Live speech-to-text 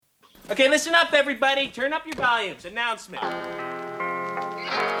Okay, listen up, everybody. Turn up your volumes. Announcement.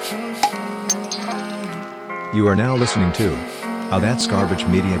 You are now listening to a That's Garbage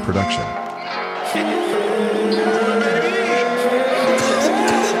Media production.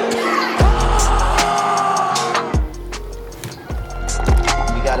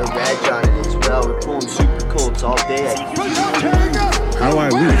 We got a reg on it as well. We're pulling super colts all day. How do I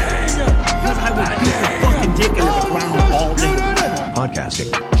lose? Because I would beat your fucking dick into the ground all day.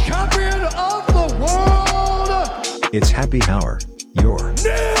 Podcasting. Champion of the world! It's Happy Hour, your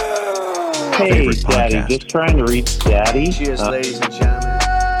Hey, favorite Daddy, podcast. just trying to reach Daddy. Cheers, ladies and gentlemen.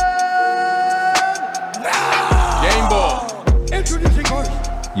 Game Ball. Introducing first.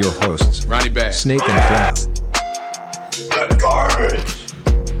 Your hosts, Ronnie Bass. Snake and Trav.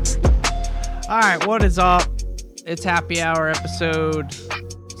 All right, what is up? It's Happy Hour episode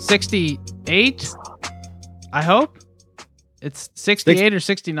 68. I hope it's 68 or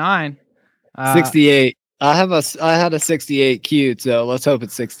 69. 68. I had a 68 queued, so let's hope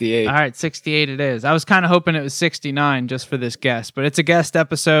it's 68. All right, 68 it is. I was kind of hoping it was 69 just for this guest, but it's a guest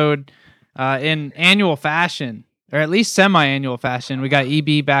episode in annual fashion, or at least semi-annual fashion. We got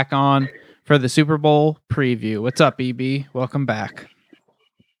EB back on for the Super Bowl preview. What's up, EB? Welcome back.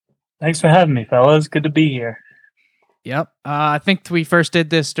 Thanks for having me, fellas. Good to be here. Yep. I think we first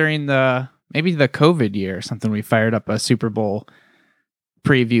did this during maybe the COVID year or something. We fired up a Super Bowl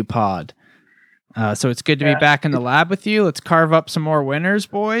preview pod. So it's good to be back in the lab with you. Let's carve up some more winners,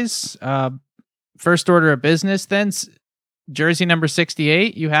 boys. First order of business then. Jersey number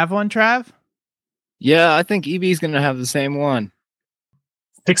 68. You have one, Trav? Yeah, I think EB's going to have the same one.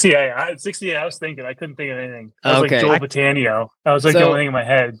 68. 68. I was thinking. I couldn't think of anything. I was Okay. like Joel Batanio. I was like the only thing in my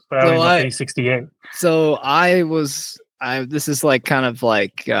head, but I was saying 68. So this is like kind of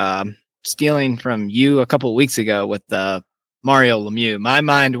like stealing from you a couple of weeks ago with Mario Lemieux. My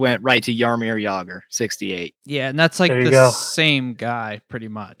mind went right to Jaromir Jagr, 68. Yeah, and that's like There you the go. same guy, pretty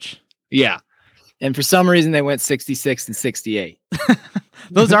much. Yeah. And for some reason, they went 66 and 68.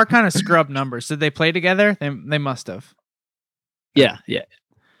 Those are kind of scrub numbers. Did they play together? They must have. Yeah.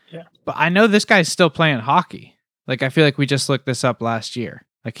 But I know this guy's still playing hockey. Like, I feel like we just looked this up last year.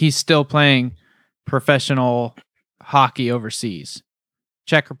 Like, he's still playing professional hockey overseas.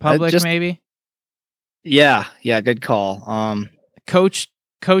 Czech Republic, maybe? Yeah, good call. Coach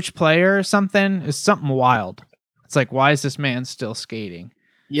player or something is something wild. It's like, why is this man still skating?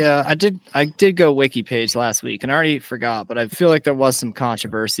 Yeah, I did go wiki page last week and I already forgot, but I feel like there was some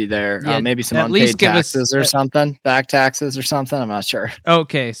controversy there. Yeah, maybe some at least unpaid give us- taxes or something, back taxes or something. I'm not sure.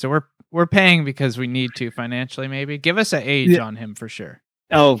 Okay, so we're paying because we need to financially, maybe. Give us an age on him for sure.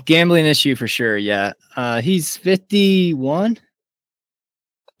 Oh, gambling issue for sure. Yeah. He's 51.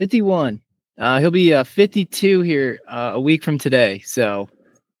 51. He'll be 52 here a week from today. So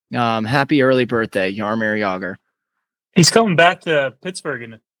happy early birthday, Jaromir Jagr. He's coming back to Pittsburgh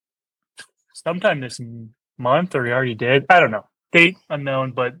in sometime this month, or he already did. I don't know. Date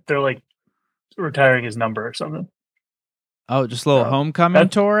unknown, but they're like retiring his number or something. Oh, just a little homecoming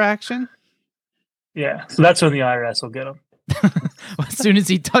tour action? Yeah. So that's when the IRS will get him. As soon as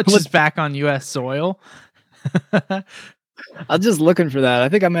he touches back on U.S. soil. I was just looking for that. I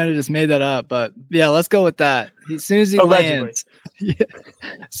think I might have just made that up, but yeah, let's go with that. As soon as he Allegedly. lands,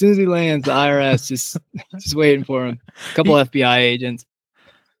 as soon as he lands, the IRS just waiting for him. A couple FBI agents.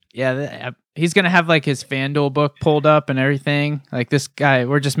 Yeah, he's going to have like his FanDuel book pulled up and everything. Like this guy,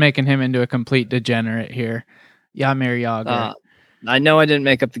 we're just making him into a complete degenerate here. Jaromir Jagr. I know I didn't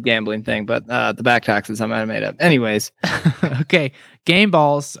make up the gambling thing, but the back taxes I might have made up. Anyways. Okay, game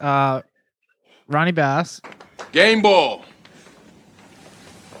balls. Ronnie Bass. Game Ball.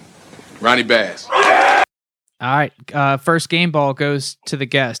 Ronnie Bass. All right, first game ball goes to the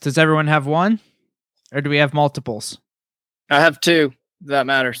guest. Does everyone have one? Or do we have multiples? I have two. That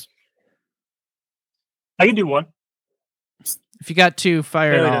matters. I can do one. If you got two,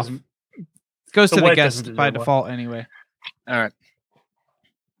 fire it Really off. doesn't- It goes the to the wife guest doesn't by deserve default anyway. All right.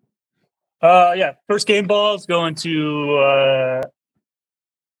 Yeah. First game ball is going to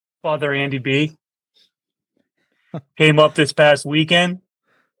Father Andy B. Came up this past weekend.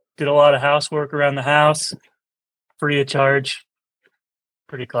 Did a lot of housework around the house, free of charge.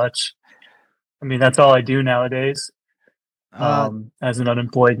 Pretty clutch. I mean, that's all I do nowadays as an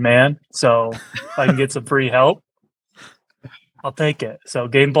unemployed man. So if I can get some free help, I'll take it. So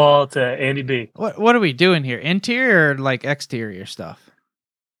game ball to Andy B. What are we doing here? Interior or like exterior stuff?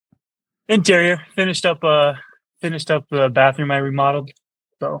 Interior. Finished up the bathroom I remodeled.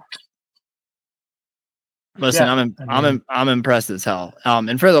 So Listen, Yeah, I'm impressed as hell.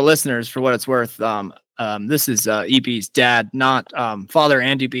 And for the listeners, for what it's worth, this is EB's dad, not Father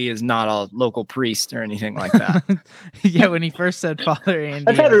Andy B is not a local priest or anything like that. Yeah, when he first said Father Andy,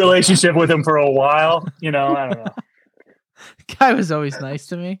 I've had a relationship with him for a while. I don't know. guy was always nice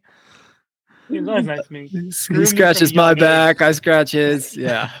to me. He was always nice to me. He scratches my back, I scratch his.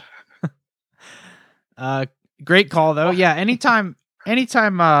 Yeah. Great call though. Yeah, anytime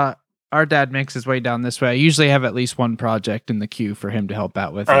our dad makes his way down this way, I usually have at least one project in the queue for him to help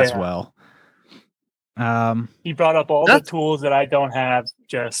out with as well. He brought up all the tools that I don't have.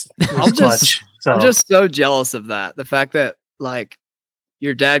 I'm just so jealous of that. The fact that like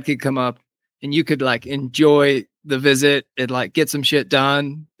your dad could come up and you could like enjoy the visit and like get some shit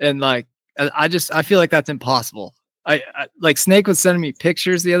done. And like, I feel like that's impossible. I like Snake was sending me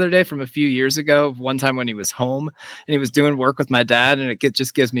pictures the other day from a few years ago of one time when he was home and he was doing work with my dad, and it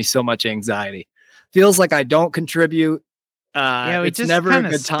just gives me so much anxiety. Feels like I don't contribute. Yeah, we it's just never a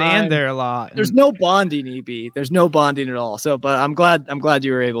good stand time. there a lot. There's no bonding, EB. There's no bonding at all. So, but I'm glad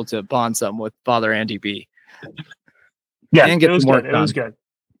you were able to bond some with Father Andy B. Yeah, and get it was some work good. done. It was good,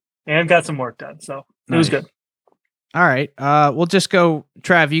 and got some work done. So it was good. All right, we'll just go.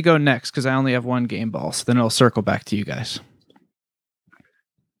 Trav, you go next because I only have one game ball, so then it'll circle back to you guys.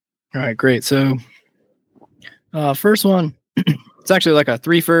 All right, great. So, first one, it's actually like a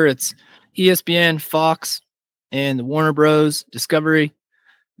three-fer. It's ESPN, Fox, and the Warner Bros. Discovery.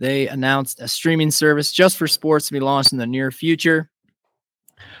 They announced a streaming service just for sports to be launched in the near future.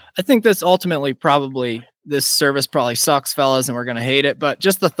 I think this service probably sucks, fellas, and we're going to hate it. But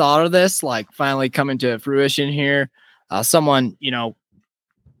just the thought of this, like finally coming to fruition here, someone,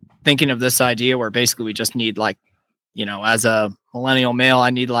 thinking of this idea where basically we just need like, as a millennial male, I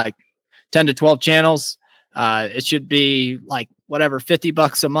need like 10 to 12 channels. It should be like whatever,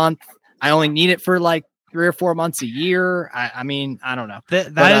 $50 a month. I only need it for like 3 or 4 months a year. I mean, I don't know.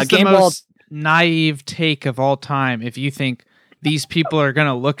 That is the most naive take of all time. If you think these people are going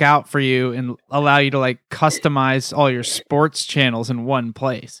to look out for you and allow you to like customize all your sports channels in one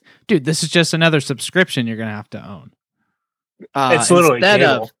place, dude, this is just another subscription you're going to have to own. It's literally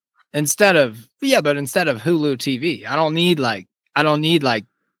cable. Instead of Hulu TV, I don't need like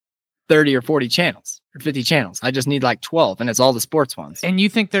 30 or 40 channels or 50 channels. I just need like 12, and it's all the sports ones. And you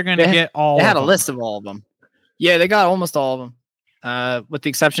think they're going to get all? They had of a them. list of all of them. Yeah, they got almost all of them, with the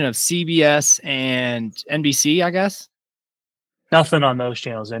exception of CBS and NBC, I guess. Nothing on those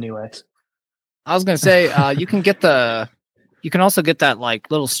channels, anyways. I was gonna say you can also get that like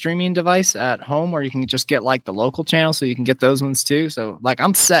little streaming device at home where you can just get like the local channel, so you can get those ones too. So like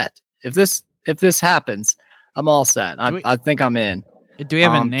I'm set. If this happens, I'm all set. I think I'm in. Do we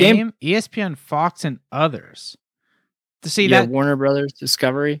have a name? ESPN, Fox, and others. To see that Warner Brothers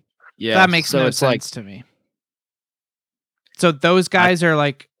Discovery. Yeah, that makes no sense to me. So those guys are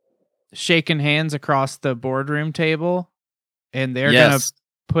like shaking hands across the boardroom table, and they're gonna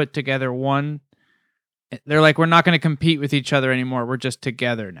put together one. They're like, we're not going to compete with each other anymore. We're just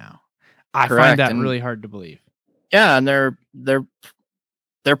together now. I find that really hard to believe. Yeah, and they're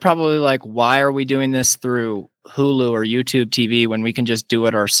probably like, why are we doing this through Hulu or YouTube TV when we can just do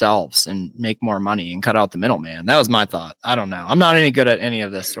it ourselves and make more money and cut out the middleman? That was my thought. I don't know. I'm not any good at any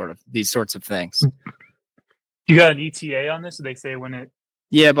of these sorts of things. You got an ETA on this? Did they say when it?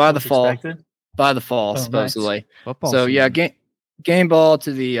 Yeah, by the fall. Expected? By the fall, supposedly. Nice. So yeah, game ball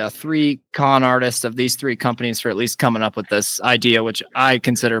to the 3 con artists of these 3 companies for at least coming up with this idea, which I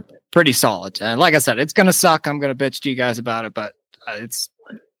consider pretty solid. And like I said, it's going to suck. I'm going to bitch to you guys about it, but it's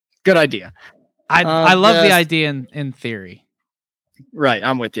a good idea. I love the idea in theory. Right.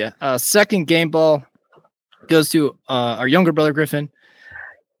 I'm with you. Second game ball goes to our younger brother, Griffin.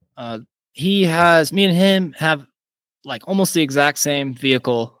 Me and him have like almost the exact same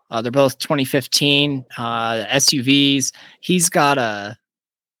vehicle. They're both 2015 SUVs. He's got a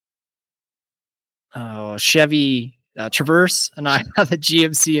Chevy Traverse, and I have a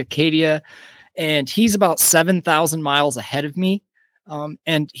GMC Acadia, and he's about 7,000 miles ahead of me.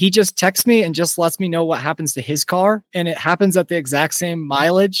 And he just texts me and just lets me know what happens to his car, and it happens at the exact same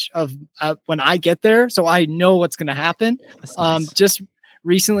mileage of when I get there, so I know what's going to happen. Nice. Just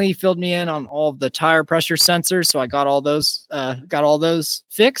recently he filled me in on all of the tire pressure sensors, so I got all those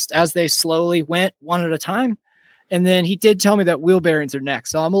fixed as they slowly went one at a time. And then he did tell me that wheel bearings are next,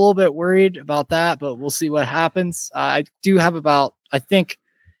 so I'm a little bit worried about that, but we'll see what happens. I do have about, I think,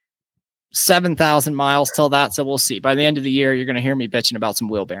 7,000 miles till that, so we'll see. By the end of the year, you're going to hear me bitching about some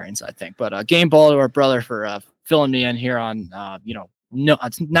wheel bearings, I think. But game ball to our brother for filling me in here on, no,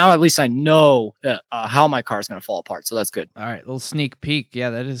 now at least I know how my car is going to fall apart, so that's good. All right, little sneak peek. Yeah,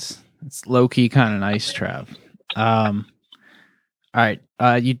 that is It's low key kind of nice, Trav. All right.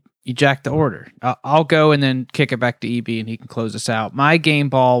 You jacked the order. I'll go and then kick it back to EB and he can close us out. My game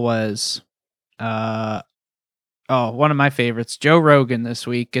ball was, one of my favorites. Joe Rogan this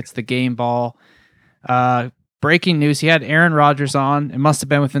week gets the game ball. Breaking news: he had Aaron Rodgers on. It must have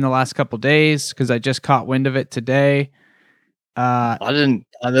been within the last couple days because I just caught wind of it today. I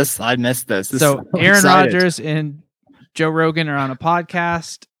missed this. So Aaron Rodgers and Joe Rogan are on a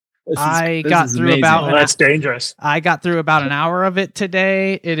podcast. That's dangerous. I got through about an hour of it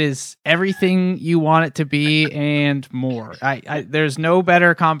today. It is everything you want it to be and more. There's no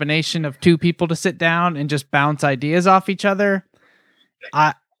better combination of two people to sit down and just bounce ideas off each other.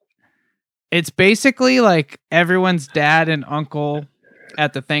 It's basically like everyone's dad and uncle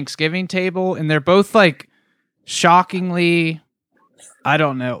at the Thanksgiving table, and they're both like shockingly, I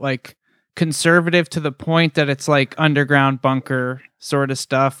don't know, like conservative to the point that it's like underground bunker sort of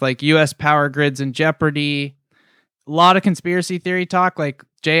stuff, like U.S. power grids in jeopardy. A lot of conspiracy theory talk, like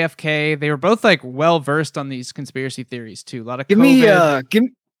JFK. They were both like well versed on these conspiracy theories too. A lot of give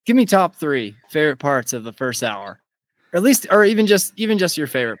me top 3 favorite parts of the first hour, or at least, or even just your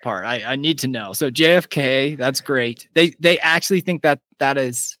favorite part. I need to know. So JFK, that's great. They actually think that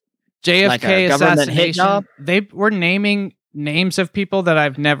is JFK like a government hit assassination. job? They were naming names of people that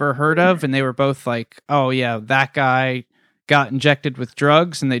I've never heard of, and they were both like, "Oh yeah, that guy got injected with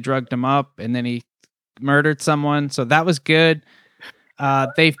drugs, and they drugged him up, and then he murdered someone." So that was good.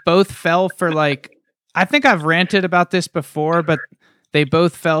 They both fell for like, I think I've ranted about this before, but they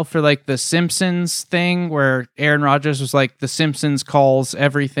both fell for like the Simpsons thing where Aaron Rodgers was like, the Simpsons calls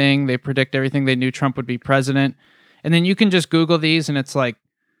everything. They predict everything. They knew Trump would be president. And then you can just Google these and it's like,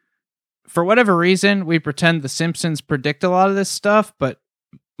 for whatever reason, we pretend the Simpsons predict a lot of this stuff, but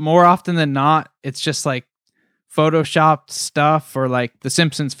more often than not, it's just like photoshopped stuff, or like the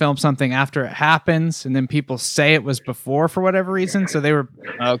Simpsons film something after it happens and then people say it was before for whatever reason. So they were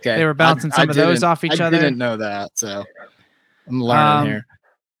bouncing some of those off each other. I didn't know that, so I'm learning here.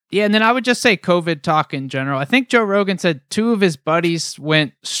 Yeah, and then I would just say COVID talk in general. I think Joe Rogan said 2 of his buddies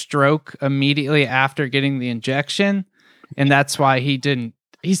went stroke immediately after getting the injection, and that's why he didn't.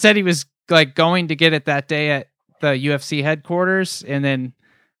 He said he was like going to get it that day at the UFC headquarters, and then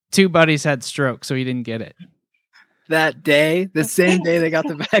 2 buddies had stroke, so he didn't get it. That day, the same day they got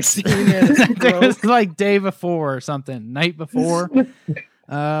the vaccine. It was like day before or something, night before.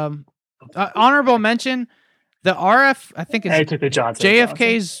 Honorable mention, the RF, I think it's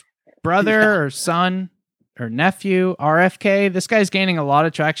JFK's brother or son or nephew, RFK. This guy's gaining a lot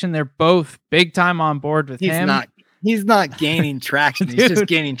of traction. They're both big time on board with him. He's not gaining traction. He's just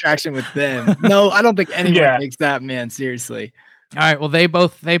gaining traction with them. No, I don't think anyone takes that man seriously. All right. Well, they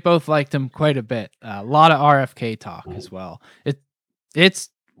both liked him quite a bit. A lot of RFK talk as well. It's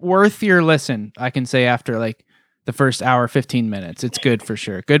worth your listen. I can say after like the first hour, 15 minutes, it's good for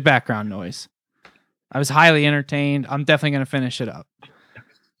sure. Good background noise. I was highly entertained. I'm definitely going to finish it up.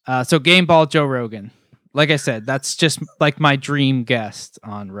 So Game Ball Joe Rogan. Like I said, that's just like my dream guest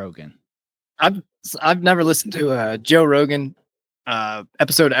on Rogan. I've never listened to a Joe Rogan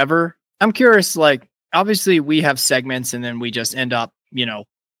episode ever. I'm curious, like, obviously we have segments and then we just end up,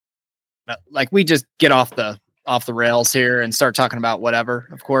 like we just get off the rails here and start talking about whatever,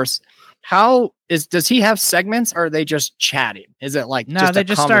 of course. Does he have segments, or are they just chatting? Is it like they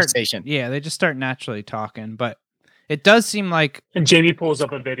just conversation? They just start naturally talking, but it does seem like. And Jamie pulls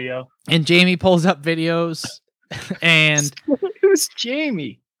up a video. And Jamie pulls up videos, and who's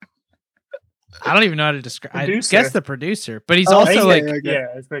Jamie? I don't even know how to describe. I Producer. guess the producer, but he's also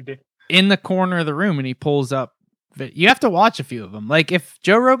it's right in the corner of the room, and he pulls up. You have to watch a few of them. Like if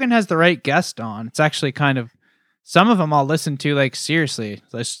Joe Rogan has the right guest on, it's actually kind of. Some of them I'll listen to like seriously,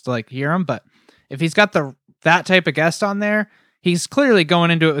 let's like hear them. But if he's got that type of guest on there, he's clearly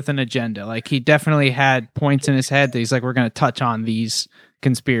going into it with an agenda. Like he definitely had points in his head that he's like, we're going to touch on these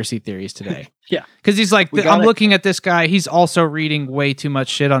conspiracy theories today. Yeah, because he's like, I'm looking at this guy. He's also reading way too much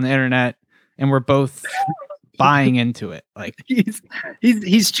shit on the internet, and we're both buying into it. Like he's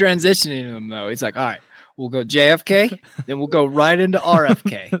transitioning him though. He's like, all right. We'll go JFK, then we'll go right into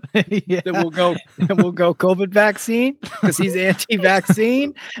RFK. Yeah. Then we'll go COVID vaccine because he's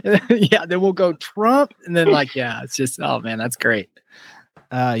anti-vaccine. Then we'll go Trump, and then it's just man, that's great.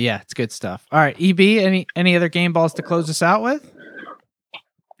 It's good stuff. All right, EB, any other game balls to close us out with?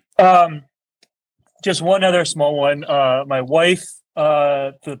 Just one other small one. My wife,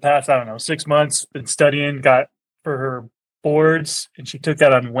 for the past 6 months, been studying, got for her boards, and she took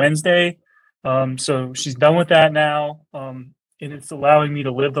that on Wednesday. So she's done with that now. And it's allowing me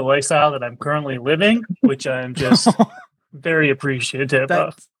to live the lifestyle that I'm currently living, which I'm just very appreciative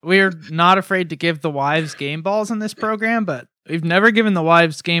of. We're not afraid to give the wives game balls in this program, but we've never given the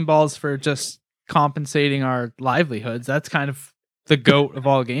wives game balls for just compensating our livelihoods. That's kind of the goat of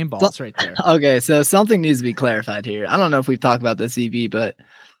all game balls right there. Okay, so something needs to be clarified here. I don't know if we've talked about this, EB, but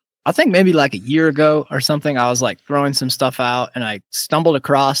I think maybe like a year ago or something, I was like throwing some stuff out and I stumbled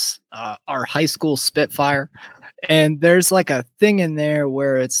across our high school Spitfire. And there's like a thing in there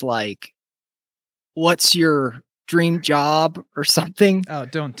where it's like, what's your dream job or something? Oh,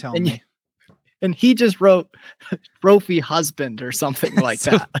 don't tell me. And he just wrote trophy husband or something like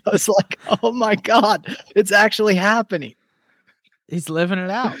that. I was like, oh my God, it's actually happening. He's living it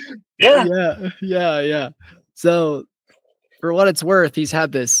out. Yeah. So for what it's worth, he's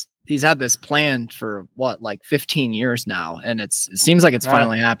had this plan for what, like 15 years now. And it seems like it's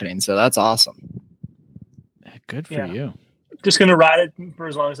finally happening. So that's awesome. Good for you. Just going to ride it for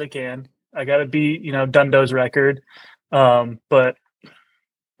as long as I can. I got to beat, Dundo's record. But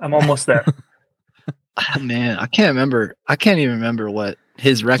I'm almost there. Man, I can't even remember what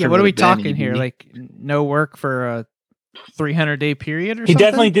his record. Yeah, what are we talking been. here? Like no work for a 300-day period or he something?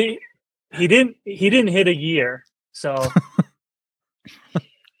 Definitely did. He didn't hit a year. So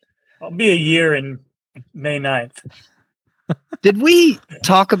I'll be a year in May 9th. Did we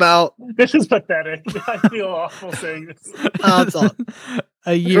talk about this? Is pathetic. I feel awful saying this.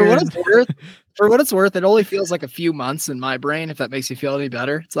 A year. For what it's worth, it only feels like a few months in my brain. If that makes you feel any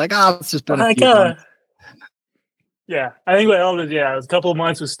better, it's like, it's just been a few months. Yeah, I think what held it. Yeah, it was a couple of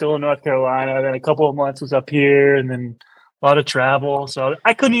months was still in North Carolina, then a couple of months was up here, and then a lot of travel. So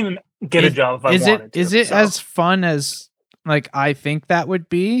I couldn't even get a job if I wanted to. Is it as fun as like I think that would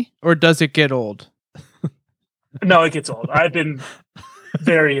be, or does it get old? No, it gets old. I've been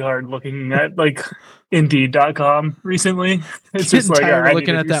very hard looking at like Indeed.com recently. It's just like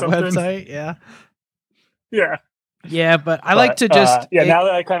looking at that website. Yeah. But I like to just now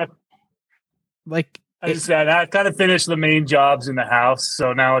that I kind of like I kind of finished the main jobs in the house,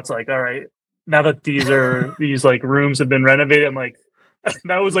 so now it's like, all right, now that these like rooms have been renovated, I'm like,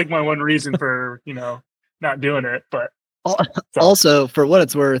 that was like my one reason for not doing it. But also for what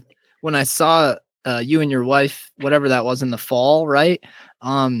it's worth, when I saw you and your wife, whatever that was in the fall, right?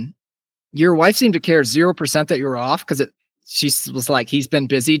 Your wife seemed to care 0% that you were off because she was like, he's been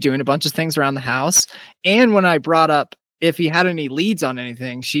busy doing a bunch of things around the house. And when I brought up if he had any leads on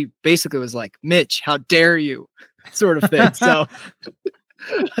anything, she basically was like, Mitch, how dare you? Sort of thing. So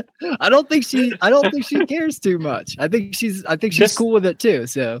I don't think she cares too much. I think she's cool with it too.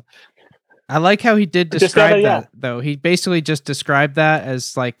 So I like how he did describe that though. He basically just described that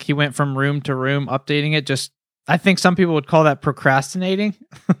as like he went from room to room updating it. I think some people would call that procrastinating.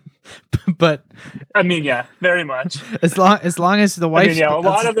 But I mean, yeah, very much. As long as the wife, a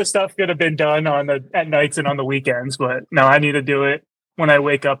lot of the stuff could have been done at nights and on the weekends, but no, I need to do it when I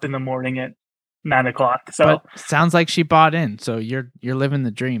wake up in the morning at 9:00. So but sounds like she bought in. So you're living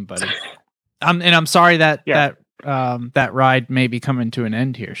the dream, buddy. I'm sorry that ride may be coming to an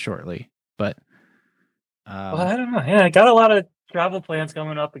end here shortly, but well, I don't know. Yeah, I got a lot of travel plans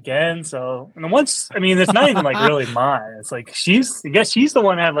coming up again. So, and it's not even like really mine. It's like she's the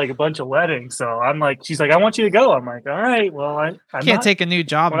one that had like a bunch of weddings. So I'm like, she's like, I want you to go. I'm like, all right, well, I can't take a new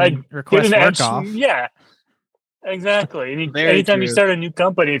job and request work off. Yeah, exactly. And anytime you start a new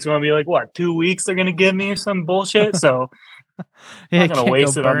company, it's going to be like, what, 2 weeks they're going to give me or some bullshit. So I'm not going to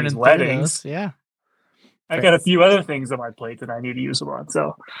waste it on these weddings. Yeah. I got a few other things on my plate that I need to use them on.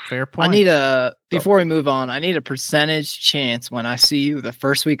 So fair point. Before we move on, I need a percentage chance when I see you the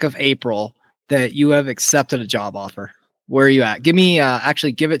first week of April that you have accepted a job offer. Where are you at? Give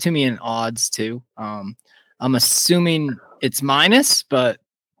it to me in odds too. I'm assuming it's minus, but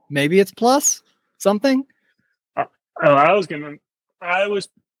maybe it's plus something. I was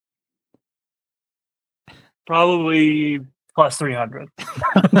probably plus 300.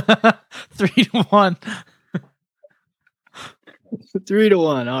 3-1.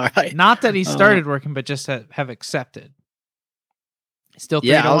 3-1. All right. Not that he started working, but just have accepted. Still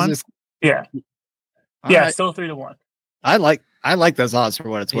 3-1. Yeah. Right. Still 3-1. I like those odds for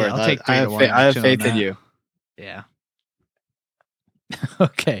what it's worth. I'll take 3-1. I have faith in you. Yeah.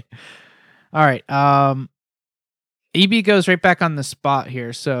 Okay. All right. EB goes right back on the spot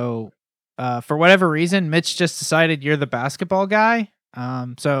here. So, for whatever reason, Mitch just decided you're the basketball guy.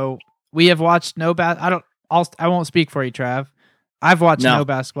 So we have watched I won't speak for you, Trav. I've watched no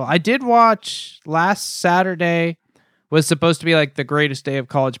basketball. I did watch last Saturday was supposed to be like the greatest day of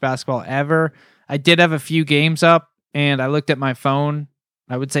college basketball ever. I did have a few games up and I looked at my phone.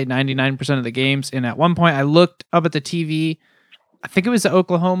 I would say 99% of the games. And at one point I looked up at the TV. I think it was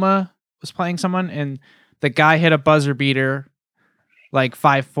Oklahoma was playing someone and The guy hit a buzzer beater like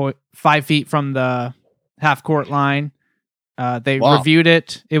 5 feet from the half court line. They reviewed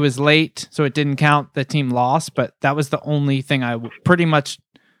it. It was late, so it didn't count. The team lost, but that was the only thing I pretty much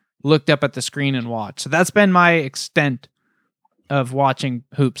looked up at the screen and watched. So that's been my extent of watching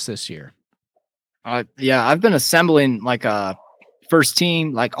hoops this year. Yeah, I've been assembling like a first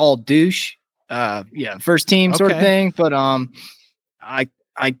team, like all douche. First team sort of thing. But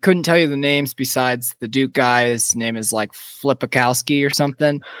I couldn't tell you the names besides the Duke guy. His name is like Flipikowski or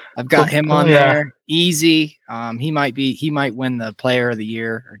something. I've got him on there. Easy. He might win the player of the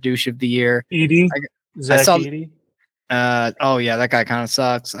year or douche of the year. Edie. Edie. That guy kind of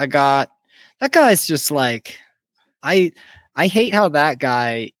sucks. That guy's just like, I hate how that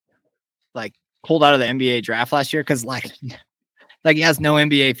guy like pulled out of the NBA draft last year. Cause like he has no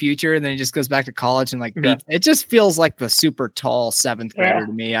NBA future, and then he just goes back to college and like it just feels like the super tall 7th grader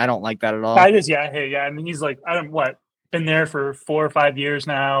to me. I don't like that at all. I mean, he's like, been there for 4 or 5 years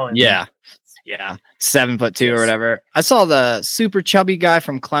now. And 7'2" or whatever. I saw the super chubby guy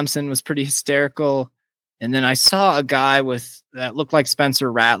from Clemson was pretty hysterical. And then I saw a guy that looked like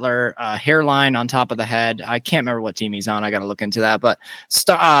Spencer Rattler, hairline on top of the head. I can't remember what team he's on. I got to look into that. But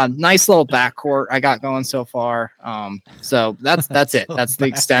nice little backcourt I got going so far. So that's it. That's the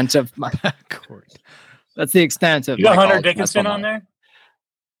extent of my backcourt. That's the extent of. You got Hunter Dickinson on there?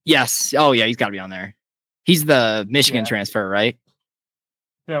 Yes. Oh yeah, he's got to be on there. He's the Michigan transfer, right?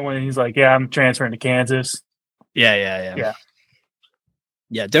 Yeah. When he's like, I'm transferring to Kansas. Yeah.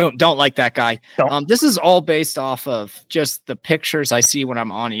 Yeah, don't like that guy. This is all based off of just the pictures I see when I'm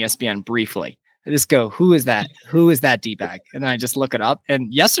on ESPN briefly. I just go, who is that? Who is that D-bag? And then I just look it up.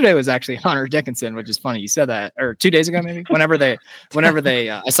 And yesterday was actually Hunter Dickinson, which is funny. You said that, or 2 days ago, maybe. Whenever they,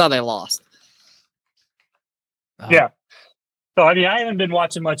 I saw they lost. Yeah. So I mean, I haven't been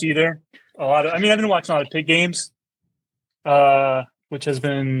watching much either. I've been watching a lot of pit games, which has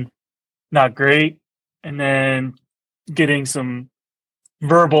been not great, and then getting some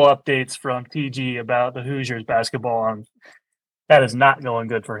verbal updates from TG about the Hoosiers basketball. That is not going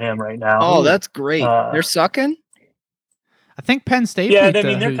good for him right now. Oh, that's great. They're sucking. I think Penn State. Yeah, beat I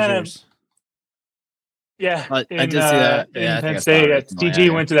mean the they're Hoosiers. kind of. Yeah, I did see that. Yeah, in Penn State,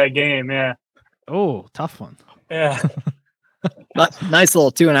 TG went to that game. Yeah. Oh, tough one. Yeah. Nice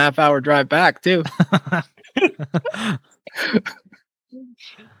little 2.5 hour drive back too.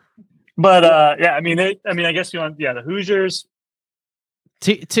 But I guess you want the Hoosiers.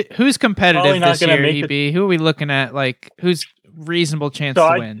 Who's competitive Probably not this year, gonna make EB? Who are we looking at? Like, who's reasonable chance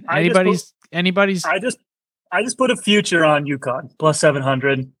to win? Anybody's? I just put a future on UConn plus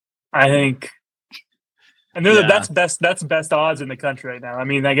 700. I think, and that's best odds in the country right now. I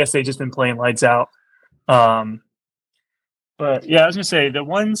mean, I guess they've just been playing lights out. But yeah, I was gonna say the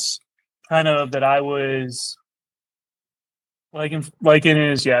ones kind of that I was liking is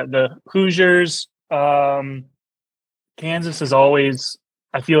the Hoosiers. Kansas is always.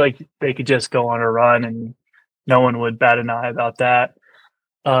 I feel like they could just go on a run and no one would bat an eye about that.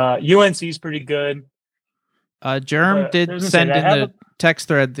 UNC is pretty good. Germ did send in the text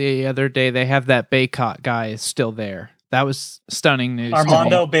thread the other day. They have that Baycott guy is still there. That was stunning news.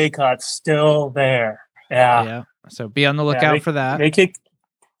 Armando Baycott's still there. Yeah. So be on the lookout for that. They kicked.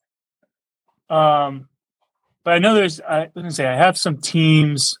 But I know I have some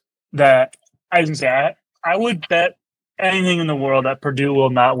teams that I would bet anything in the world that Purdue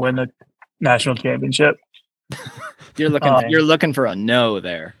will not win the national championship. You're looking for a no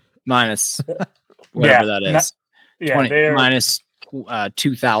there. Minus whatever that is. 20, minus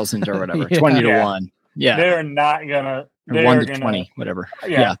 2,000 or whatever. 20 to 1. Yeah. They're not gonna 1 to 20, whatever.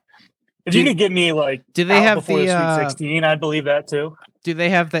 Yeah. If you could get me do they have before the Sweet 16, I'd believe that too. Do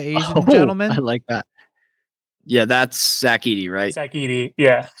they have the Asian gentleman? I like that. Yeah, that's Zach Edey, right? Zach Edey,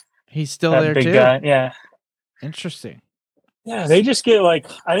 yeah. He's still there big too. Guy, yeah. Interesting. Yeah, they just get I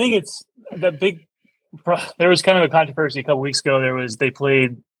think it's the big. There was kind of a controversy a couple weeks ago. They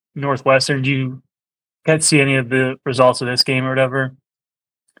played Northwestern. You can't see any of the results of this game or whatever.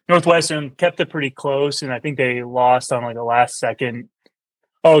 Northwestern kept it pretty close, and I think they lost on a last second.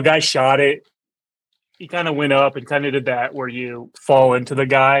 Oh, a guy shot it. He kind of went up and kind of did that where you fall into the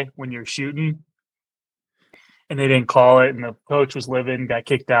guy when you're shooting, and they didn't call it, and the coach was livid, got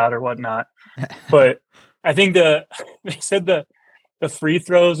kicked out or whatnot. But I think they said the free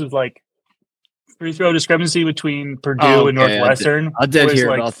throws was free throw discrepancy between Purdue and Northwestern. I did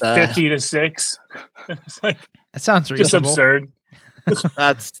hear about that. 50-6. It's that sounds reasonable. Just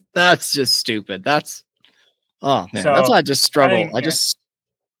absurd. That's just stupid. That's man. That's why I just struggle.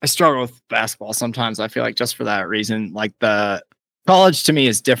 I struggle with basketball sometimes. I feel like just for that reason, like the College to me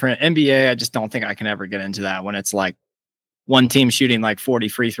is different. NBA, I just don't think I can ever get into that when it's like one team shooting like 40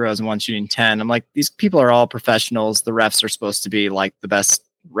 free throws and one shooting 10. I'm like, these people are all professionals. The refs are supposed to be like the best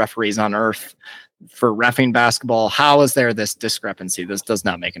referees on earth for reffing basketball. How is there this discrepancy? This does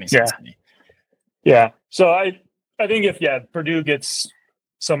not make any sense to me. Yeah. So I think if Purdue gets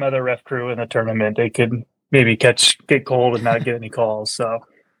some other ref crew in the tournament, they could maybe get cold and not get any calls. So,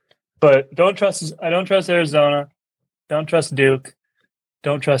 but I don't trust Arizona. Don't trust Duke.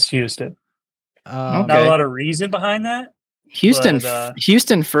 Don't trust Houston. Not a lot of reason behind that.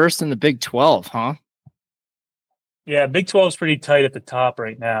 Houston first in the Big 12, huh? Yeah, Big 12 is pretty tight at the top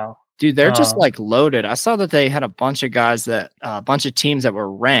right now. Dude, they're just like loaded. I saw that they had a bunch of guys a bunch of teams that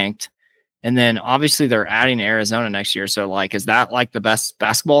were ranked, and then obviously they're adding Arizona next year. So, like, is that like the best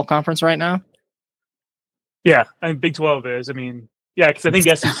basketball conference right now? Yeah, I mean, Big 12 is. I mean, yeah, because I think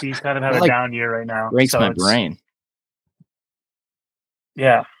SEC's kind of had a down year right now. Breaks my brain.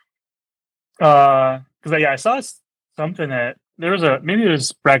 Yeah. Because I saw something that there was maybe it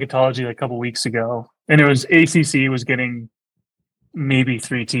was bracketology like a couple weeks ago, and it was ACC was getting maybe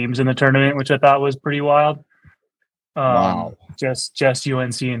 3 teams in the tournament, which I thought was pretty wild. Wow. Just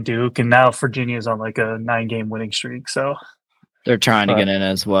UNC and Duke, and now Virginia's on like a 9-game winning streak. So they're trying to get in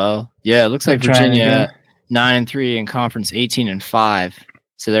as well. Yeah, it looks like Virginia 9-3 in conference, 18-5.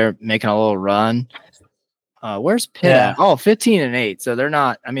 So they're making a little run. Where's Pitt at? Oh, 15-8. So they're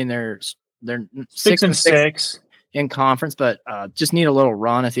not. I mean, they're 6-6 in conference, but just need a little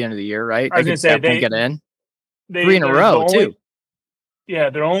run at the end of the year, right? I was going to say they get in 3 in a row too. Yeah,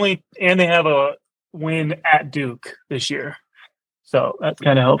 they have a win at Duke this year, so that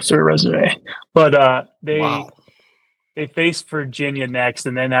kind of helps their resume. But they face Virginia next,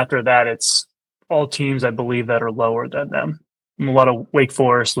 and then after that, it's all teams I believe that are lower than them. A lot of Wake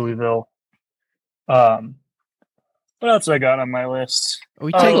Forest, Louisville. What else I got on my list?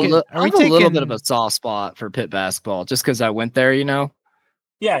 I have a little bit of a soft spot for Pitt basketball, just because I went there. You know.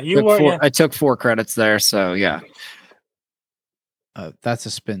 Yeah, I took 4 credits there, so yeah. That's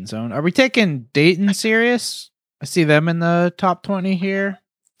a spin zone. Are we taking Dayton serious? I see them in the top 20 here.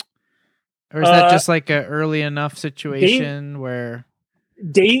 Or is that just like a early enough situation where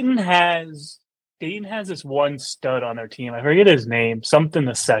Dayton has this one stud on their team. I forget his name. Something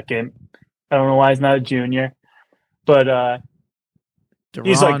the second. I don't know why he's not a junior. But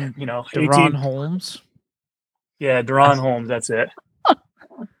he's like, Deron Holmes. Yeah, Deron Holmes, that's it.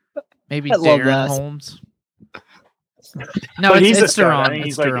 Maybe Darren Holmes. No, but it's Deron. I think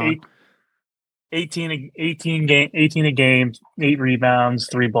he's like 18 a game, 8 rebounds,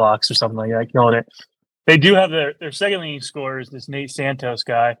 3 blocks or something like that. Killing it. They do have their second leading scorer is this Nate Santos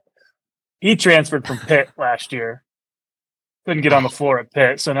guy. He transferred from Pitt last year. Couldn't get on the floor at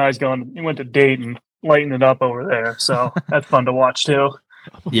Pitt, so now he went to Dayton, lighting it up over there. So that's fun to watch too.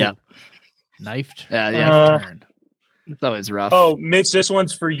 Yeah. Knifed. Yeah. It's always rough. Oh, Mitch, this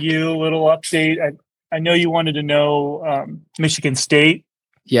one's for you. A little update. I know you wanted to know Michigan State.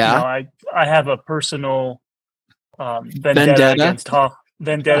 Yeah. I have a personal vendetta against Tom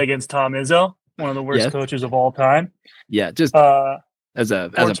Izzo, one of the worst coaches of all time. Yeah, just as a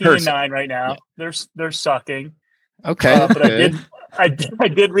 14-9 right now. Yeah. They're sucking. Okay, but I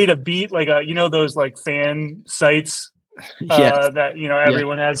did read a beat like those like fan sites that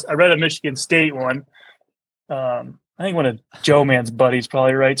everyone has. I read a Michigan State one. I think one of Joe Man's buddies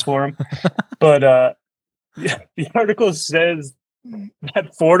probably writes for him, but the article says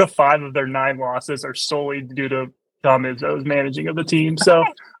that 4 to 5 of their 9 losses are solely due to Tom Izzo's managing of the team. So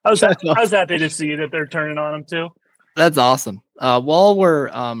I was happy to see that they're turning on him too. That's awesome. While we're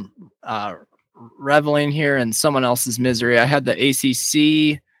reveling here in someone else's misery, I had the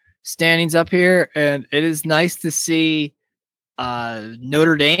ACC standings up here, and it is nice to see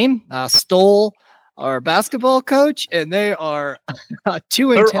Notre Dame stole our basketball coach, and they are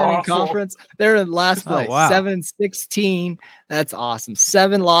 2-10 in conference. They're in last place, 7-16. That's awesome.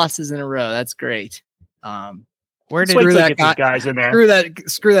 7 losses in a row. That's great. Where did that guys in there?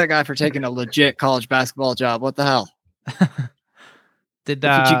 Screw that guy for taking a legit college basketball job. What the hell? Did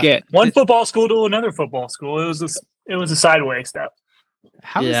you get one football school to another football school? It was a sideways step.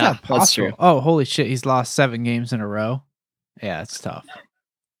 How is that possible? Oh, holy shit! He's lost 7 games in a row. Yeah, it's tough.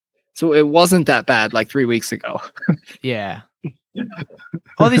 So it wasn't that bad like 3 weeks ago. Yeah.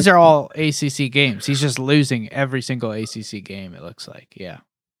 Well, these are all ACC games. He's just losing every single ACC game, it looks like. Yeah.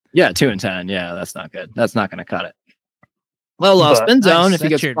 Yeah, 2-10. Yeah, that's not good. That's not going to cut it. Well, Spin Zone, if he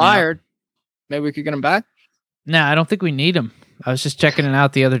gets fired, maybe we could get him back. No, I don't think we need him. I was just checking it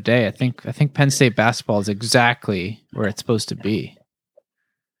out the other day. I think Penn State basketball is exactly where it's supposed to be.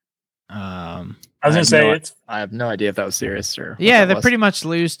 I was gonna say it's I have no idea if that was serious or. Yeah, they pretty much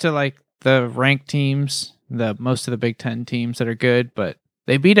lose to like the ranked teams, the most of the Big Ten teams that are good, but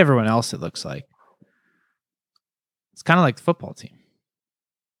they beat everyone else. It looks like it's kind of like the football team.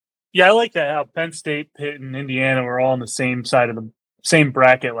 yeah. I like that how Penn State, Pitt, and Indiana were all on the same side of the same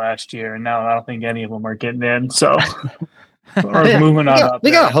bracket last year, and now I don't think any of them are getting in. So we're moving on up.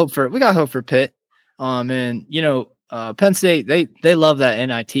 We got hope for Pitt. And Penn State they love that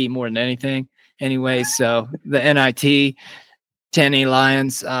NIT more than anything. Anyway, so the NIT, Tennessee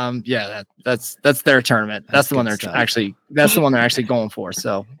Lions, that's their tournament. That's the one they're actually going for.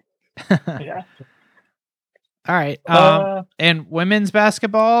 So, Yeah. All right. And women's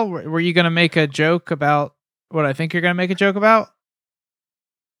basketball, were you going to make a joke about what I think you're going to make a joke about?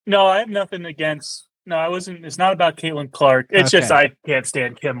 No, I have nothing against. No, I wasn't. It's not about Caitlin Clark. It's just I can't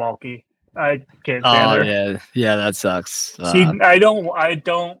stand Kim Mulkey. I can't stand her. Yeah, that sucks. I don't. I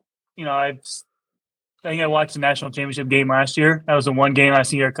think I watched the national championship game last year. That was the one game I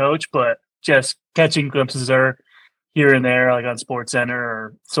see her coach, but just catching glimpses of her here and there, like on Sports Center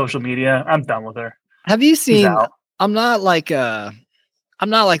or social media, I'm done with her. Have you seen? I'm not like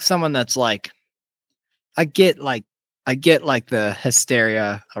someone that's like. I get like the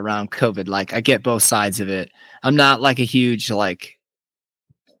hysteria around COVID. Like I get both sides of it. I'm not like a huge like.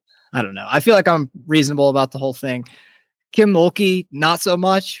 I don't know. I feel like I'm reasonable about the whole thing. Kim Mulkey, not so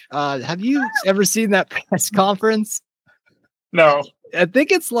much. Have you ever seen that press conference? No. I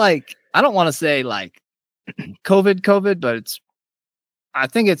think it's like, I don't want to say like COVID, but I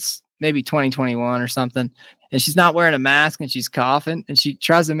think it's maybe 2021 or something. And she's not wearing a mask and she's coughing and she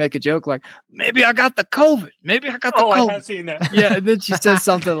tries to make a joke like, maybe I got the COVID. Maybe I got the COVID. I have seen that. Yeah. And then she says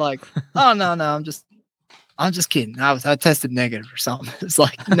something like, oh, no, I'm just kidding. I tested negative or something. It's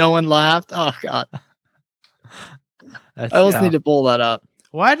like no one laughed. Oh God. I almost need to pull that up.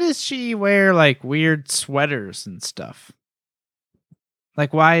 Why does she wear like weird sweaters and stuff?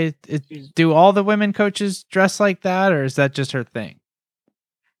 Like do all the women coaches dress like that, or is that just her thing?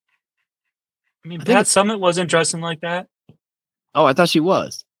 I mean, Pat Summit wasn't dressing like that. Oh, I thought she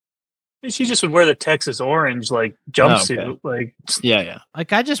was. She just would wear the Texas orange like jumpsuit. Oh, okay. Like yeah.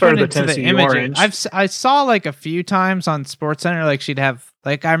 Like I just went into the image. I saw like a few times on Sports Center. Like she'd have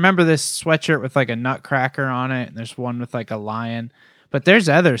like I remember this sweatshirt with like a nutcracker on it, and there's one with like a lion. But there's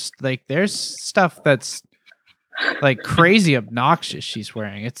others like there's stuff that's like crazy obnoxious she's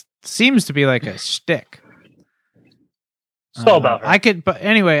wearing. It seems to be like a shtick. It's all about her. I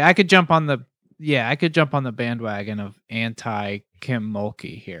could jump on the bandwagon of anti Kim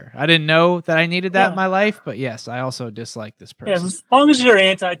Mulkey here. I didn't know that I needed that in my life, but yes, I also dislike this person. Yeah, as long as you're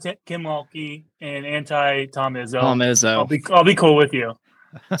anti Kim Mulkey and anti Tom Izzo, I'll be cool with you.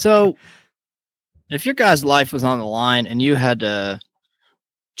 So, if your guy's life was on the line and you had to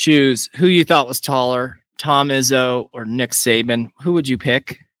choose who you thought was taller, Tom Izzo or Nick Saban, who would you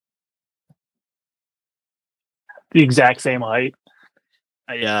pick? The exact same height.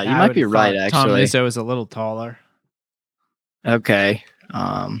 Yeah, you might be right. Actually, Tom Izzo is a little taller. Okay,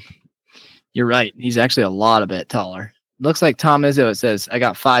 you're right. He's actually a lot a bit taller. Looks like Tom Izzo. It says I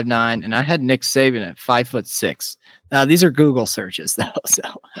got 5'9", and I had Nick Saban at 5'6". Now these are Google searches though. So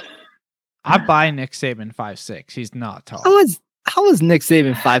I buy Nick Saban 5'6". He's not tall. How is Nick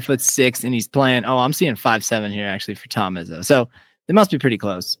Saban 5'6" and he's playing? Oh, I'm seeing 5'7" here actually for Tom Izzo. So they must be pretty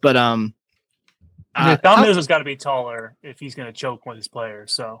close. But Tom Izzo's got to be taller if he's going to choke with his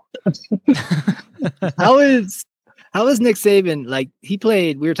players. So how is Nick Saban? Like he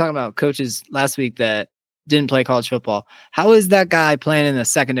played. We were talking about coaches last week that didn't play college football. How is that guy playing in the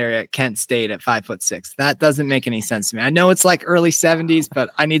secondary at Kent State at 5'6"? That doesn't make any sense to me. I know it's like early 70s,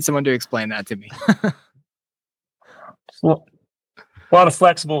 but I need someone to explain that to me. Well, a lot of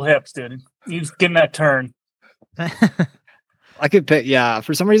flexible hips, dude. He's getting that turn. I could pick. Yeah,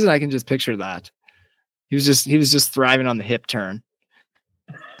 for some reason I can just picture that. He was just thriving on the hip turn.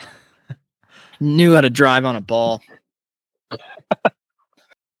 Knew how to drive on a ball.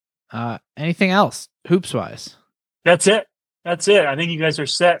 Anything else hoops wise? That's it. I think you guys are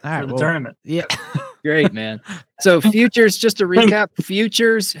set for the tournament. Yeah. Great, man. So futures, just to recap,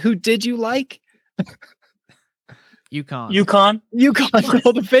 futures, who did you like? UConn. UConn,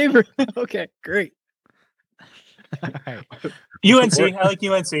 the favorite. Okay, great. All right. UNC. I like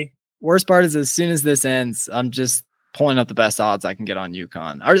UNC. Worst part is as soon as this ends, I'm just pulling up the best odds I can get on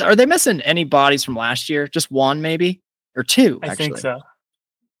UConn. Are they missing any bodies from last year? Just one, maybe, or two? I think so.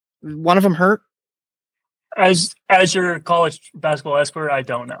 One of them hurt. As your college basketball expert, I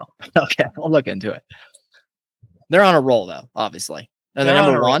don't know. Okay, I'll look into it. They're on a roll, though. Obviously, are they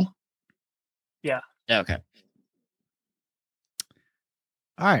number one? Yeah. Okay.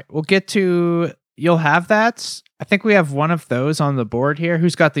 All right, we'll get to You'll Have That. I think we have one of those on the board here.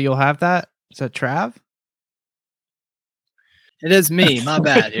 Who's got the You'll Have That? Is that Trav? It is me. My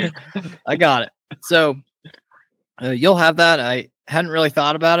bad here. I got it. So You'll Have That. I hadn't really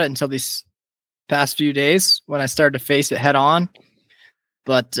thought about it until these past few days when I started to face it head on.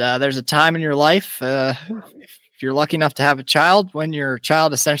 But there's a time in your life, if you're lucky enough to have a child, when your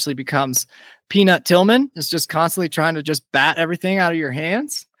child essentially becomes Peanut Tillman, is just constantly trying to just bat everything out of your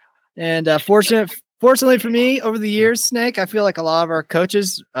hands. And fortunately for me, over the years, Snake, I feel like a lot of our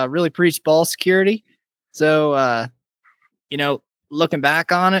coaches really preach ball security. So, looking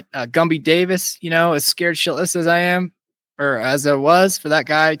back on it, Gumby Davis, as scared shitless as I am, or as I was, for that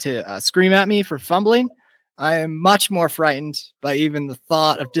guy to scream at me for fumbling, I am much more frightened by even the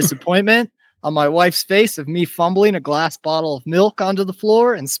thought of disappointment on my wife's face of me fumbling a glass bottle of milk onto the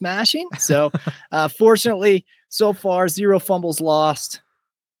floor and smashing. So, fortunately, so far, 0 fumbles lost.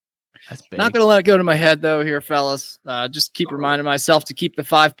 That's big. Not going to let it go to my head, though, here, fellas. Just keep reminding myself to keep the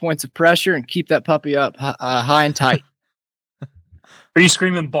 5 points of pressure and keep that puppy up high and tight. Are you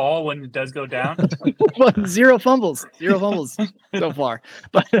screaming ball when it does go down? 0 fumbles so far,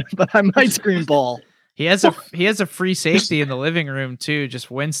 but I might scream ball. He has a free safety in the living room too, just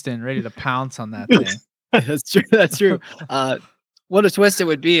Winston ready to pounce on that thing. That's true. What a twist it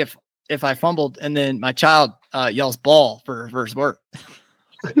would be if I fumbled and then my child yells ball for first word.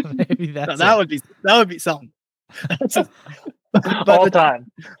 Maybe that would be something. All time.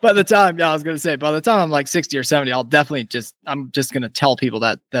 By the time I'm like 60 or 70, I'm just going to tell people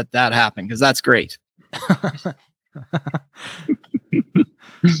that happened, because that's great.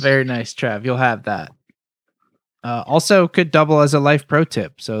 Very nice, Trav. You'll have that. Also could double as a life pro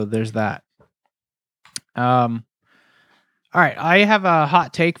tip. So there's that. All right. I have a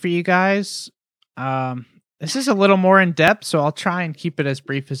hot take for you guys. This is a little more in depth, so I'll try and keep it as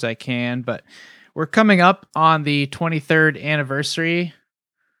brief as I can, but we're coming up on the 23rd anniversary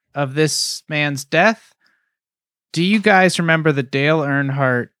of this man's death. Do you guys remember the Dale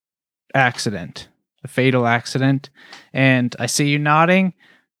Earnhardt accident, the fatal accident? And I see you nodding.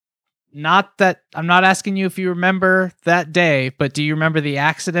 Not that I'm not asking you if you remember that day, but do you remember the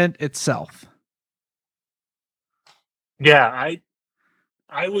accident itself? Yeah,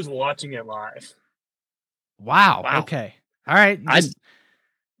 I was watching it live. Wow. Okay. All right.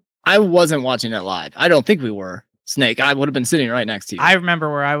 I wasn't watching it live. I don't think we were. Snake, I would have been sitting right next to you. I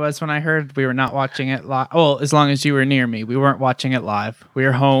remember where I was when I heard we were not watching it live. Well, as long as you were near me, we weren't watching it live. We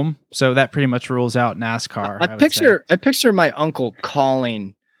were home, so that pretty much rules out NASCAR. I picture my uncle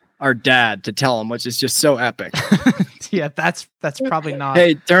calling our dad to tell him, which is just so epic. Yeah, that's probably not.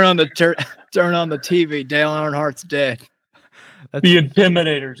 Hey, turn on the TV. Dale Earnhardt's dead. The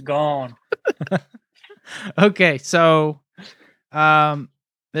Intimidator's gone. Okay, so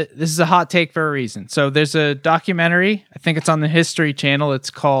this is a hot take for a reason. So there's a documentary. I think it's on the History Channel.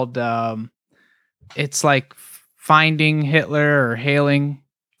 It's called it's like Finding Hitler or Hailing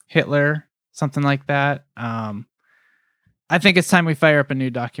Hitler, something like that. I think it's time we fire up a new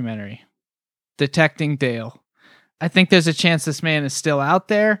documentary, Detecting Dale. I think there's a chance this man is still out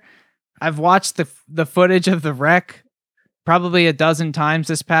there. I've watched the footage of the wreck probably a dozen times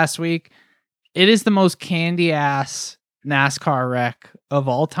this past week. It is the most candy ass NASCAR wreck of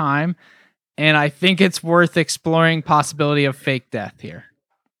all time, and I think it's worth exploring possibility of fake death here.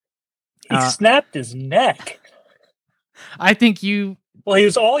 He snapped his neck. I think you. Well,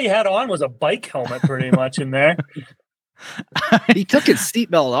 all he had on was a bike helmet, pretty much in there. He took his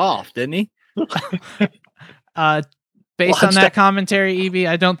seatbelt off, didn't he? Based on that commentary, Evie,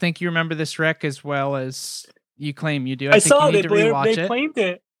 I don't think you remember this wreck as well as you claim you do. I think saw you need to rewatch they claimed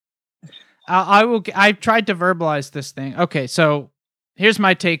it. I tried to verbalize this thing. Okay, so here's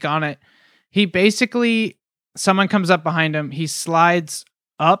my take on it. He basically, someone comes up behind him. He slides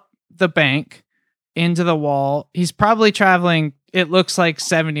up the bank into the wall. He's probably traveling, it looks like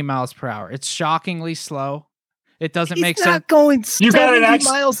 70 miles per hour. It's shockingly slow. It doesn't make sense. He's not going 70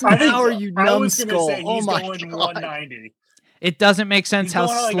 miles an hour, you numbskull. Oh my God. 190. It doesn't make sense how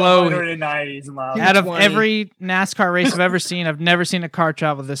slow. Out of 20. every NASCAR race I've ever seen, I've never seen a car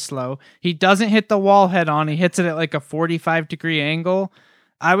travel this slow. He doesn't hit the wall head on. He hits it at like a 45-degree angle.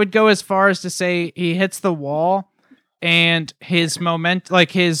 I would go as far as to say he hits the wall and his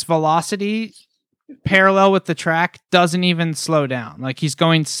his velocity parallel with the track doesn't even slow down. Like he's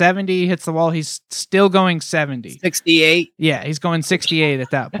going 70, hits the wall, he's still going 70. 68. Yeah, he's going 68 at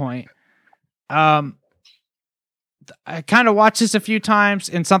that point. I kind of watched this a few times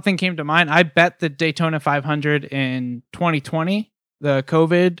and something came to mind. I bet the Daytona 500 in 2020, the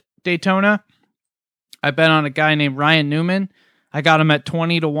COVID Daytona. I bet on a guy named Ryan Newman. I got him at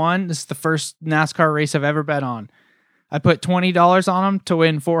 20-1. This is the first NASCAR race I've ever bet on. I put $20 on him to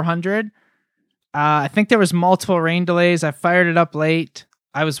win 400. I think there was multiple rain delays. I fired it up late.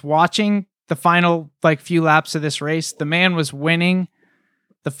 I was watching the final few laps of this race. The man was winning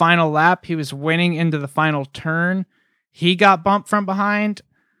the final lap. He was winning into the final turn. He got bumped from behind.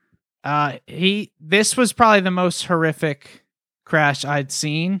 This was probably the most horrific crash I'd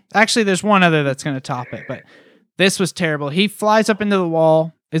seen. Actually, there's one other that's going to top it, but this was terrible. He flies up into the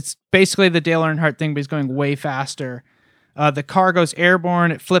wall. It's basically the Dale Earnhardt thing, but he's going way faster. The car goes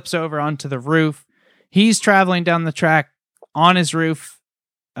airborne. It flips over onto the roof. He's traveling down the track on his roof.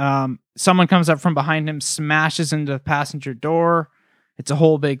 Someone comes up from behind him, smashes into the passenger door. It's a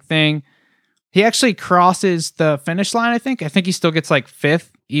whole big thing. He actually crosses the finish line, I think. I think he still gets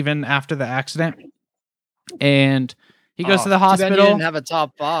fifth, even after the accident. And he goes to the hospital. He didn't have a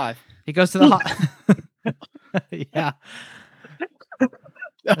top 5. He goes to the yeah.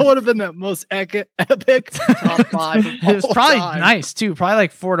 That would have been the most epic top 5. It was probably nice too. Probably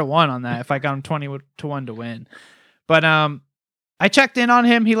 4-1 on that if I got him 20-1 to win. But I checked in on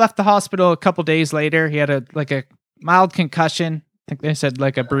him. He left the hospital a couple days later. He had a mild concussion. I think they said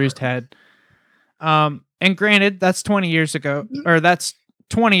a bruised head. And granted, that's 20 years ago, or that's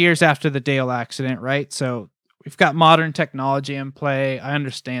 20 years after the Dale accident, right? So we've got modern technology in play. I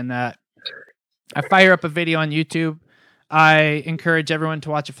understand that. I fire up a video on YouTube. I encourage everyone to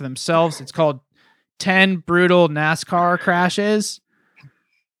watch it for themselves. It's called 10 Brutal NASCAR Crashes.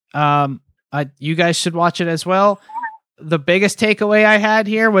 You guys should watch it as well. The biggest takeaway I had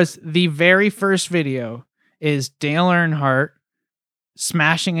here was the very first video is Dale Earnhardt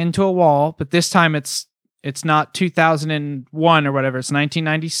smashing into a wall, but this time it's not 2001 or whatever. It's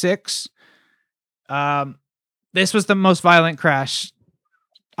 1996. This was the most violent crash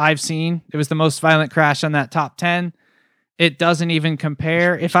I've seen. It was the most violent crash on that top 10. It doesn't even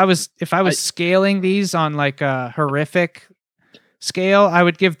compare. If I was scaling these on a horrific scale, I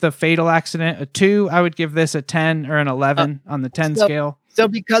would give the fatal accident a 2. I would give this a 10 or an 11 on the 10 scale. So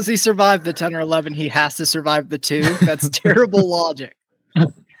because he survived the 10 or 11, he has to survive the 2. That's terrible logic.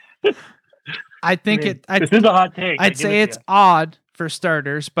 I think this is a hot take. I'd say it's odd for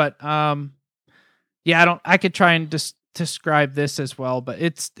starters, but yeah, I could try and just describe this as well, but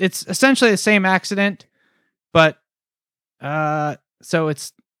it's essentially the same accident, but so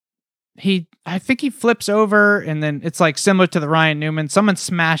I think he flips over and then it's similar to the Ryan Newman. Someone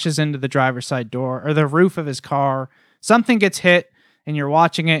smashes into the driver's side door or the roof of his car. Something gets hit and you're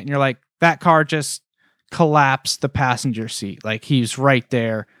watching it and you're like, that car just collapsed the passenger seat. He's right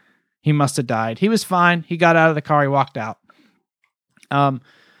there. He must have died. He was fine. He got out of the car. He walked out.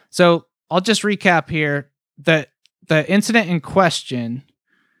 So I'll just recap here that the incident in question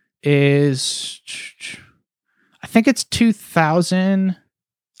is, I think it's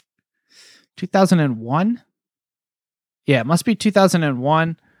 2001. Yeah, it must be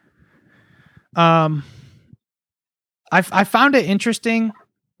 2001. I found it interesting.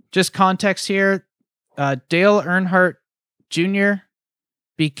 Just context here. Dale Earnhardt Jr.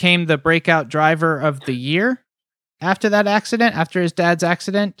 became the breakout driver of the year after that accident, after his dad's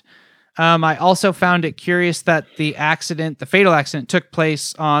accident. I also found it curious that the fatal accident took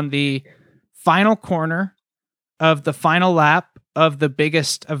place on the final corner of the final lap of the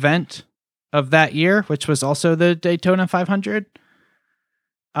biggest event of that year, which was also the Daytona 500.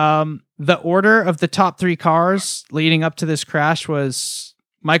 The order of the top 3 cars leading up to this crash was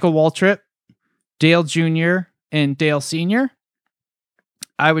Michael Waltrip, Dale Jr., and Dale Sr.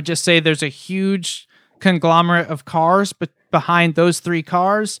 I would just say there's a huge conglomerate of cars behind those 3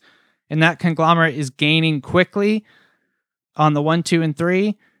 cars, and that conglomerate is gaining quickly on the 1, 2, and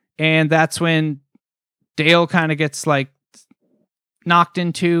 3, and that's when Dale kind of gets knocked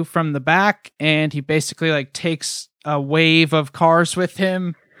into from the back, and he basically takes a wave of cars with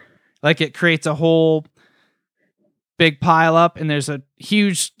him. It creates a whole big pile up, and there's a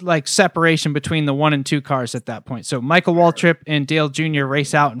huge separation between the 1 and 2 cars at that point. So Michael Waltrip and Dale Jr.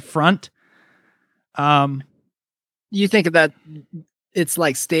 race out in front. You think of that it's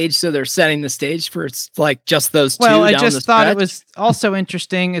staged, so they're setting the stage for just those 2. Well, I just thought it was also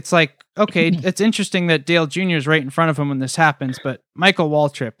interesting. It's okay, it's interesting that Dale Jr. is right in front of him when this happens, but Michael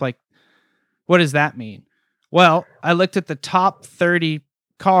Waltrip, what does that mean? Well, I looked at the top 30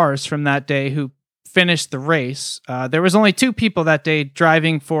 cars from that day who finished the race. There was only 2 people that day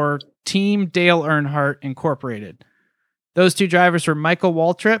driving for Team Dale Earnhardt Incorporated. Those 2 drivers were Michael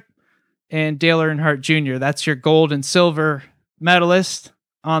Waltrip and Dale Earnhardt Jr. That's your gold and silver medalist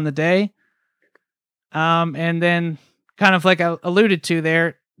on the day. And then kind of I alluded to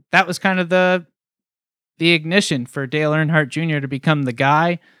there, that was kind of the the ignition for Dale Earnhardt Jr. to become the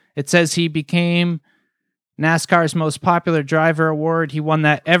guy. It says he became NASCAR's most popular driver award. He won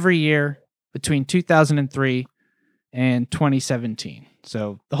that every year between 2003 and 2017.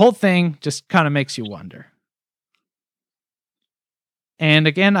 So the whole thing just kind of makes you wonder. And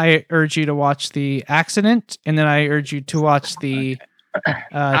again, I urge you to watch the accident, and then I urge you to watch the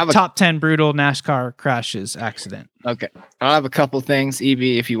top 10 brutal NASCAR crashes accident. Okay. I have a couple things, EB,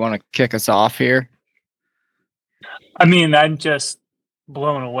 if you want to kick us off here. I mean, I'm just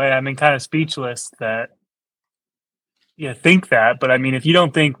blown away. I mean, kind of speechless that you think that. But I mean, if you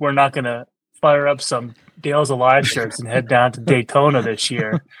don't think we're not going to fire up some Dale's Alive shirts and head down to Daytona this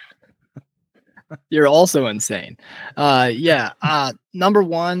year, you're also insane. Number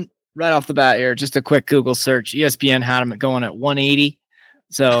one, right off the bat here, just a quick Google search. ESPN had him going at 180,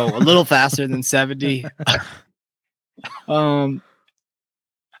 so a little faster than 70. Number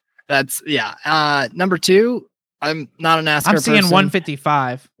two, I'm not a NASCAR I'm seeing person.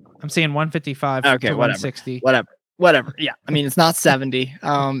 155. I'm seeing 155 okay, to whatever. 160. Whatever. Yeah, I mean, it's not 70.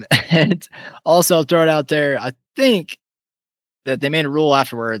 And also, I'll throw it out there. I think that they made a rule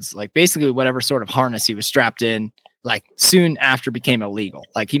afterwards, like basically whatever sort of harness he was strapped in, like soon after became illegal.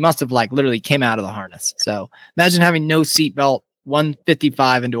 Like he must have like literally came out of the harness. So imagine having no seatbelt,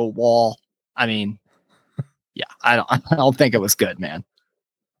 155 into a wall. I mean, yeah, I don't think it was good, man.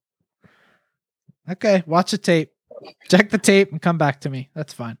 Okay, watch the tape. Check the tape and come back to me.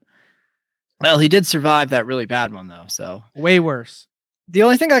 That's fine. Well, he did survive that really bad one though. So way worse. The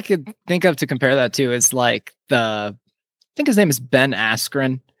only thing I could think of to compare that to is like I think his name is Ben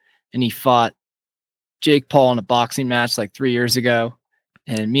Askren, and he fought Jake Paul in a boxing match like 3 years ago.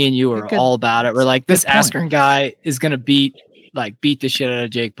 And me and you were all about it. We're like, this Askren guy is going to beat the shit out of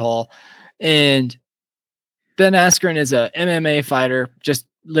Jake Paul. And Ben Askren is a MMA fighter, just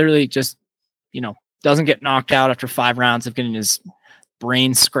literally doesn't get knocked out after 5 rounds of getting his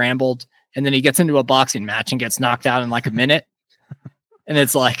brain scrambled. And then he gets into a boxing match and gets knocked out in like a minute. And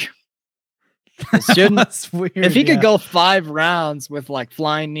it's like, that's weird. If he could go 5 rounds with like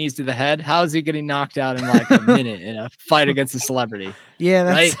flying knees to the head, how is he getting knocked out in like a minute in a fight against a celebrity? Yeah,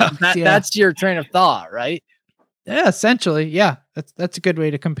 right? That's your train of thought, right? Yeah, essentially. Yeah, that's a good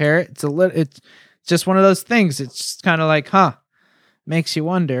way to compare it. It's just one of those things. It's just kind of like, makes you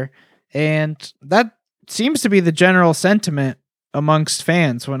wonder. And that seems to be the general sentiment amongst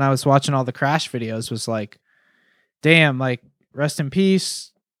fans when I was watching all the crash videos, was like, damn, like, rest in peace.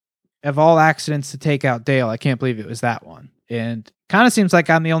 Of all accidents to take out Dale, I can't believe it was that one. And kind of seems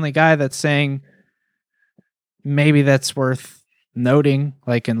like I'm the only guy that's saying maybe that's worth noting,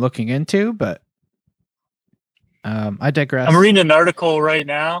 like, and looking into, but I digress. I'm reading an article right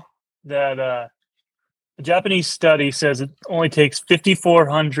now that a Japanese study says it only takes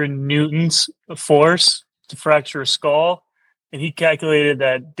 5,400 newtons of force to fracture a skull. And he calculated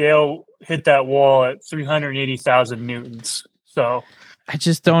that Dale hit that wall at 380,000 newtons. So I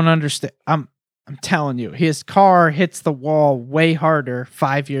just don't understand. I'm telling you, his car hits the wall way harder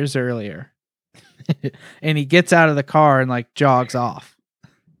 5 years earlier. And he gets out of the car and like jogs off.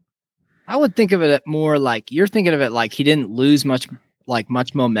 I would think of it more like you're thinking of it like he didn't lose much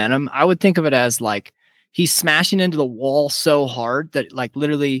momentum. I would think of it as like he's smashing into the wall so hard that like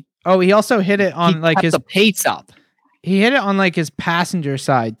literally. Oh, he also hit it on like his the pace up. He hit it on like his passenger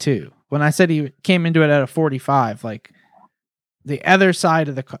side too. When I said he came into it at a 45, like the other side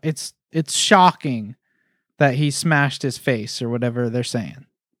of the car, it's shocking that he smashed his face or whatever they're saying.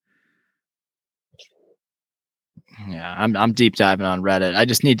 Yeah, I'm deep diving on Reddit. I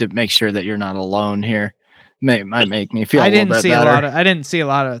just need to make sure that you're not alone here. Might make me feel. I didn't see a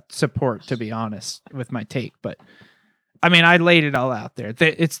lot of support, to be honest, with my take, but I mean, I laid it all out there.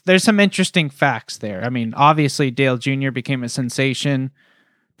 There's some interesting facts there. I mean, obviously Dale Jr. became a sensation.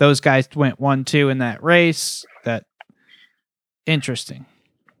 Those guys went 1-2 in that race. That interesting.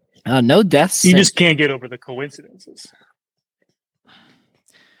 No deaths. You just can't get over the coincidences.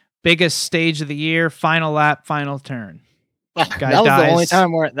 Biggest stage of the year, final lap, final turn.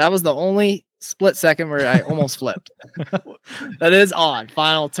 That was the only split second where I almost flipped. That is odd.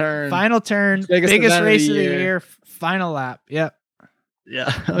 Final turn. Biggest race of the year. Final lap. Yep.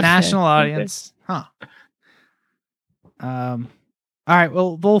 Yeah. Okay. National audience. Huh. All right.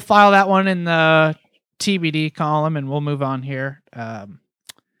 Well, we'll file that one in the TBD column and we'll move on here.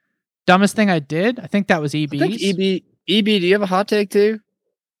 Dumbest thing I did. I think that was EB. EB, do you have a hot take too?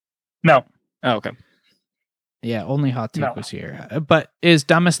 No. Oh, okay. Yeah, only hot take was here. But is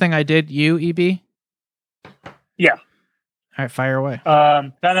dumbest thing I did you, EB? Yeah. All right, fire away.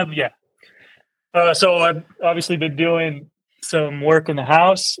 Kind of, yeah. So I've obviously been doing some work in the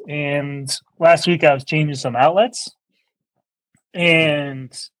house, and last week I was changing some outlets,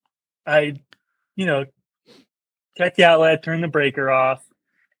 and I, checked the outlet, turned the breaker off,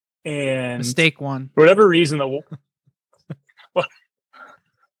 and Mistake one. for whatever reason, well,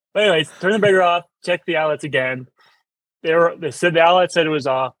 anyways, turn the breaker off, check the outlets again. They said the outlet said it was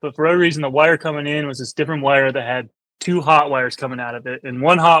off, but for whatever reason, the wire coming in was this different wire that had 2 hot wires coming out of it, and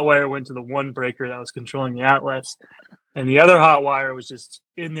one hot wire went to the one breaker that was controlling the outlets, and the other hot wire was just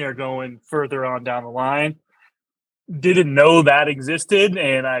in there going further on down the line. Didn't know that existed,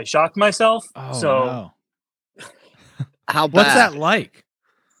 and I shocked myself. Oh, so no. How bad? What's that like?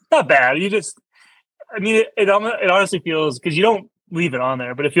 not bad. It honestly feels, because you don't leave it on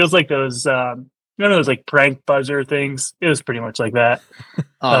there, but it feels like those those like prank buzzer things. It was pretty much like that.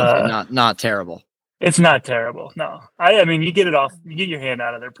 Not terrible. It's not terrible. No, I mean, you get it off, you get your hand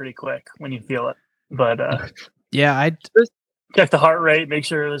out of there pretty quick when you feel it. But Yeah, I check the heart rate, make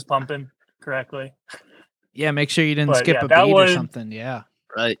sure it was pumping correctly. make sure you didn't But, skip yeah, a that beat or one- something. Yeah.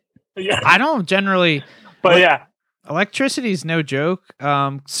 Right. Yeah, I don't generally but yeah, electricity is no joke.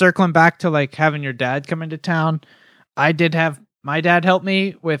 Circling back to like having your dad come into town, I did have my dad help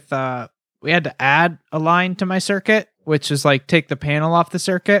me with we had to add a line to my circuit, which is like take the panel off the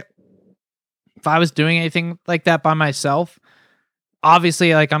circuit. If I was doing anything like that by myself,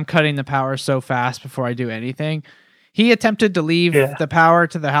 obviously like I'm cutting the power so fast before I do anything. He attempted to leave the power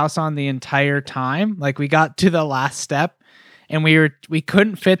to the house on the entire time. Like we got to the last step and we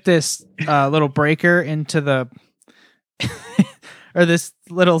couldn't fit this little breaker into the or this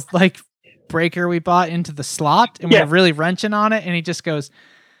little like breaker we bought into the slot, and we were really wrenching on it, and he just goes,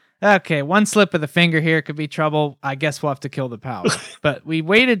 okay, one slip of the finger here could be trouble. I guess we'll have to kill the power. But we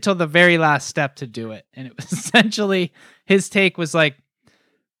waited till the very last step to do it. And it was essentially his take was like,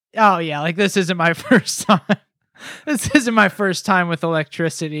 oh yeah, like this isn't my first time. This isn't my first time with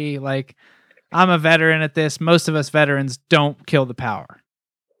electricity. Like I'm a veteran at this. Most of us veterans don't kill the power,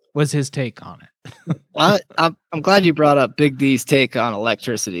 was his take on it. I'm glad you brought up Big D's take on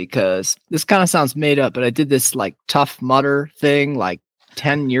electricity, because this kind of sounds made up, but I did this like Tough Mudder thing like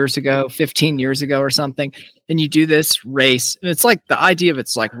 10 years ago, 15 years ago or something. And you do this race, and it's like the idea of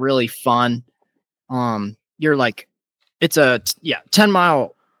it's like really fun. You're like, it's a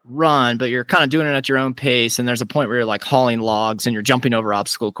 10-mile run, but you're kind of doing it at your own pace. And there's a point where you're like hauling logs and you're jumping over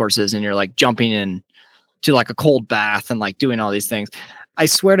obstacle courses and you're like jumping in to like a cold bath and like doing all these things. I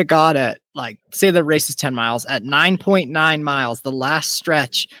swear to God, at like, say the race is 10 miles, at 9.9 miles, the last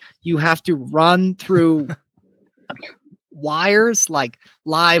stretch, you have to run through wires, like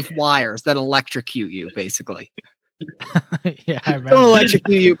live wires that electrocute you, basically. Yeah, I remember. Don't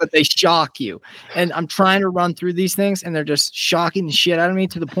electrocute you, but they shock you. And I'm trying to run through these things, and they're just shocking the shit out of me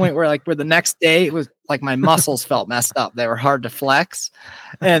to the point where the next day it was like my muscles felt messed up. They were hard to flex.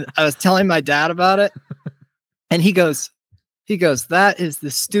 And I was telling my dad about it, and he goes, that is the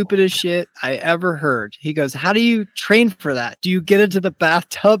stupidest shit I ever heard. He goes, how do you train for that? Do you get into the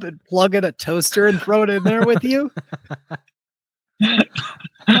bathtub and plug in a toaster and throw it in there with you?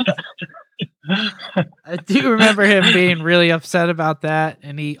 I do remember him being really upset about that,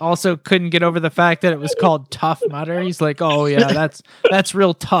 and he also couldn't get over the fact that it was called Tough Mudder. He's like, "Oh yeah, that's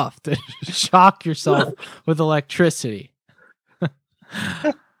real tough to shock yourself with electricity."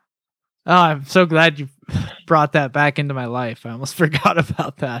 Oh, I'm so glad you brought that back into my life. I almost forgot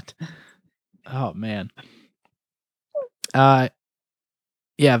about that. Oh man.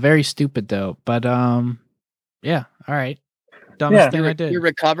 Yeah, very stupid though. But yeah, all right. Dumbest thing I did. You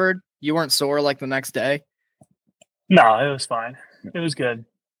recovered? You weren't sore like the next day? No, it was fine. It was good.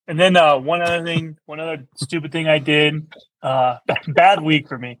 And then one other stupid thing I did, bad week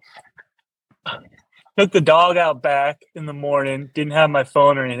for me. Took the dog out back in the morning, didn't have my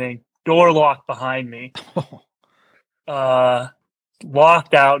phone or anything. Door locked behind me.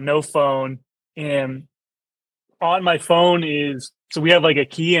 Locked out, no phone. And on my phone so we have like a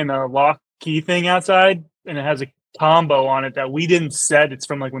key and a lock key thing outside, and it has a combo on it that we didn't set. It's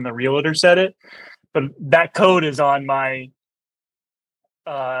from like when the realtor set it, but that code is on my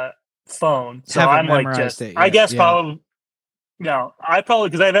phone. So I'm like, probably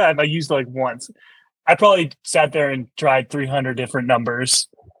because I used it like once. I probably sat there and tried 300 different numbers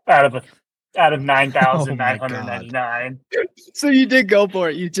out of 9,999. So you did go for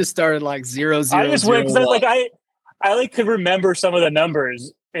it. You just started like 0, I just went because I like could remember some of the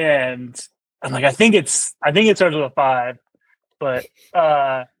numbers, and I'm like, I think it starts with a 5, but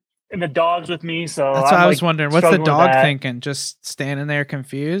and the dog's with me, so that's what I was wondering. What's the dog thinking? Just standing there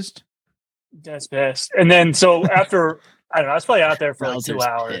confused? Just pissed. And then so after I don't know, I was probably out there for like 2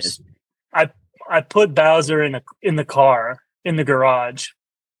 hours. I put Bowser in the car, in the garage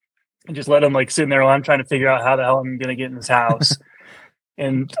and just let him like sit in there while I'm trying to figure out how the hell I'm going to get in this house.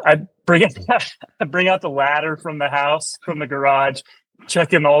 And I bring out the ladder from the house, from the garage,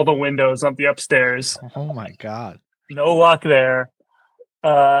 checking all the windows up the upstairs. Oh my God. No luck there.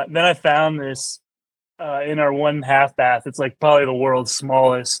 Then I found this in our 1.5 bath. It's like probably the world's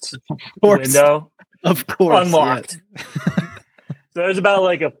smallest window. Of course. Unlocked. Yes. So there's about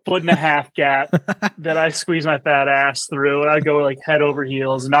like 1.5 foot gap that I squeeze my fat ass through, and I go like head over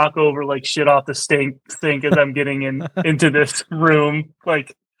heels, knock over like shit off the sink as I'm getting into this room.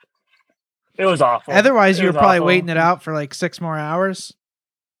 Like, it was awful. Otherwise, you were probably awful. waiting it out for like 6 more hours.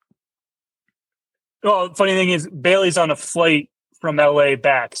 Well, the funny thing is, Bailey's on a flight from LA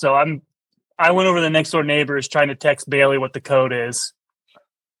back, so I went over to the next door neighbors trying to text Bailey what the code is.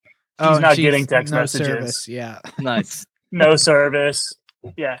 She's not getting text messages. Service. Yeah. Nice. No service.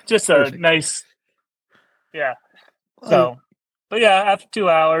 Yeah, just a Perfect. nice. Yeah. So, but yeah, after 2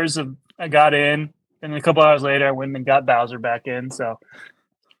 hours I got in, and a couple hours later, I went and got Bowser back in. So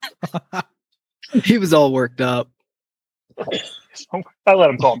He was all worked up. I let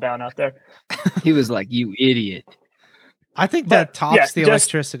him calm down out there. He was like, "You idiot." I think But, that tops yeah, the just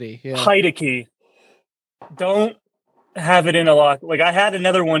electricity. Yeah. Hide a key. Don't have it in a lock. Like, I had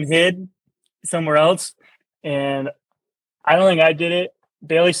another one hid somewhere else, and I don't think I did it.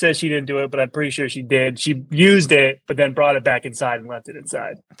 Bailey says she didn't do it, but I'm pretty sure she did. She used it, but then brought it back inside and left it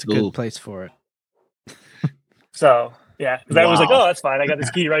inside. It's a good place for it. So, yeah, because I was like, Wow. oh, that's fine. I got this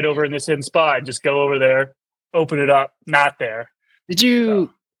key right over in this hidden spot. Just go over there, open it up. Not there. Did you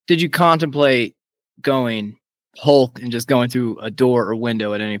contemplate going Hulk and just going through a door or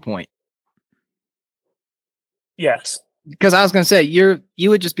window at any point? Yes. Because I was going to say you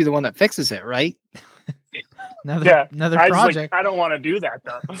would just be the one that fixes it, right? Yeah. Another I was like, project. I don't want to do that,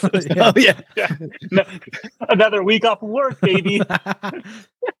 though. Oh yeah. Yeah. No, another week off of work, baby.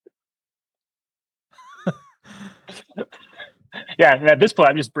 Yeah, and at this point,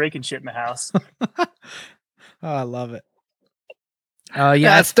 I'm just breaking shit in the house. Oh, I love it.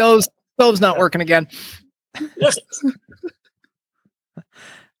 Yeah, stove's not working again.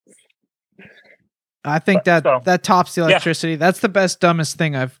 I think that tops the yeah. electricity. That's the best, dumbest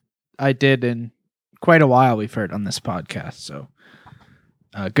thing I did in quite a while. We've heard on this podcast. So,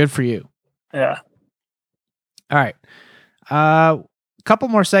 good for you. Yeah. All right. Couple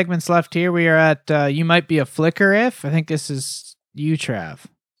more segments left here. We are at You Might Be a Flicker If. I think this is you, Trav.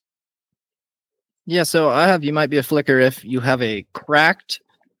 Yeah, so I have You Might Be a Flicker if you have a cracked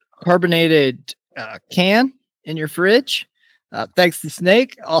carbonated can in your fridge. Thanks to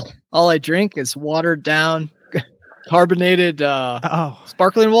Snake, all I drink is watered down carbonated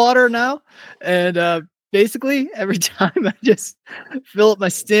sparkling water now. And basically every time I just fill up my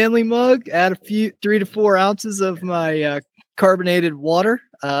Stanley mug, add 3 to 4 ounces of my carbonated water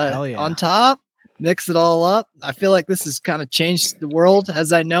on top, mix it all up. I feel like this has kind of changed the world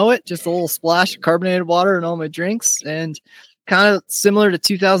as I know it. Just a little splash of carbonated water in all my drinks, and kind of similar to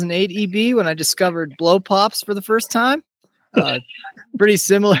 2008 EB when I discovered blow pops for the first time. Pretty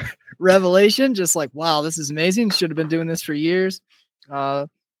similar revelation. Just like, wow, this is amazing. Should have been doing this for years. But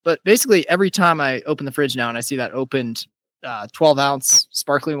basically every time I open the fridge now and I see that opened 12-ounce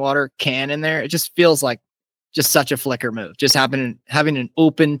sparkling water can in there, it just feels like just such a flicker move. Just having an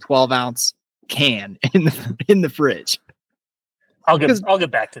open 12-ounce can in the fridge. I'll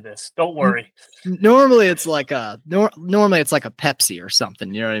get back to this. Don't worry. Normally it's like a Pepsi or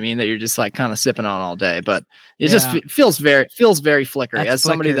something, you know what I mean, that you're just like kind of sipping on all day, but it just feels very flickery. That's as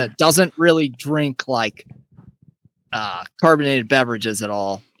somebody flicker. that doesn't really drink like carbonated beverages at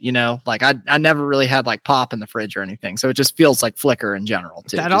all, you know, like I never really had like pop in the fridge or anything, so it just feels like flicker in general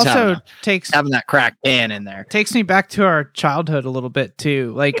too. That Just also having that cracked can in there takes me back to our childhood a little bit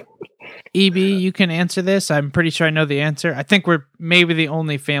too. Like, EB, you can answer this. I'm pretty sure I know the answer. I think we're maybe the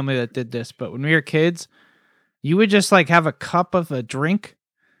only family that did this, but when we were kids, you would just like have a cup of a drink,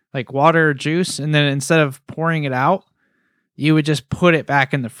 like water or juice, and then instead of pouring it out, you would just put it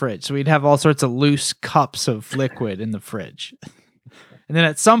back in the fridge. So we'd have all sorts of loose cups of liquid in the fridge. And then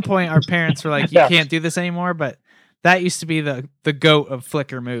at some point, our parents were like, you can't do this anymore, but that used to be the goat of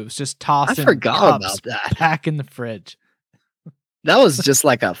flicker moves, just tossing cups about that. back in the fridge. That was just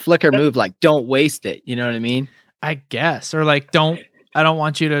like a flicker move, like don't waste it. You know what I mean? I guess. Or like, I don't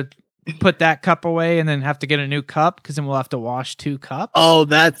want you to put that cup away and then have to get a new cup because then we'll have to wash 2 cups. Oh,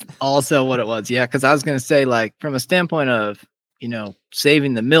 that's also what it was. Yeah. Cause I was going to say, like, from a standpoint of, you know,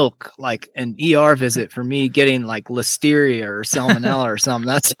 saving the milk, like an ER visit for me getting like listeria or salmonella or something,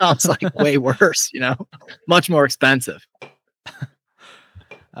 that sounds like way worse, you know, much more expensive.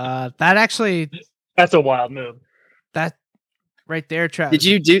 That's a wild move. right there, Travis.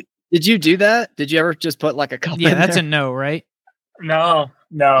 Did you do that? Did you ever just put like a cup? Yeah, in that's there? a no, right? No,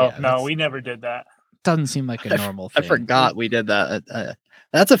 that's- we never did that. Doesn't seem like a normal I thing. forgot we did that.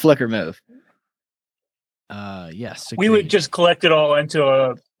 That's a flicker move. Yes. We would agreed. just collect it all into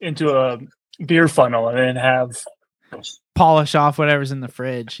a beer funnel and then have polish off whatever's in the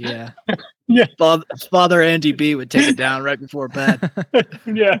fridge. Yeah. Father Andy B would take it down right before bed.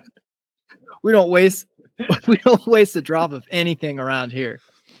 yeah. We don't waste a drop of anything around here.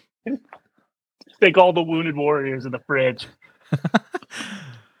 Take all the wounded warriors in the fridge.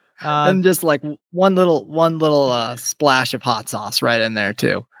 And just like one little splash of hot sauce right in there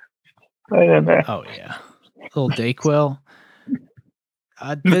too. Right in there. Oh yeah, little Dayquil.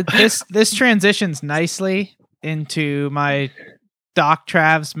 This transitions nicely into my Doc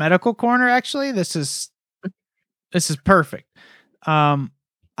Trav's medical corner. Actually, this is perfect.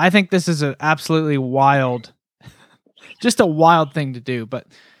 I think this is an absolutely wild, just a wild thing to do. But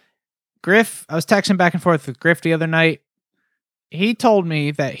Griff, I was texting back and forth with Griff the other night. He told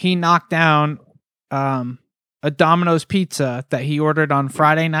me that he knocked down a Domino's pizza that he ordered on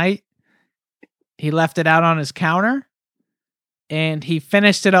Friday night. He left it out on his counter and he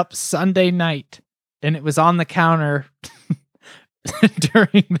finished it up Sunday night, and it was on the counter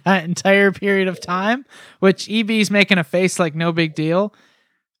during that entire period of time, which EB's making a face like no big deal.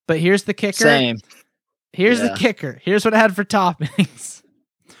 But here's the kicker. Same. Here's the kicker. Here's what I had for toppings.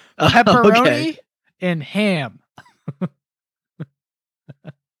 Pepperoni and ham.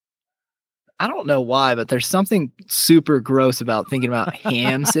 I don't know why, but there's something super gross about thinking about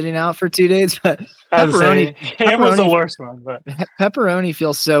ham sitting out for 2 days. But ham was the worst one, but pepperoni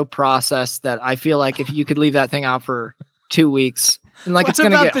feels so processed that I feel like if you could leave that thing out for 2 weeks, and like What it's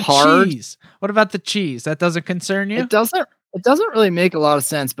gonna about get the hard. cheese? What about the cheese? That doesn't concern you? It doesn't really make a lot of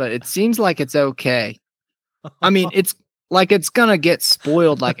sense, but it seems like it's okay. I mean, it's like it's gonna get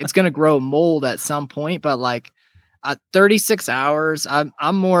spoiled, like it's gonna grow mold at some point, but like 36 hours,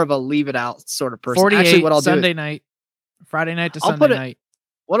 I'm more of a leave it out sort of person. 48 Actually, what I'll do Sunday is, night, Friday night to I'll Sunday put it- night.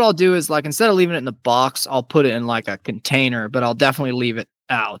 what I'll do is like instead of leaving it in the box, I'll put it in like a container, but I'll definitely leave it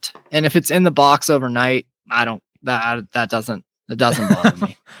out. And if it's in the box overnight, that doesn't bother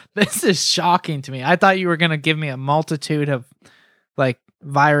me. This is shocking to me. I thought you were going to give me a multitude of like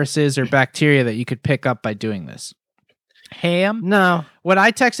viruses or bacteria that you could pick up by doing this. Ham? No. What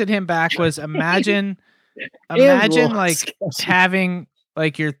I texted him back was imagine Ham like rules. having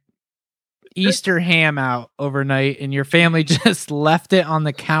like your Easter ham out overnight and your family just left it on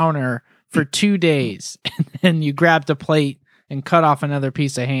the counter for 2 days, and then you grabbed a plate and cut off another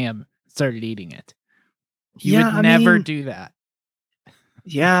piece of ham, started eating it. You would never do that.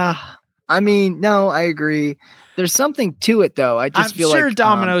 Yeah. I mean, no, I agree. There's something to it though. I just I'm feel sure like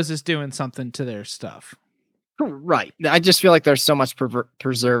Domino's is doing something to their stuff. right. I just feel like there's so much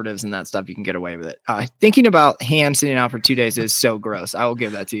preservatives and that stuff you can get away with it. Thinking about ham sitting out for 2 days is so gross. I will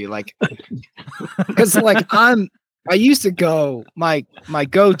give that to you. Like, because like I used to go, my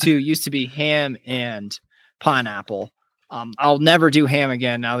go-to used to be ham and pineapple. I'll never do ham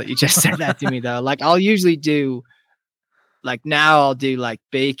again now that you just said that to me though. Like I'll usually do like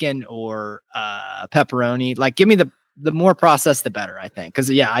bacon or pepperoni. Like give me the more processed, the better, I think. Because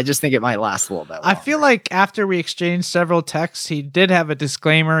yeah, I just think it might last a little bit I longer. feel like after we exchanged several texts, he did have a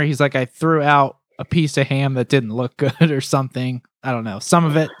disclaimer. He's like, I threw out a piece of ham that didn't look good or something. I don't know. Some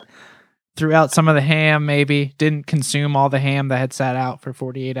of it, threw out some of the ham, maybe didn't consume all the ham that had sat out for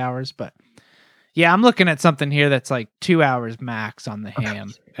 48 hours. But yeah, I'm looking at something here that's like 2 hours max on the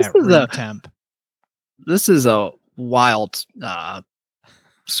ham at room temp. This is a wild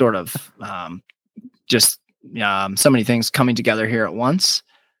sort of just so many things coming together here at once.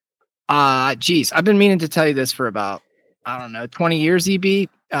 Geez, I've been meaning to tell you this for about, I don't know, 20 years, EB.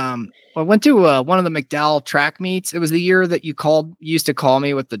 I went to one of the McDowell track meets. It was the year that you used to call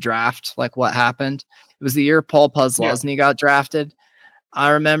me with the draft, like what happened. It was the year Paul Puslesny got drafted. I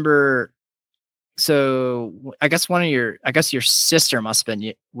remember. So I guess your sister must have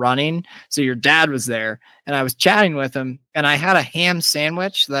been running. So your dad was there and I was chatting with him and I had a ham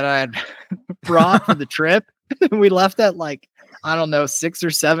sandwich that I had brought for the trip. We left at like, I don't know, 6 or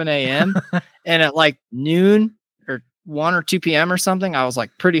 7 a.m. And at like noon or 1 or 2 p.m. or something, I was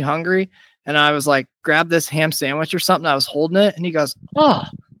like pretty hungry. And I was like, grab this ham sandwich or something. I was holding it and he goes, oh,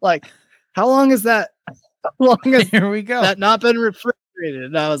 like, how long has that? How long has Here we go. that not been refrigerated?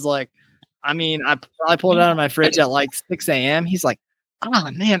 And I was like, I mean, I probably pulled it out of my fridge at like 6 a.m. He's like,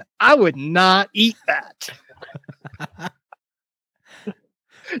 oh man, I would not eat that.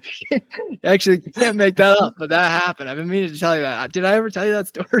 Actually, you can't make that up, but that happened. I've been meaning to tell you that. Did I ever tell you that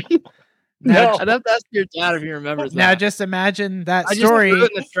story? Now, I'd have to ask your dad if he remembers now that. just imagine that I just story. threw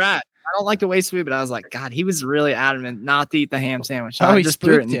it in the trash. I don't like to waste food, but I was like, God, he was really adamant not to eat the ham sandwich. So Oh, I he just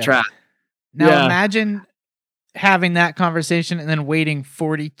threw it in spooked the you. trash. Now Yeah. imagine having that conversation and then waiting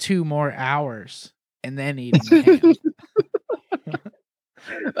 42 more hours and then eating the ham.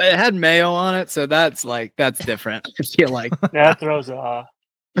 It had mayo on it, so that's different. I feel like. That throws off.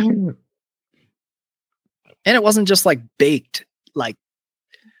 And it wasn't just like baked, like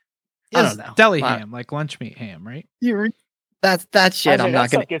I don't know. Deli Wow. ham, like lunch meat ham, right? That shit. I'm not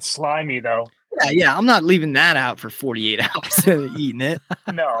that gonna. stuff gets slimy though. Yeah, I'm not leaving that out for 48 hours and eating it.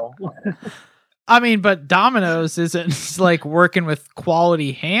 No. I mean, but Domino's isn't like working with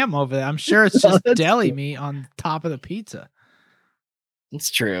quality ham over there. I'm sure it's just That's deli true. meat on top of the pizza. It's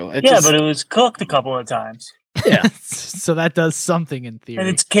true. Yeah, but it was cooked a couple of times. Yeah. So that does something in theory. And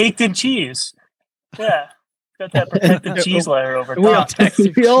it's caked in cheese. Yeah. Got that protected cheese layer over we all, top.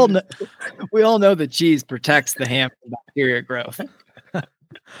 we all know that cheese protects the ham from bacteria growth.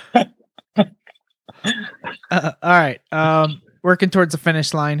 All right. Working towards the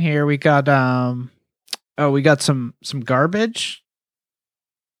finish line here. We got we got some garbage.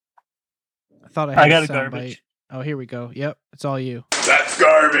 I thought I got a sound garbage. bite. Oh, here we go. Yep, it's all you. That's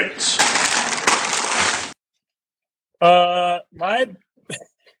garbage. My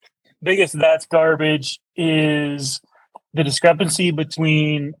biggest that's garbage is the discrepancy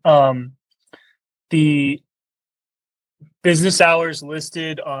between the business hours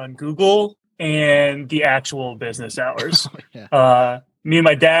listed on Google and the actual business hours. Yeah. Me and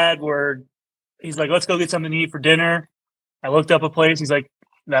my dad he's like, let's go get something to eat for dinner. I looked up a place. He's like,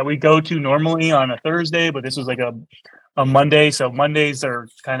 that we go to normally on a Thursday, but this was like a Monday. So Mondays are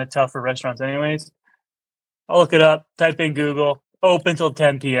kind of tough for restaurants anyways. I'll look it up, type in Google, open till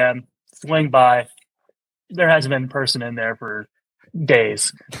 10 p.m., swing by. There hasn't been a person in there for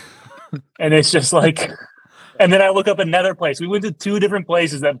days. And it's just like, and then I look up another place. We went to 2 different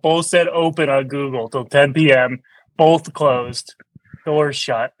places that both said open on Google till 10 p.m., both closed, doors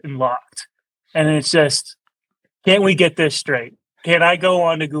shut and locked. And it's just, can't we get this straight? Can I go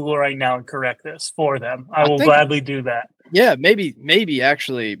on to Google right now and correct this for them? I will gladly do that. Yeah, maybe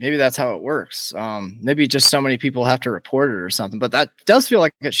that's how it works. Maybe just so many people have to report it or something. But that does feel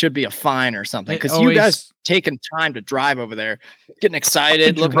like it should be a fine or something, because you guys taking time to drive over there, getting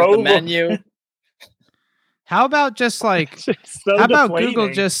excited, looking at the menu. How about just like So how about deflating.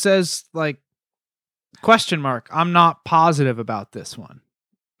 Google just says like question mark? I'm not positive about this one.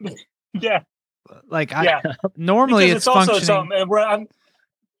 Yeah. Like Yeah. normally Because it's also functioning. something. And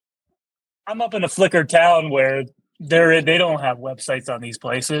I'm up in a Flickr town where they don't have websites on these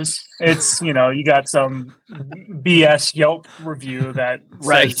places. It's, you got some BS Yelp review that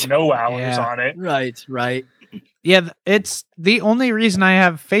says no hours on it. Right. Yeah, it's the only reason I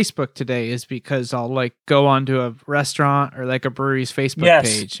have Facebook today is because I'll like go onto a restaurant or like a brewery's Facebook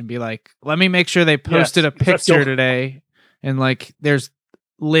page and be like, let me make sure they posted a picture today and like there's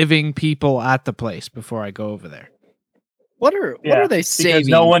living people at the place before I go over there. What are they saving? Because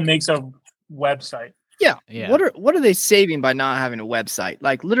no one makes a website. Yeah. Yeah. What are they saving by not having a website?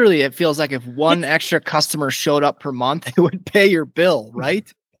 Like literally, it feels like if one extra customer showed up per month, it would pay your bill,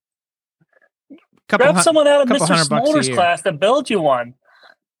 right? Grab someone out of couple Mr. $100 a Smolder's year. class to build you one.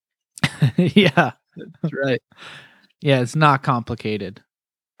 Yeah. That's right. Yeah, it's not complicated.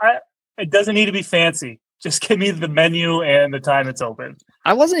 It doesn't need to be fancy. Just give me the menu and the time it's open.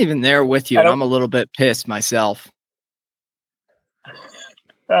 I wasn't even there with you, and I'm a little bit pissed myself.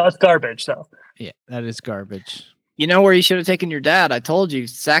 It's garbage, though. Yeah, that is garbage. You know where you should have taken your dad? I told you,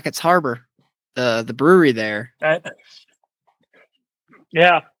 Sackett's Harbor, the brewery there.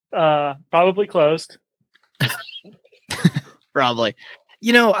 Yeah, probably closed. Probably.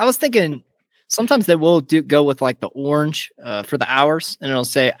 I was thinking sometimes they will go with like the orange for the hours, and it'll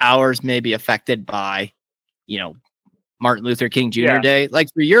say hours may be affected by, Martin Luther King Jr. Day.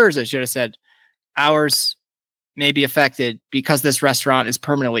 Like for yours, it should have said hours may be affected because this restaurant is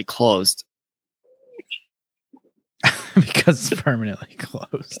permanently closed. Because it's permanently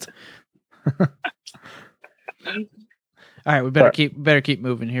closed. All right, we better keep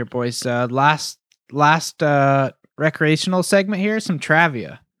moving here, boys. Last recreational segment here, some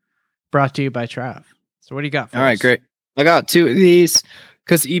Travia, brought to you by Trav. So what do you got for All right, us? great. I got 2 of these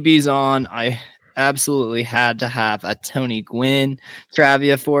because EB's on. I absolutely had to have a Tony Gwynn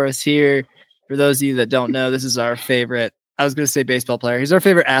Travia for us here. For those of you that don't know, this is our favorite. I was going to say baseball player. He's our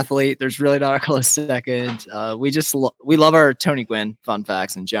favorite athlete. There's really not a close second. We love our Tony Gwynn fun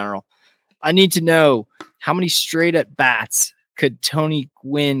facts in general. I need to know how many straight at bats could Tony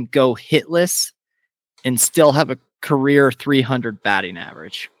Gwynn go hitless and still have a career 300 batting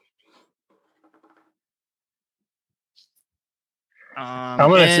average? I'm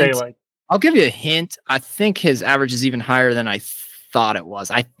gonna say like I'll give you a hint. I think his average is even higher than I thought it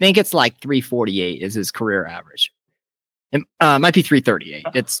was. I think it's like 348 is his career average. It might be 338.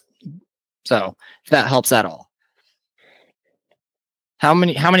 It's so if that helps at all. How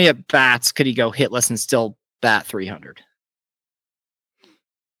many at bats could he go hitless and still bat 300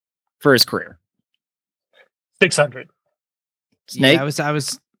 for his career? 600. Snake? Yeah, I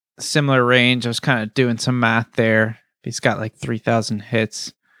was similar range. I was kind of doing some math there. If he's got like 3,000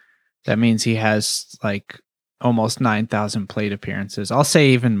 hits, that means he has like almost 9,000 plate appearances. I'll say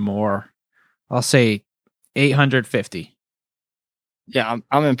even more. I'll say 850. Yeah,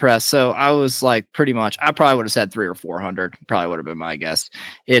 I'm impressed. So I was like pretty much, I probably would have said 300 or 400. Probably would have been my guess.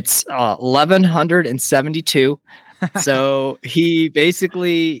 It's 1,172. So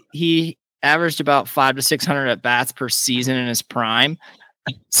he averaged about 500 to 600 at bats per season in his prime.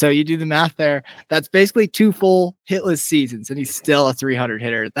 So you do the math there. That's basically 2 full hitless seasons, and he's still a 300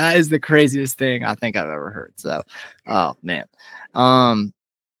 hitter. That is the craziest thing I think I've ever heard. So, oh man.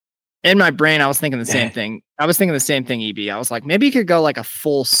 In my brain, I was thinking the same thing. I was thinking the same thing, EB. I was like, maybe he could go like a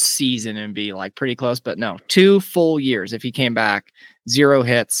full season and be like pretty close, but no, 2 full years. If he came back, 0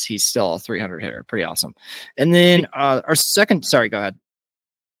 hits, he's still a 300 hitter. Pretty awesome. And then our second, sorry, go ahead.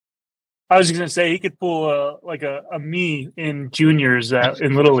 I was just gonna say he could pull like a me in juniors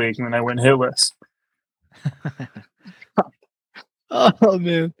in Little League when I went hitless. Oh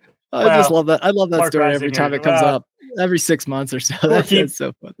man, I just love that. I love that Mark story every Reisinger. time it comes up. Every 6 months or so. That's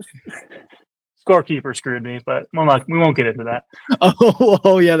so funny. Scorekeeper screwed me, but we won't get into that.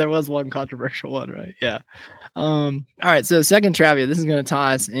 Oh yeah, there was one controversial one, right? Yeah. All right, so second trivia. This is going to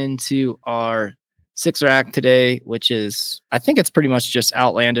tie us into our 6 rack today, which is, I think it's pretty much just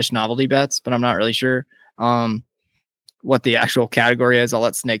outlandish novelty bets, but I'm not really sure what the actual category is. I'll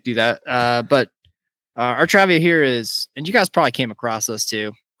let Snake do that. But our trivia here is, and you guys probably came across this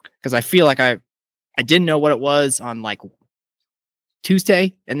too, because I feel like I didn't know what it was on like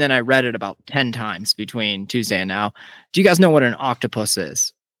Tuesday, and then I read it about 10 times between Tuesday and now. Do you guys know what an octopus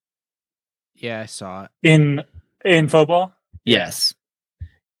is? Yeah, I saw it. In football? Yes.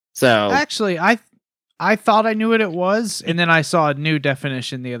 So Actually, I thought I knew what it was, and then I saw a new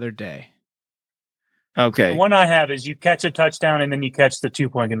definition the other day. okay. The one I have is you catch a touchdown and then you catch the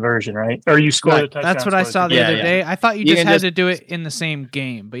 2-point conversion, right? Or you score the touchdown. That's what I saw the Yeah, other yeah. day. I thought you You just can had just- to do it in the same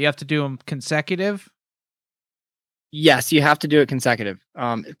game, but you have to do them consecutive. Yes, you have to do it consecutive.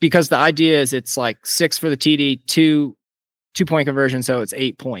 Because the idea is it's like 6 for the TD, 2-point conversion, so it's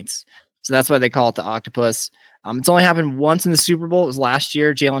 8 points. So that's why they call it the octopus. It's only happened once in the Super Bowl. It was last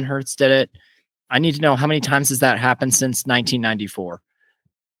year. Jalen Hurts did it. I need to know how many times has that happened since 1994?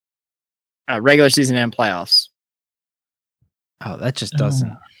 Regular season and playoffs. Oh, that just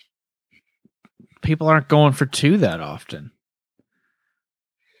doesn't. People aren't going for 2 that often.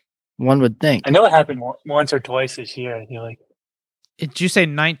 One would think. I know it happened once or twice this year. I feel like. Did you say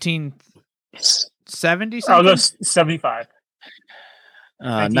 1970 I'll go something? 75.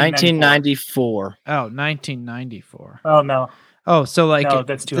 1994. Oh, 1994. Oh no. Oh, so like No,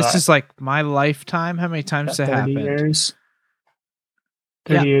 that's too this high. is like my lifetime. How many times has it 30 happened? years.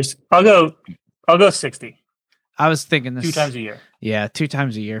 30 Yeah. years. I'll go 60. I was thinking this 2 times a year. Yeah, 2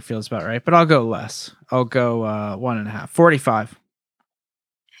 times a year feels about right, but I'll go less. I'll go 1.5. 45.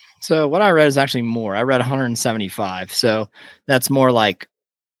 So what I read is actually more. I read 175. So that's more like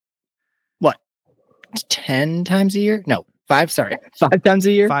what? 10 times a year? No, 5. Sorry, 5 times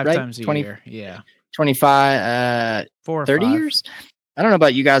a year. 5 right? times a 20, year. Yeah. 25. 4 or 30 5. years. I don't know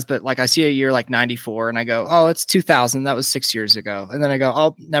about you guys, but like I see a year like 94 and I go, oh, it's 2000. That was 6 years ago. And then I go,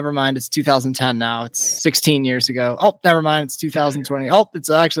 oh, never mind. It's 2010 now. It's 16 years ago. Oh, never mind. It's 2020. Oh, it's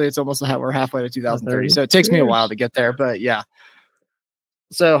almost we're halfway to 2030. So it takes me a while to get there, but yeah.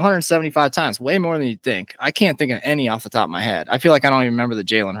 So 175 times, way more than you'd think. I can't think of any off the top of my head. I feel like I don't even remember the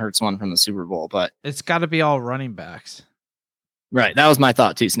Jalen Hurts one from the Super Bowl, but It's got to be all running backs. right. That was my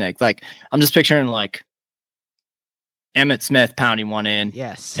thought too, Snake. Like I'm just picturing like Emmitt Smith pounding one in.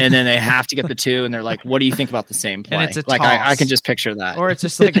 Yes. And then they have to get the 2, and they're like, "What do you think about the same play?" And it's a like I toss. can just picture that, Or it's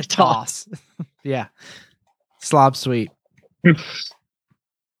just like a toss. Yeah. Slob sweep.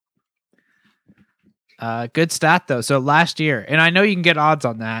 Good stat though. So last year, and I know you can get odds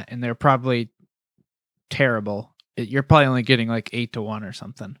on that, and they're probably terrible. You're probably only getting like 8 to 1 or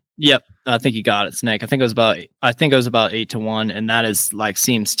something. Yep, I think you got it, Snake. I think it was about 8 to 1, and that is like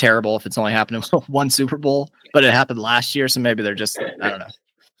seems terrible if it's only happened in one Super Bowl, but it happened last year, so maybe they're just I don't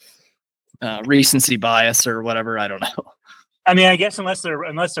know recency bias or whatever. I don't know. I mean, I guess unless they're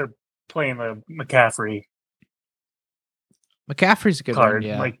playing the McCaffrey McCaffrey's a good card, one.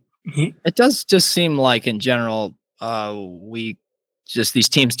 Yeah. like It does just seem like in general, just these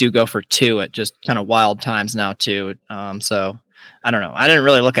teams do go for 2 at just kind of wild times now too. So I don't know. I didn't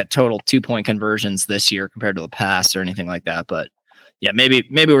really look at total 2-point conversions this year compared to the past or anything like that. But yeah, maybe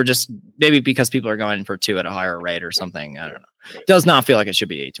because people are going for 2 at a higher rate or something. I don't know. It does not feel like it should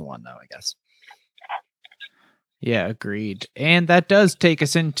be 8-1 though, I guess. Yeah, agreed. And that does take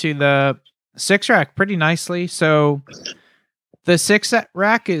us into the 6-rack pretty nicely. So the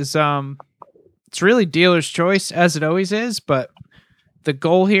 6-rack is it's really dealer's choice as it always is, but the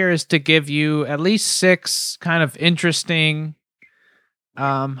goal here is to give you at least 6 kind of interesting.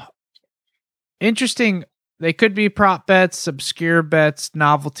 They could be prop bets, obscure bets,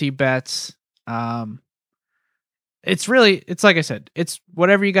 novelty bets. It's like I said, it's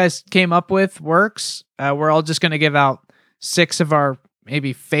whatever you guys came up with works. We're all just going to give out 6 of our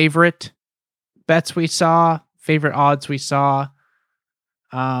maybe favorite bets we saw, favorite odds we saw.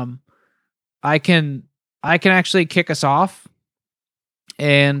 I can actually kick us off,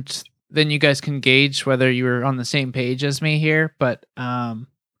 and then you guys can gauge whether you were on the same page as me here. But I'm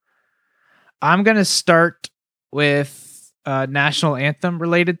going to start with a national anthem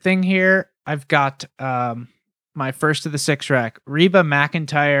related thing here. I've got my first of the 6-rack, Reba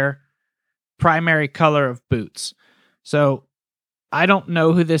McEntire, primary color of boots. So I don't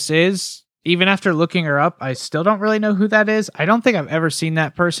know who this is. Even after looking her up, I still don't really know who that is. I don't think I've ever seen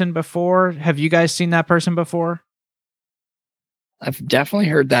that person before. Have you guys seen that person before? I've definitely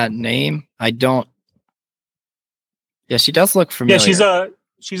heard that name. I don't. Yeah, she does look familiar. Yeah,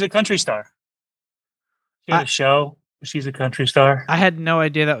 she's a country star. She had a show. She's a country star. I had no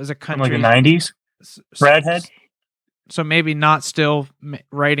idea that was a country. From like the 90s. Bradhead. So maybe not still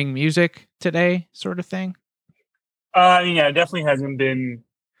writing music today, sort of thing. Yeah, it definitely hasn't been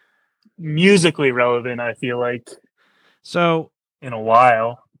musically relevant, I feel like. So in a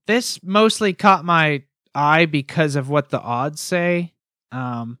while. This mostly caught my eye because of what the odds say.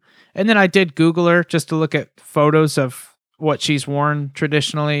 And then I did Google her just to look at photos of what she's worn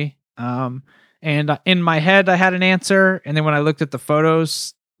traditionally. And in my head, I had an answer. And then when I looked at the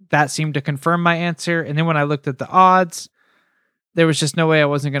photos, that seemed to confirm my answer. And then when I looked at the odds, there was just no way I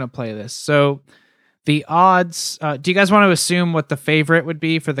wasn't going to play this. So the odds, do you guys want to assume what the favorite would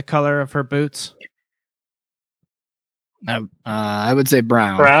be for the color of her boots? I would say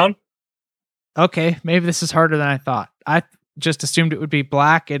brown. Brown? Okay, maybe this is harder than I thought. I just assumed it would be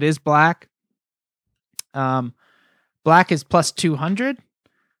black. It is black. Black is plus 200.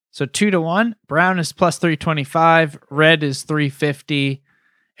 So 2-1. Brown is plus 325. Red is 350.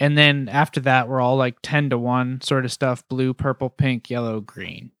 And then after that, we're all like 10-1 sort of stuff. Blue, purple, pink, yellow,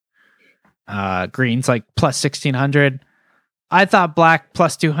 green. Green's like plus 1600. I thought black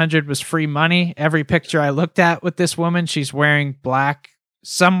plus 200 was free money. Every picture I looked at with this woman, she's wearing black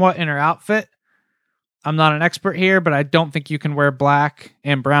somewhat in her outfit. I'm not an expert here, but I don't think you can wear black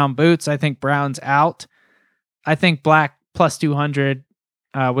and brown boots. I think brown's out. I think black plus 200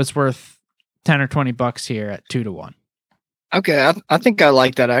 was worth 10 or 20 bucks here at 2-1. Okay, I think I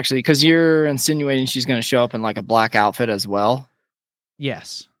like that actually, because you're insinuating she's going to show up in like a black outfit as well.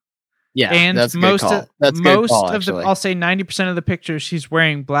 Yes. Yeah, and that's most of the, I'll say 90% of the pictures, she's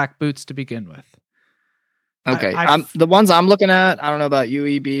wearing black boots to begin with. Okay, the ones I'm looking at, I don't know about you,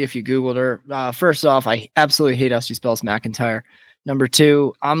 EB, if you Googled her. First off, I absolutely hate how she spells McIntyre. Number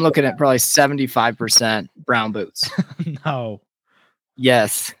 2, I'm looking at probably 75% brown boots. No.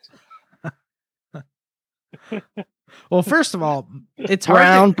 Yes. Well, first of all, it's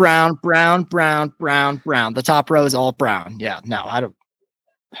brown. The top row is all brown. Yeah, no,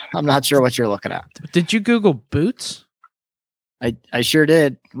 I'm not sure what you're looking at. Did you Google boots? I sure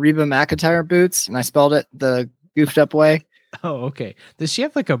did. Reba McEntire boots, and I spelled it the goofed up way. Oh, okay. Does she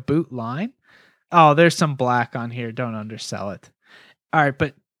have like a boot line? Oh, there's some black on here. Don't undersell it. All right,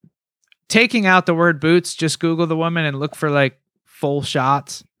 but taking out the word boots, just Google the woman and look for like full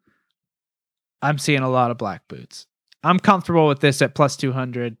shots. I'm seeing a lot of black boots. I'm comfortable with this at plus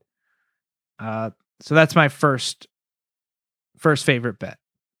 200. So that's my first favorite bet.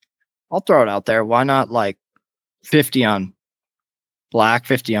 I'll throw it out there. Why not like 50 on black,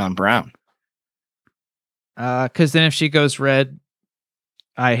 50 on brown? Because then if she goes red,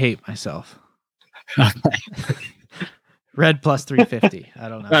 I hate myself. Red plus 350. I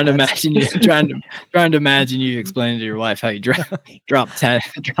don't know. Trying to imagine you explaining to your wife how you drop 10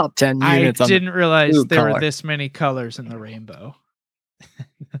 units. I didn't realize there color. were this many colors in the rainbow.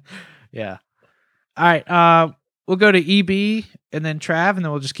 Yeah. All right. We'll go to EB and then Trav, and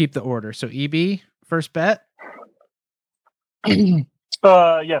then we'll just keep the order. So EB, first bet.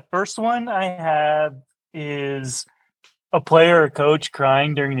 Yeah, first one I have is a player or coach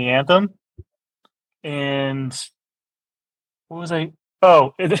crying during the anthem. And what was I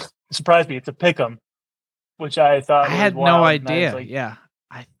Oh, it surprised me. It's a pick'em, which I thought I was had wild, no and I was idea. like- Yeah,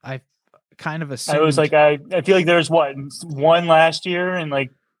 I kind of assumed. I was like, I feel like there's one last year and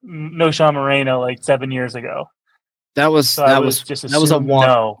like no Sean Moreno like 7 years ago. That was So I was just that was a assumed water.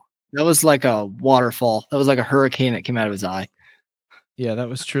 no. That was like a waterfall. That was like a hurricane that came out of his eye. yeah, that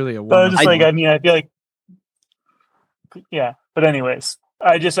was truly a But I was one. just like, I mean, I feel like, yeah. But anyways,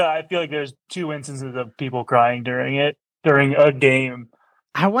 I feel like there's 2 instances of people crying during a game.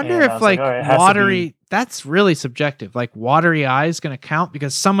 I wonder and I if was like like, all right, it has to watery. That's really subjective. Like watery eyes going to count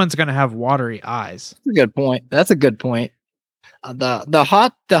because someone's going to have watery eyes. That's a good point. That's a good point. The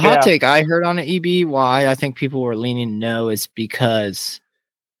hot Yeah. take I heard on the EB why I think people were leaning no is because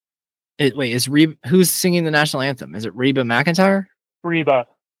who's singing the national anthem? Is it Reba McEntire? Reba.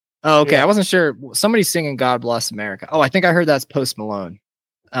 Oh, okay. Yeah. I wasn't sure. Somebody's singing "God Bless America." Oh, I think I heard that's Post Malone.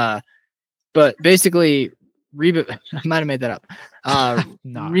 But basically, Reba. I might have made that up.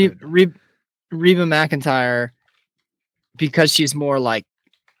 Not Reba good. McEntire, because she's more like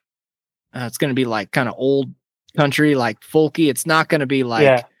it's going to be like kind of old country, like folky. It's not going to be like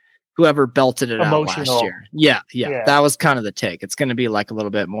Yeah. whoever belted it out Emotional. last year. Yeah. Yeah. That was kind of the take. It's going to be like a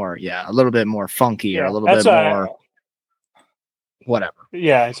little bit more funky or a little that's bit what more whatever.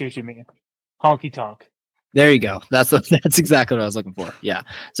 Yeah, I see what you mean. Honky tonk. There you go. That's exactly what I was looking for. Yeah.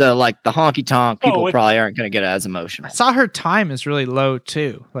 So like the honky tonk, people probably aren't going to get as I emotional. saw her time is really low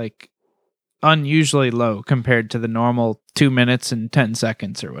too, like unusually low compared to the normal 2 minutes and 10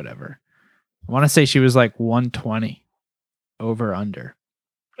 seconds or whatever. I want to say she was like 120 over under.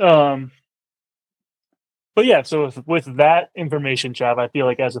 But yeah, so with that information, Chav, I feel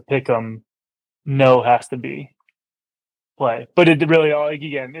like as a pick'em, no has to be play. But it really, like,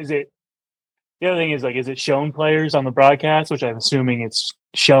 again, is it? The other thing is like, is it shown players on the broadcast? Which I'm assuming it's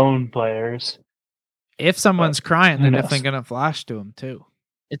shown players. If someone's crying, who they're knows? definitely gonna flash to him too.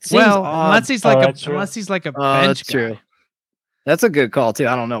 It seems Well, odd. unless he's like that's true. a Oh, bench that's guy. true. That's a good call too.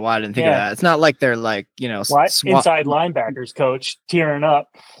 I don't know why I didn't think of Yeah. that. It's not like they're like, Why inside linebackers coach tearing up?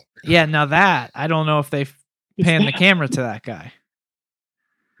 Yeah, now that I don't know if they pan the camera to that guy.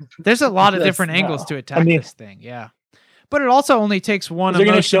 There's a lot of That's- different angles no. to attack I mean- this thing. Yeah, but it also only takes one They're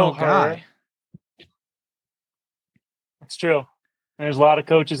gonna emotional show her. guy. It's true. And there's a lot of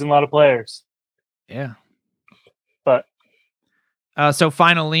coaches and a lot of players. Yeah. But So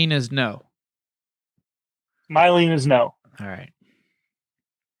final lean is no. my lean is no. All right.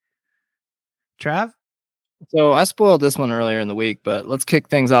 Trav? So I spoiled this one earlier in the week, but let's kick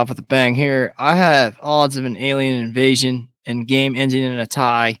things off with a bang here. I have odds of an alien invasion and game ending in a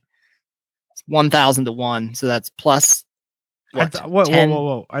tie. It's 1,000 to 1. So that's plus what?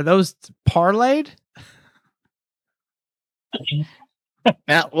 Whoa. Are those parlayed?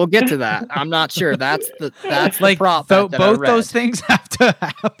 Yeah, we'll get to that. I'm not sure. That's the Like prop bet that I both read. those things have to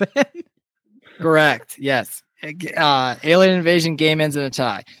happen. Correct. Yes. Alien invasion game ends in a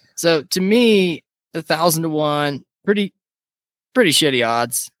tie. So to me, 1,000 to 1, pretty shitty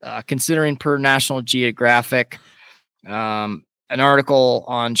odds, considering per National Geographic, an article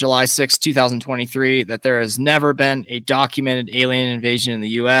on July 6, 2023, that there has never been a documented alien invasion in the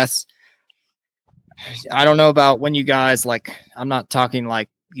U.S. I don't know about when you guys I'm not talking like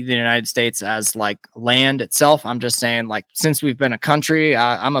the United States as like land itself. I'm just saying like since we've been a country,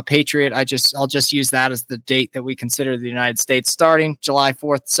 I'm a patriot. I'll just use that as the date that we consider the United States starting July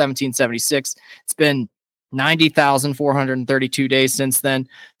 4th, 1776. It's been 90,432 days since then.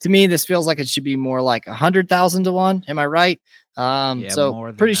 To me, this feels like it should be more like 100,000 to 1. Am I right? more So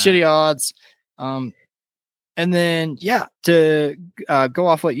than pretty that. shitty odds. And then, to go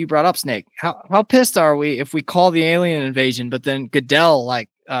off what you brought up, Snake, how pissed are we if we call the alien invasion, but then Goodell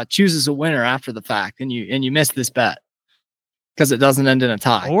chooses a winner after the fact, and you miss this bet because it doesn't end in a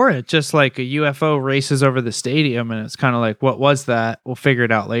tie? Or it just like a UFO races over the stadium and it's kind of like, what was that? We'll figure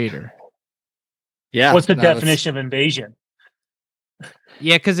it out later. Yeah. What's the no, it's- definition of invasion?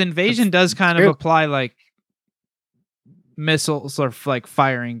 Yeah, because invasion does kind of true. apply like missiles or like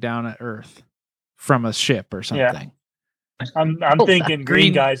firing down at Earth from a ship or something. I'm thinking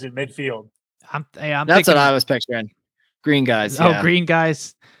green guys in midfield. I'm That's thinking, what I was picturing. Green guys. Oh, Yeah. green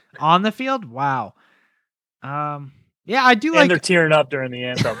guys on the field. Wow. Yeah, I do And like. they're tearing up during the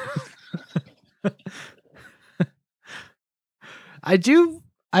anthem. I do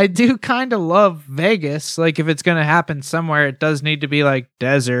kind of love Vegas. Like if it's gonna happen somewhere, it does need to be like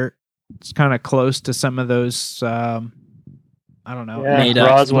desert. It's kind of close to some of those. I don't know. Yeah, Made up-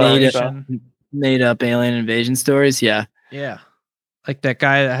 Roswell made and up- stuff. Made up alien invasion stories. Yeah. Yeah, like that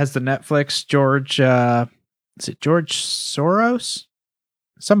guy that has the Netflix, George. Is it George Soros?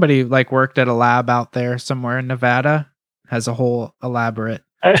 Somebody like worked at a lab out there somewhere in Nevada. has a whole elaborate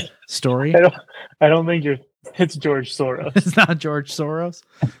I, story. I don't think it's George Soros. It's not George Soros.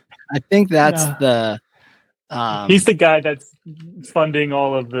 I think that's No. He's the guy that's funding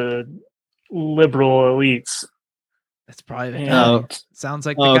all of the liberal elites. That's probably the And- guy. Sounds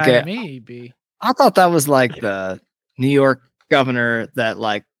like the guy Okay. to me, B. I thought that was like the New York governor that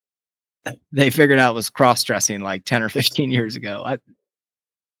like they figured out was cross-dressing like 10 or 15 years ago.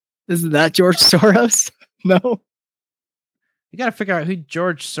 Isn't that George Soros? No. We got to figure out who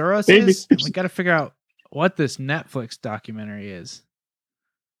George Soros Maybe. is. And we got to figure out what this Netflix documentary is.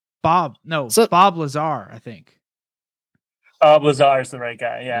 Bob Lazar, I think. Bob Lazar's the right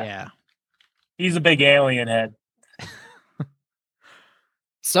guy. Yeah. Yeah. He's a big alien head.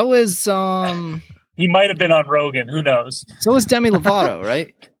 So is He might have been on Rogan. Who knows? Demi Lovato,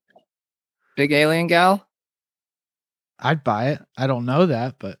 right? Big alien gal. I'd buy it. I don't know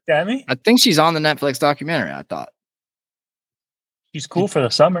that, but Demi? I think she's on the Netflix documentary. I thought He's cool for the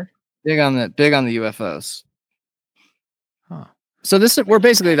summer. big on the UFOs. Huh. So that's like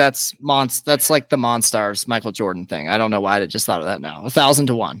the Monstars Michael Jordan thing. I don't know why I just thought of that now. 1,000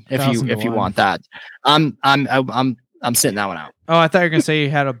 to 1. If 1,000 to you 1. want that, I'm sitting that one out. Oh, I thought you were gonna say you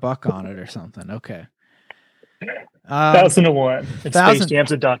had a buck on it or something. Okay. 1,001. It's 1,000 Space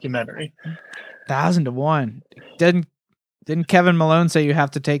Jam's a documentary. 1,000 to 1. Didn't Kevin Malone say you have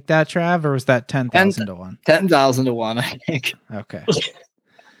to take that, Trav, or was that 10,000 to 1? 10,000 to 1, I think. Okay.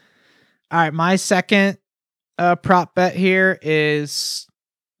 All right, my second prop bet here is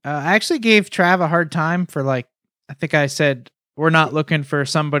I actually gave Trav a hard time for I think I said we're not looking for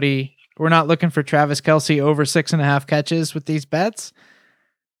Travis Kelce over 6.5 catches with these bets.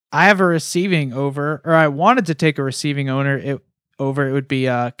 I have a receiving over, or I wanted to take a receiving it would be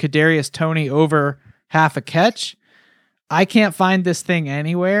Kadarius Toney over half a catch. I can't find this thing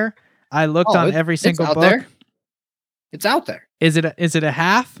anywhere. I looked on every single out book. there. It's out there. Is it a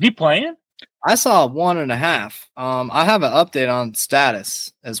half? Is he playing? I saw 1.5. I have an update on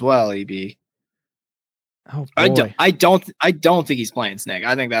status as well, EB. Oh boy. I don't think he's playing Snake.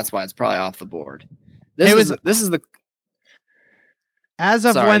 I think that's why it's probably off the board. This is the As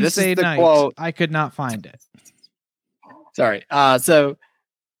of Sorry, this is Wednesday the night, quote. I could not find it. Sorry. So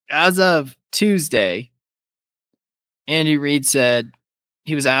as of Tuesday, Andy Reid said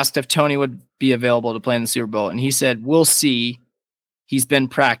he was asked if Tony would be available to play in the Super Bowl, and he said, "We'll see. He's been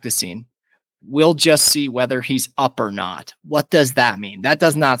practicing. We'll just see whether he's up or not." What does that mean? That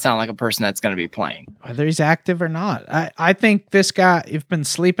does not sound like a person that's going to be playing. Whether he's active or not. I think this guy, you've been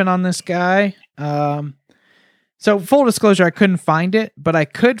sleeping on this guy. So full disclosure, I couldn't find it, but I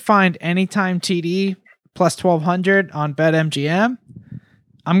could find anytime TD plus 1,200 on BetMGM.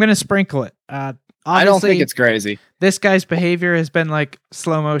 I'm going to sprinkle it. I don't think it's crazy. This guy's behavior has been like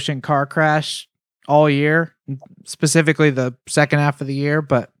slow motion car crash all year, specifically the second half of the year.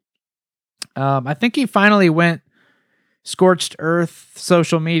 But I think he finally went scorched earth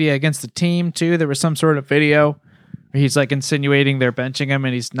social media against the team too. There was some sort of video where he's like insinuating they're benching him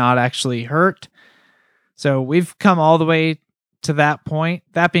and he's not actually hurt. So we've come all the way to that point.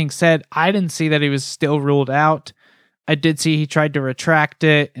 That being said, I didn't see that he was still ruled out. I did see he tried to retract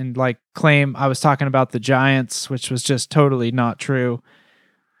it and claim I was talking about the Giants, which was just totally not true.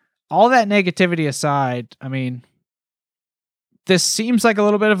 All that negativity aside, I mean, this seems like a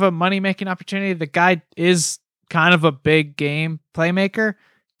little bit of a money-making opportunity. The guy is kind of a big game playmaker.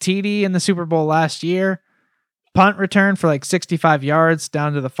 TD in the Super Bowl last year. Punt return for 65 yards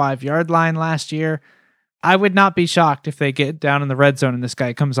down to the 5-yard line last year. I would not be shocked if they get down in the red zone and this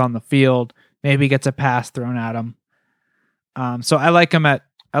guy comes on the field, maybe gets a pass thrown at him. So I like him at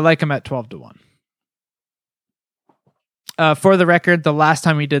 12 to 1. For the record, the last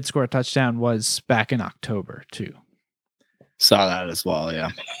time he did score a touchdown was back in October too. Saw that as well, yeah.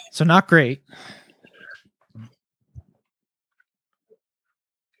 So not great.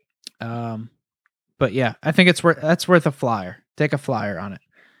 But yeah, I think that's worth a flyer. Take a flyer on it.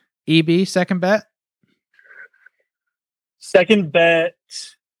 EB, second bet. Second bet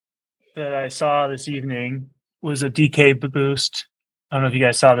that I saw this evening was a DK boost. I don't know if you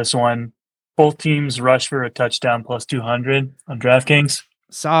guys saw this one. Both teams rush for a touchdown plus 200 on DraftKings.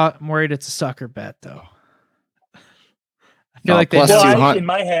 I'm worried it's a sucker bet though. I feel like plus they Well, 200 in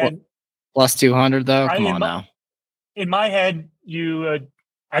my head, plus 200 though. Come on in now. In my head,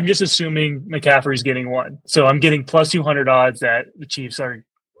 I'm just assuming McCaffrey's getting one, so I'm getting plus 200 odds that the Chiefs are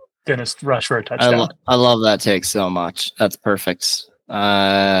going to rush for a touchdown. I love that take so much. That's perfect.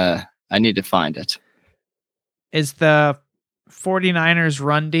 I need to find it. Is the 49ers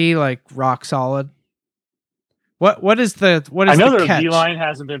run D rock solid? What is the I know the their catch? D line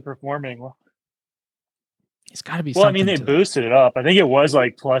hasn't been performing well. He's got to be. Well, I mean, something they to that. boosted it up. I think it was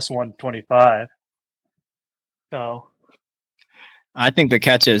like plus 125. So I think the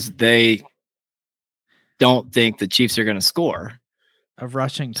catch is they don't think the Chiefs are going to score, A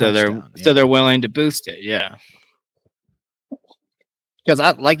rushing so touchdown. they're willing to boost it. Yeah, because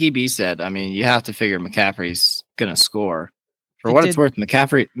like EB said, I mean, you have to figure McCaffrey's going to score. For It what did- it's worth,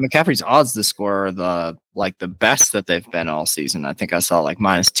 McCaffrey's odds to score are the best that they've been all season. I think I saw like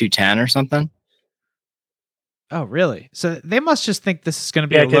minus 210 or something. Oh, really? So they must just think this is going to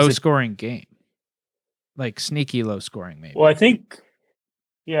be Yeah, a 'cause low-scoring game, like sneaky low-scoring, maybe. well, I think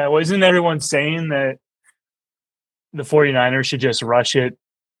wasn't everyone saying that the 49ers should just rush it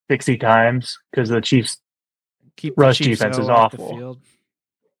 60 times because the Chiefs Keep the rush Chiefs defense is off the awful. field.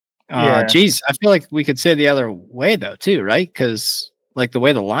 Yeah. Geez, I feel like we could say the other way though, too, right? Because like the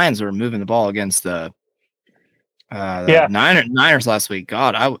way the Lions were moving the ball against the Niners last week,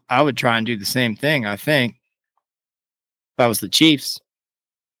 God, I would try and do the same thing. I think if I was the Chiefs.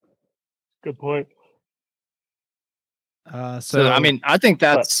 Good point. So I mean, I think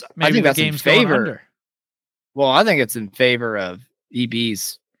that's maybe the in game's going favor. under. Well, I think it's in favor of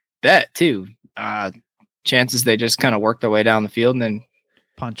EB's bet too. Chances they just kind of work their way down the field and then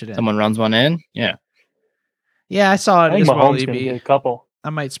Punch it in. someone runs one in. Yeah. Yeah, I saw I it think as well, Mahomes gonna get a EB. couple. I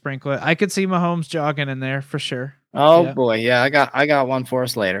might sprinkle it. I could see Mahomes jogging in there for sure. Oh Yeah. boy, yeah, I got one for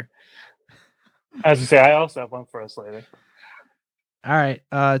us later. As I say, I also have one for us later. All right.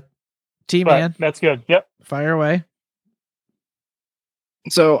 T But Man, that's good. Yep. fire away.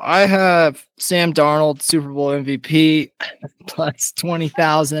 So I have Sam Darnold, Super Bowl MVP, plus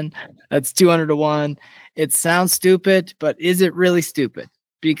 20,000. That's 200 to 1. It sounds stupid, but is it really stupid?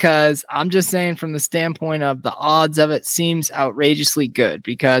 Because I'm just saying from the standpoint of the odds of it seems outrageously good.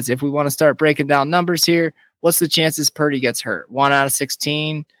 Because if we want to start breaking down numbers here, what's the chances Purdy gets hurt? 1 out of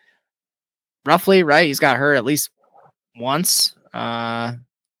 16, roughly, right? He's got hurt at least once,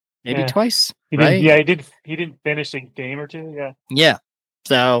 maybe Yeah. twice. He right? did. He didn't finish a game or two. Yeah. Yeah.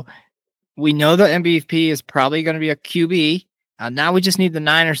 So we know the MVP is probably going to be a QB. Now we just need the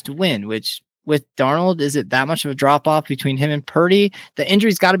Niners to win, which with Darnold, is it that much of a drop off between him and Purdy? The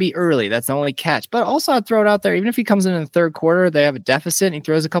injury's got to be early. That's the only catch. But also, I'd throw it out there. Even if he comes in the third quarter, they have a deficit and he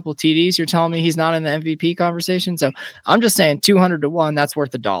throws a couple of TDs. You're telling me he's not in the MVP conversation. So I'm just saying 200 to 1. That's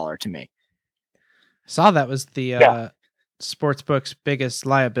worth $1 to me. Saw that was the sportsbook's biggest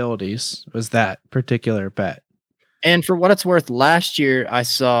liabilities was that particular bet. And for what it's worth, last year I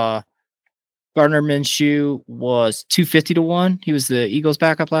saw Gardner Minshew was 250 to 1. He was the Eagles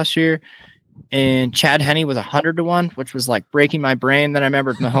backup last year. And Chad Henne was 100 to 1, which was like breaking my brain. Then I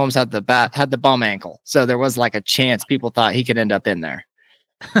remembered Mahomes had the bum ankle. So there was like a chance people thought he could end up in there.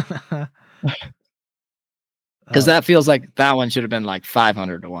 Because that feels like that one should have been like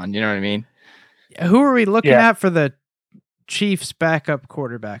 500 to 1. You know what I mean? Who are we looking at for the Chiefs backup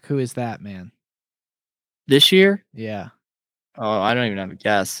quarterback? Who is that, man? This year? Yeah. Oh, I don't even have a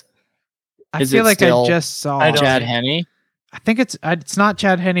guess. I Is feel it like I still just saw Chad Henne? I think it's not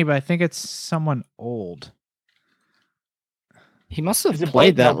Chad Henne, but I think it's someone old. He must have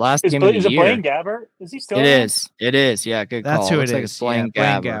played that last game of the year. Is it Blaine Gabbert? Is he still? It around? is. It is. Yeah, good call. That's who Looks it like is. it's Blaine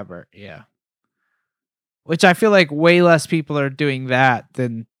Gabbert. Yeah. Which I feel like way less people are doing that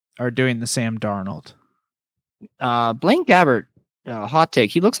than are doing the Sam Darnold. Blaine Gabbert, hot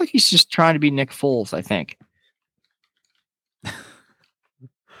take. He looks like he's just trying to be Nick Foles, I think.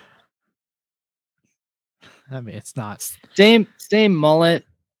 I mean, it's not. Same mullet.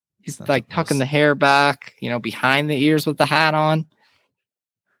 He's not like the tucking most- the hair back, behind the ears with the hat on.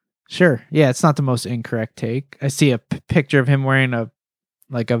 Sure. Yeah, it's not the most incorrect take. I see a picture of him wearing a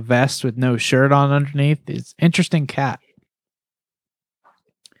vest with no shirt on underneath. It's interesting cat.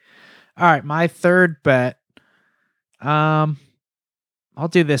 All right, my third bet. I'll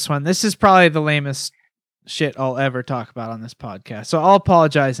do this one. This is probably the lamest shit I'll ever talk about on this podcast. So I'll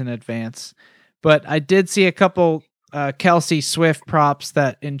apologize in advance. But I did see a couple Kelsey Swift props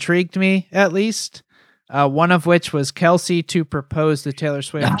that intrigued me, at least. One of which was Kelsey to propose to Taylor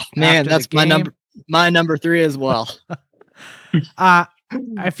Swift. Man, after that's the game. my number 3 as well.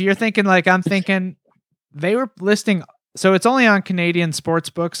 If you're thinking like I'm thinking, they were listing. So it's only on Canadian sports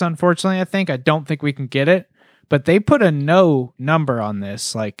books, unfortunately, I don't think we can get it. But they put a no number on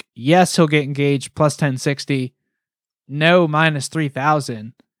this. Like, yes, he'll get engaged plus 1060. No, minus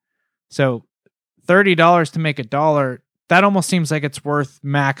 3,000. So $30 to make $1. That almost seems like it's worth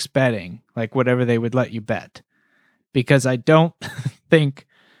max betting, like whatever they would let you bet. Because I don't think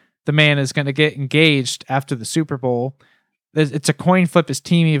the man is going to get engaged after the Super Bowl. It's a coin flip his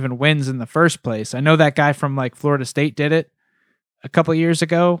team even wins in the first place. I know that guy from like Florida State did it a couple of years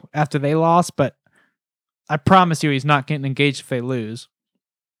ago after they lost, but I promise you he's not getting engaged if they lose.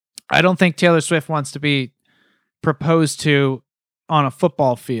 I don't think Taylor Swift wants to be proposed to on a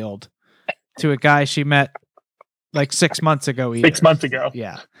football field to a guy she met like 6 months ago. Either. 6 months ago.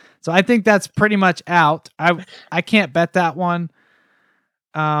 Yeah. So I think that's pretty much out. I can't bet that one.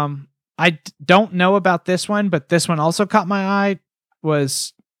 I don't know about this one, but this one also caught my eye.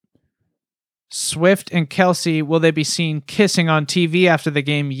 Was Swift and Kelsey, will they be seen kissing on TV after the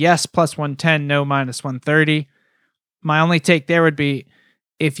game? Yes, plus 110, no, minus 130. My only take there would be,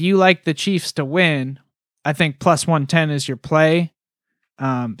 if you like the Chiefs to win, I think plus 110 is your play.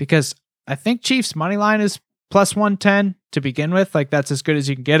 Because I think Chiefs money line is plus 110 to begin with. Like, that's as good as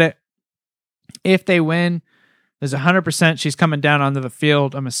you can get it. If they win, there's 100% she's coming down onto the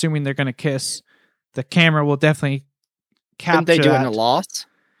field. I'm assuming they're going to kiss. The camera will definitely capture Couldn't they do it in that. a loss?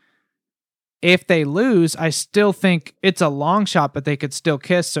 If they lose, I still think it's a long shot, but they could still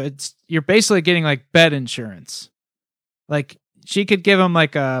kiss. So you're basically getting like bed insurance. Like, she could give him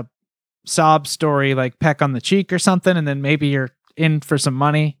like a sob story, like peck on the cheek or something, and then maybe you're in for some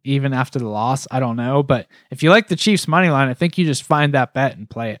money even after the loss. I don't know, but if you like the Chiefs money line, I think you just find that bet and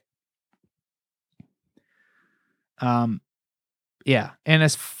play it. Yeah. And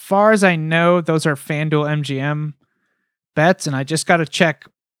as far as I know, those are FanDuel MGM bets, and I just got to check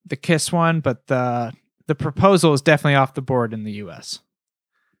the kiss one, but the proposal is definitely off the board in the US.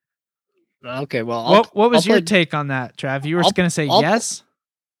 Okay, well, What was I'll your play- take on that, Trav? You were going to say yes?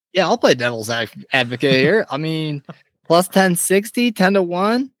 Yeah, I'll play devil's advocate here. I mean, plus 1060, 10 to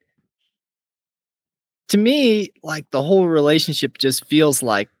 1. To me, like, the whole relationship just feels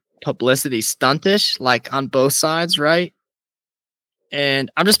like publicity stuntish, like on both sides, right? And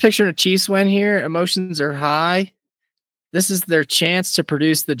I'm just picturing a Chiefs win here. Emotions are high. This is their chance to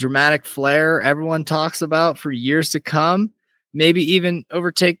produce the dramatic flair everyone talks about for years to come. Maybe even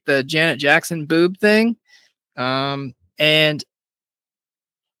overtake the Janet Jackson boob thing. And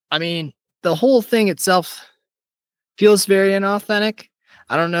I mean, the whole thing itself feels very inauthentic.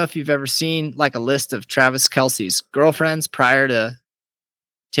 I don't know if you've ever seen like a list of Travis Kelce's girlfriends prior to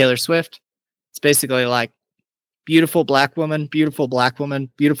Taylor Swift. It's basically like beautiful black woman, beautiful black woman,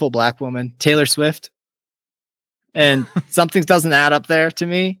 beautiful black woman, Taylor Swift. And something doesn't add up there to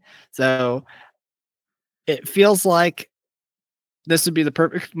me. So it feels like this would be the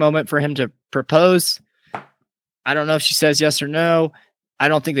perfect moment for him to propose. I don't know if she says yes or no. I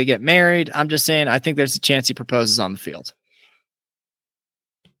don't think they get married. I'm just saying, I think there's a chance he proposes on the field.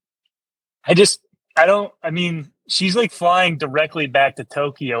 I mean, she's like flying directly back to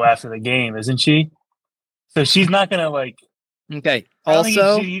Tokyo after the game, isn't she? So she's not going to like. Okay. I don't think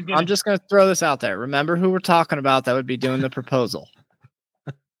Also, he's gonna- I'm just going to throw this out there. Remember who we're talking about that would be doing the proposal.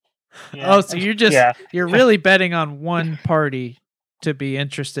 Yeah. Oh, so you're really betting on one party to be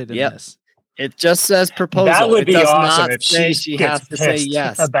interested in Yep. this. It just says proposal. That would it be does awesome not if say she she gets has to say pissed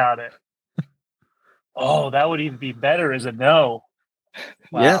yes. about it. Oh, that would even be better as a no.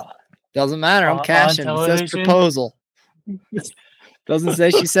 Wow. Yeah. Doesn't matter. I'm On cashing. It says television? proposal. Doesn't say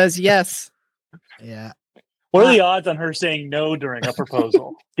she says yes. Yeah. What are the odds on her saying no during a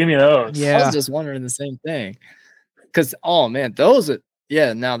proposal? Give me those. I Yeah. was just wondering the same thing. Because, oh man, those are,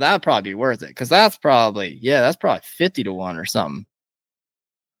 yeah, now that'd probably be worth it. Because that's probably 50 to 1 or something.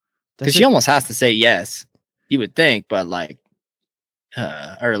 Because she almost has to say yes, you would think, but like,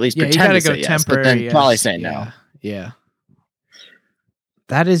 or at least Yeah, you pretend gotta to go say yes, temporary. but then yes. probably say yeah. no. Yeah.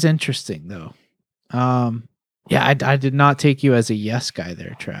 That is interesting though. Yeah, I did not take you as a yes guy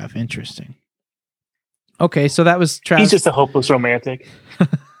there, Trav. Interesting. Okay, so that was Trav. He's just a hopeless romantic.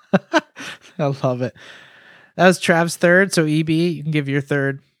 I love it. That was Trav's third. So EB, you can give your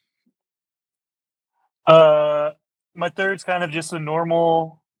third. My third's kind of just a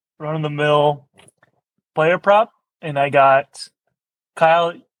normal run-of-the-mill player prop, and I got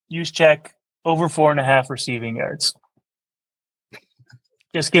Kyle Juszczyk over 4.5 receiving yards.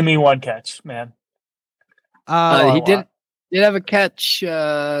 Just give me one catch, man. Uh, He did have a catch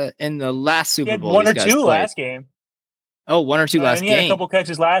in the last He Super had Bowl. one or these guys two played. last game. Oh, one or two last and he had a game. couple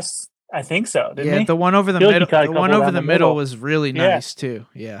catches last. I think so. Didn't yeah, he? the one over the Feel like he middle. caught a The couple one over down the the middle middle. was really Yeah. nice too.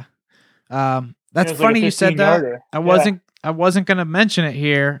 Yeah. That's It was like a funny you said that. 15-yarder. I wasn't gonna mention it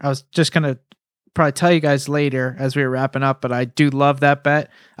here. I was just gonna probably tell you guys later as we were wrapping up, but I do love that bet.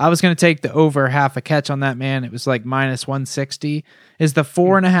 I was gonna take the over half a catch on that, man. It was like minus 160. Is the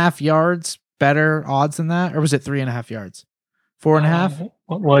 4.5 yards better odds than that? Or was it 3.5 yards? 4.5?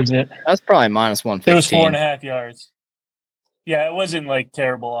 What was it? That's probably minus It was 115. 4.5 yards. Yeah, it wasn't like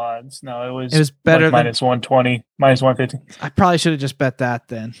terrible odds. No, it was. It was better like than- minus 120, minus 150. I probably should have just bet that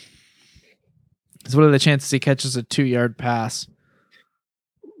then. Because what are the chances he catches a 2-yard pass?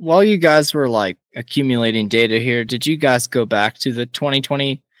 while you guys were like accumulating data here, did you guys go back to the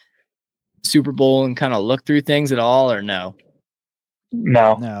 2020 Super Bowl and kind of look through things at all, or no?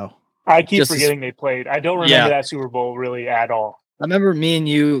 No. I keep Just forgetting they played. I don't remember that Super Bowl really at all. I remember me and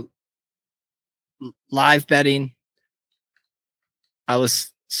you live betting. I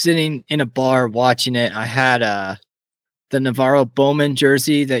was sitting in a bar watching it. I had the Navarro Bowman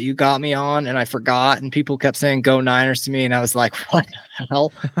jersey that you got me on, and I forgot, and people kept saying "Go Niners" to me, and I was like, "What the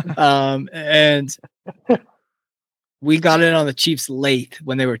hell?" And we got in on the Chiefs late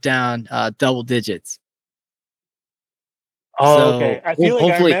when they were down double digits. Oh, So, okay. I feel like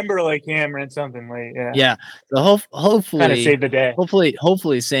hopefully- I remember like hammering something late. Yeah. Yeah. So hopefully, Kind of saved the day.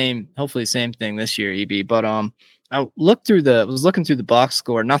 hopefully same thing this year, EB. But I was looking through the box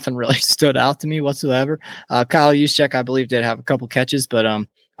score. Nothing really stood out to me whatsoever. Kyle Juszczyk, I believe, did have a couple catches, but I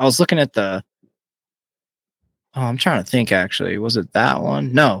was looking at I'm trying to think actually. Was it that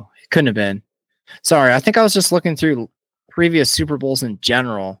one? No, it couldn't have been. Sorry, I think I was just looking through previous Super Bowls in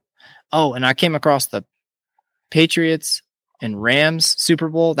general. Oh, and I came across the Patriots and Rams Super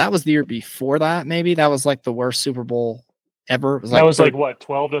Bowl. That was the year before that, maybe. That was like the worst Super Bowl ever. It was That was like what,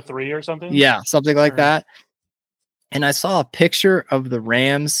 12-3 or something? Yeah, something like Or- that. And I saw a picture of the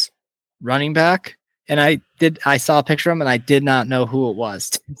Rams running back, and I saw a picture of him, and I did not know who it was.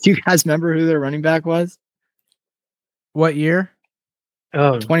 Do you guys remember who their running back was? What year?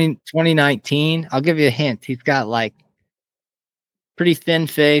 Oh, 2019. I'll give you a hint. He's got like pretty thin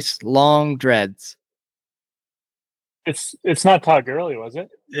face, long dreads. it's not Todd Gurley, was it?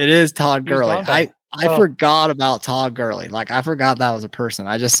 It is Todd Who's Gurley. Todd then? I Oh. forgot about Todd Gurley. Like I forgot that was a person.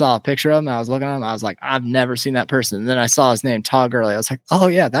 I just saw a picture of him. I was looking at him. I was like, I've never seen that person. And then I saw his name, Todd Gurley. I was like, oh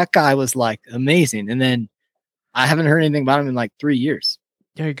yeah, that guy was like amazing. And then I haven't heard anything about him in like 3 years.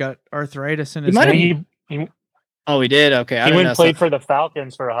 Yeah, he got arthritis in He his might have- knee. He Oh, he did. Okay, I went didn't and know. played for the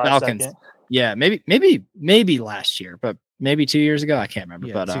Falcons for a hot Falcons. second. Yeah, maybe last year, but maybe 2 years ago. I can't remember.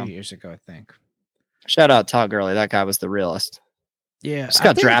 Yeah, but 2 years ago, I think. shout out Todd Gurley. That guy was the realist. Yeah, Just I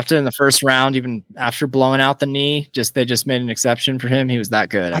got think- drafted in the first round, even after blowing out the knee. They just made an exception for him. He was that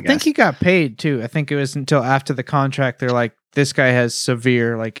good. I I think he got paid too. I think it was until after the contract they're like, this guy has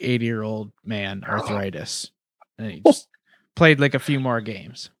severe, like 80-year-old man arthritis, and he just played like a few more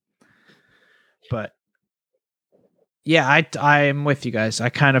games. But yeah, I'm with you guys. I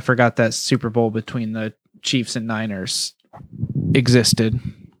kind of forgot that Super Bowl between the Chiefs and Niners existed.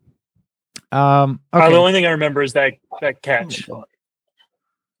 The Okay. only thing I remember is that catch,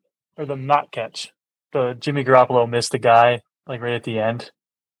 or the not catch. The Jimmy Garoppolo missed the guy like right at the end,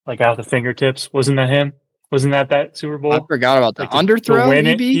 like out the fingertips. Wasn't that him? Wasn't that Super Bowl? I forgot about the Like underthrow. to win it,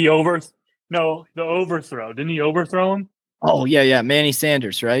 maybe? the overthrow. Didn't he overthrow him? Oh yeah, Manny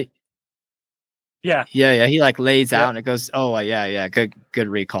Sanders, right? Yeah, Yeah. He like lays Yeah. out and it goes. Oh yeah. Good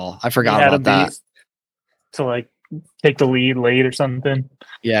recall. I he forgot had about him that. beat to like take the lead late or something.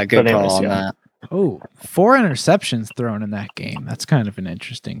 Yeah, good But anyways, call on yeah. that. Oh, 4 interceptions thrown in that game. That's kind of an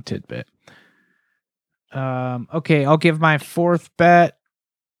interesting tidbit. Okay, I'll give my fourth bet.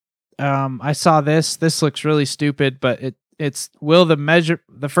 I saw this. This looks really stupid, but it's will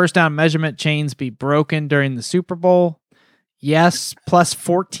the first down measurement chains be broken during the Super Bowl? Yes, plus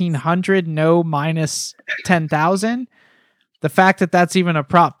 1,400. No, minus 10,000. The fact that that's even a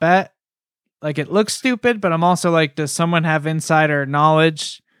prop bet, like it looks stupid, but I'm also like, does someone have insider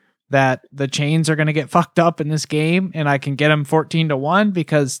knowledge that the chains are going to get fucked up in this game and I can get them 14-1?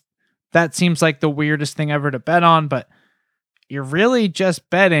 Because that seems like the weirdest thing ever to bet on, but you're really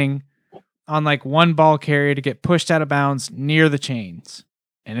just betting on like one ball carrier to get pushed out of bounds near the chains.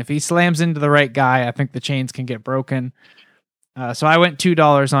 And if he slams into the right guy, I think the chains can get broken. So I went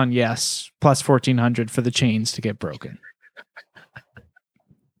 $2 on yes, plus 1,400 for the chains to get broken.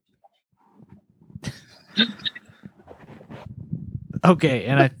 Okay,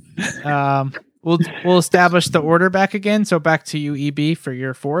 and we'll establish the order back again. So back to you, EB, for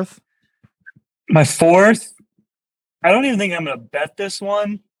your fourth. My fourth, I don't even think I'm going to bet this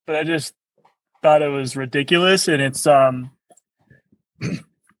one, but I just thought it was ridiculous. And it's the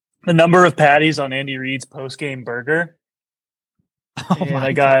number of patties on Andy Reid's post-game burger. And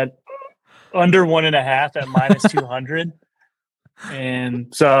I got under 1.5 at minus 200.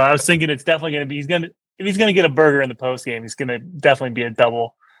 And so I was thinking it's definitely going to be, if he's going to get a burger in the post-game, he's going to definitely be a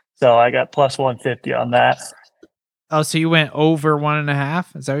double. So I got plus 150 on that. Oh, so you went over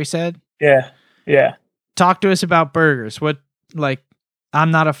 1.5? Is that what you said? Yeah. Yeah. Talk to us about burgers.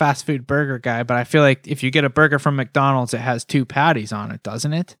 I'm not a fast food burger guy, but I feel like if you get a burger from McDonald's, it has 2 patties on it,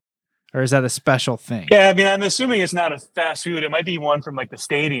 doesn't it? Or is that a special thing? Yeah. I mean, I'm assuming it's not a fast food. It might be one from like the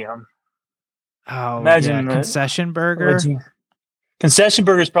stadium. Oh, Imagine yeah, that. concession burger. Concession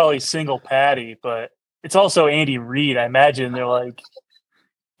burger is probably single patty, but it's also Andy Reid. I imagine they're like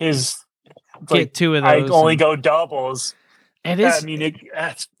his. Get two of I those. only go doubles. It is. I mean,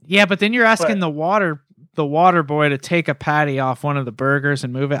 that's Yeah, but then you're asking the water boy to take a patty off one of the burgers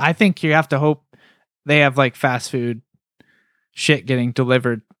and move it. I think you have to hope they have like fast food shit getting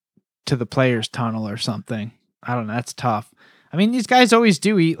delivered to the players' tunnel or something. I don't know. That's tough. I mean, these guys always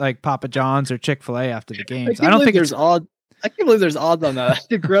do eat like Papa John's or Chick-fil-A after the games. I don't think there's odds. I can't believe there's odds on that. That's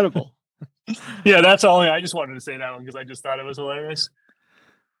incredible. yeah. That's all. I just wanted to say that one because I just thought it was hilarious.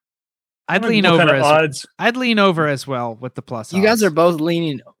 I'd lean over as well with the plus. You guys are both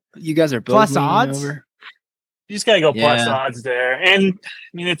leaning. You guys are both plus leaning odds. over. You just gotta go plus odds there, and I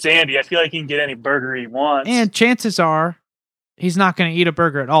mean it's Andy. I feel like he can get any burger he wants, and chances are he's not going to eat a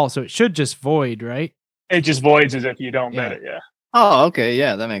burger at all, so it should just void, right? It just voids as if you don't bet it. Yeah. Oh, okay.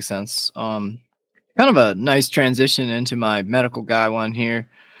 Yeah, that makes sense. Kind of a nice transition into my medical guy one here.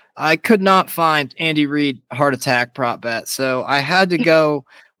 I could not find Andy Reid heart attack prop bet, so I had to go.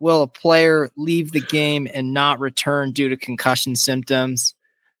 Will a player leave the game and not return due to concussion symptoms?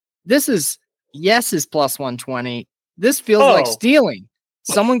 This is plus 120. This feels like stealing.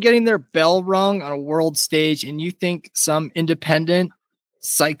 Someone getting their bell rung on a world stage, and you think some independent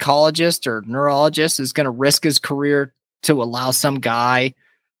psychologist or neurologist is going to risk his career to allow some guy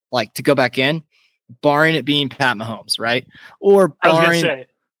like to go back in, barring it being Pat Mahomes, right? Or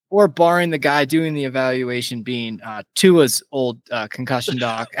barring the guy doing the evaluation being Tua's old concussion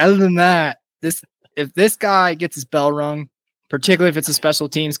doc. Other than that, if this guy gets his bell rung, particularly if it's a special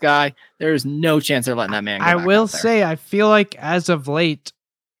teams guy, there is no chance they're letting that man go I back will out there. say, I feel like as of late,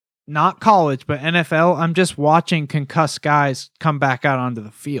 not college, but NFL, I'm just watching concussed guys come back out onto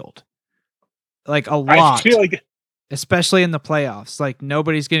the field. Like a lot. I feel like, especially in the playoffs. Like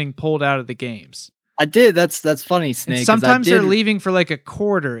nobody's getting pulled out of the games. I did. That's funny, Snake. And sometimes they're leaving for like a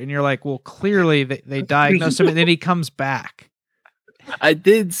quarter, and you're like, well, clearly they diagnosed him, and then he comes back. I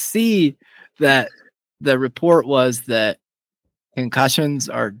did see that the report was that concussions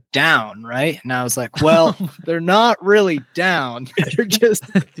are down, right? And I was like, well, they're not really down. They're just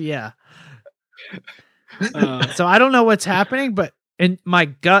yeah. So I don't know what's happening, but my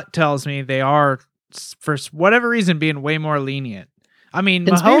gut tells me they are, for whatever reason, being way more lenient. I mean,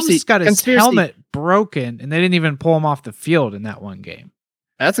 Mahomes got his helmet broken, and they didn't even pull him off the field in that one game.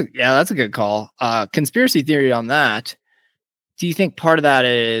 That's a good call. Conspiracy theory on that. Do you think part of that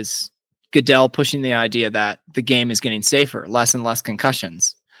is Goodell pushing the idea that the game is getting safer, less and less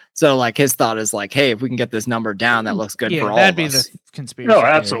concussions? So, like, his thought is like, hey, if we can get this number down, that looks good for all of us. That'd be the conspiracy No,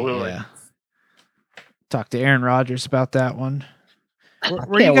 theory. absolutely. Yeah. Talk to Aaron Rodgers about that one.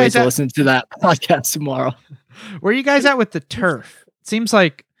 Where you guys listen to that podcast tomorrow? Where are you guys at with the turf? It seems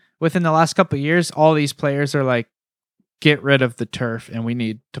like within the last couple of years, all these players are like, get rid of the turf and we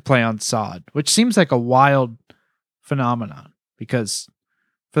need to play on sod, which seems like a wild phenomenon because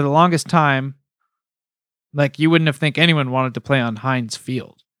for the longest time, like you wouldn't have think anyone wanted to play on Heinz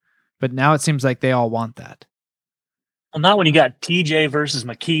Field, but now it seems like they all want that. Well, not when you got TJ versus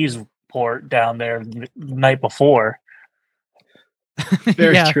McKee's report down there the night before.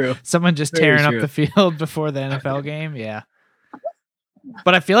 Very true. Someone just tearing up the field before the NFL game. Yeah.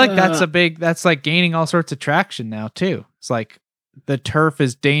 But I feel like that's like gaining all sorts of traction now too. It's like the turf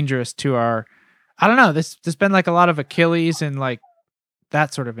is dangerous to our, I don't know. There's been like a lot of Achilles and like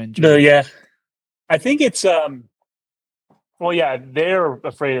that sort of injury. No, yeah. I think it's, well, yeah, they're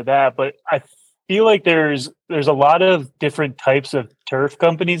afraid of that, but I feel like there's a lot of different types of turf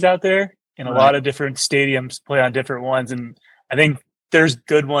companies out there and a lot of different stadiums play on different ones. And I think there's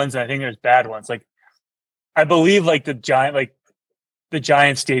good ones. And I think there's bad ones. Like I believe like the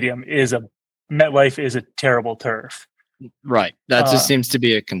Giant Stadium MetLife is a terrible turf. Right. That just seems to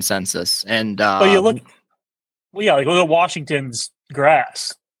be a consensus. And but you look at Washington's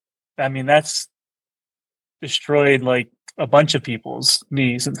grass. I mean, that's destroyed like a bunch of people's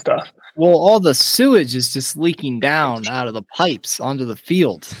knees and stuff. Well, all the sewage is just leaking down out of the pipes onto the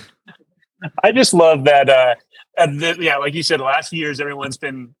field. I just love that. Like you said, last years everyone's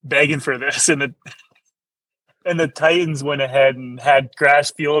been begging for this, and the Titans went ahead and had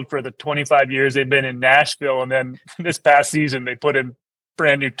grass field for the 25 years they've been in Nashville. And then this past season, they put in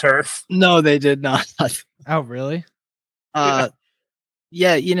brand new turf. No, they did not. Oh, really?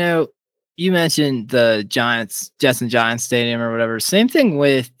 Yeah, you mentioned the Jets and Giants Stadium or whatever. Same thing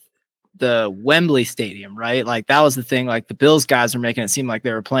with the Wembley Stadium, right? Like that was the thing. Like the Bills guys were making it seem like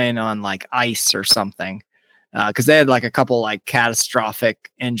they were playing on like ice or something because they had like a couple like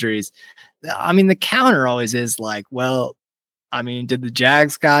catastrophic injuries. I mean, the counter always is like, well, I mean, did the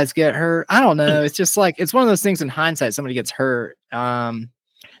Jags guys get hurt? I don't know. It's just like it's one of those things in hindsight. Somebody gets hurt. I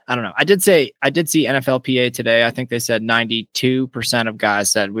don't know. I did see NFLPA today. I think they said 92% of guys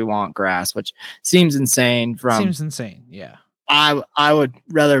said we want grass, which seems insane. Seems insane. Yeah. I would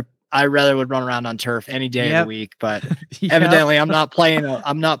rather would run around on turf any day of the week, but evidently I'm not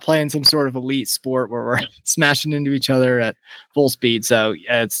playing some sort of elite sport where we're smashing into each other at full speed. So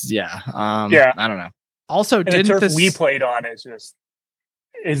it's I don't know. Also, and the turf we played on is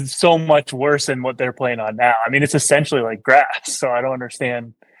so much worse than what they're playing on now. I mean, it's essentially like grass, so I don't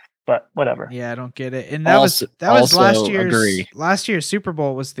understand, but whatever. Yeah, I don't get it. And that was last year's Super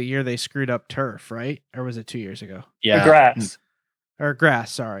Bowl was the year they screwed up turf, right? Or was it 2 years ago? Yeah, the grass. Or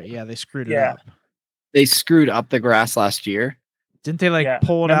grass, sorry. Yeah, they screwed it up. They screwed up the grass last year. Didn't they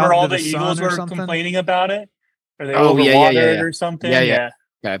pull it out? Remember all into the sun Eagles or were something? complaining about it? Or they overwatered or something? Yeah.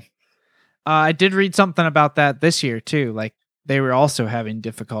 Okay. I did read something about that this year too. Like they were also having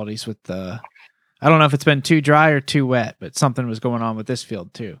difficulties with I don't know if it's been too dry or too wet, but something was going on with this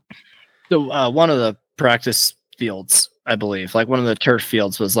field too. So one of the practice fields, I believe, like one of the turf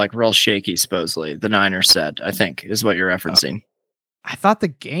fields was like real shaky, supposedly. The Niners said, I think, is what you're referencing. I thought the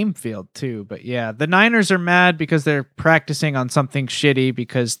game field too, but yeah, the Niners are mad because they're practicing on something shitty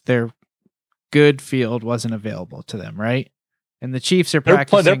because their good field wasn't available to them, right? And the Chiefs are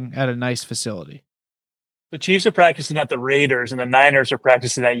practicing at a nice facility. The Chiefs are practicing at the Raiders, and the Niners are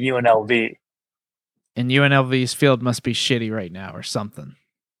practicing at UNLV. And UNLV's field must be shitty right now or something.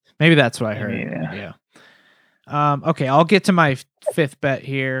 Maybe that's what I heard. Yeah. Okay, I'll get to my fifth bet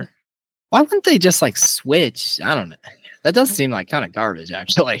here. Why wouldn't they just switch? I don't know. That does seem like kind of garbage,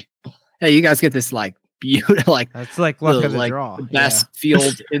 actually. Hey, you guys get this beautiful, that's like luck of the draw. The best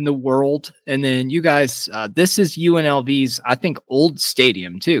field in the world, and then you guys, this is UNLV's, I think, old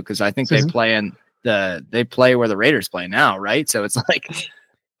stadium too, because I think they play where the Raiders play now, right? So it's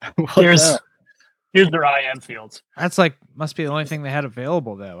here's their IM fields. That's must be the only thing they had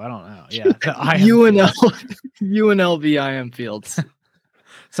available though. I don't know. Yeah, UNLV IM fields.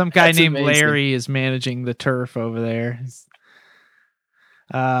 Some guy named Larry is managing the turf over there.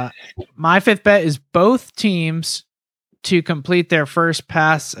 My fifth bet is both teams to complete their first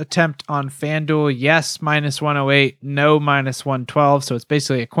pass attempt on FanDuel. Yes, -108, no, -112. So it's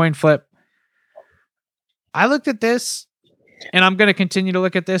basically a coin flip. I looked at this, and I'm going to continue to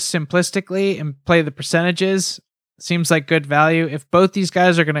look at this simplistically and play the percentages. Seems like good value. If both these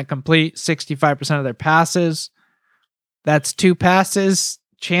guys are going to complete 65% of their passes, that's 2 passes.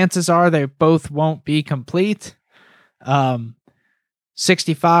 Chances are they both won't be complete.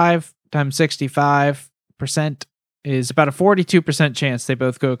 65 times 65% is about a 42% chance they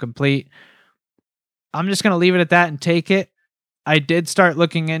both go complete. I'm just going to leave it at that and take it. I did start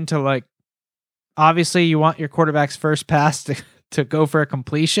looking into obviously you want your quarterback's first pass to go for a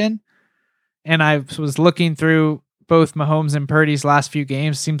completion. And I was looking through both Mahomes and Purdy's last few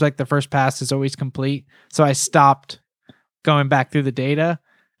games. Seems like the first pass is always complete. So I stopped going back through the data.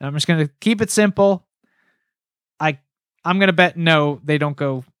 And I'm just going to keep it simple. I'm going to bet no, they don't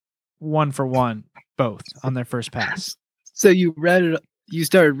go 1 for 1 both on their first pass. So you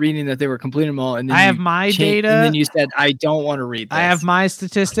started reading that they were completing them all, and then I have my data, and then you said, I don't want to read this. I have my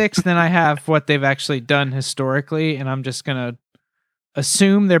statistics, then I have what they've actually done historically, and I'm just going to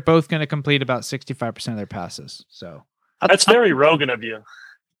assume they're both going to complete about 65% of their passes. So that's very Rogan of you.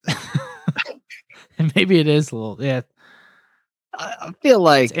 And maybe it is a little, yeah. I feel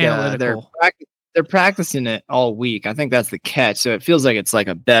like they're practicing it all week. I think that's the catch. So it feels like it's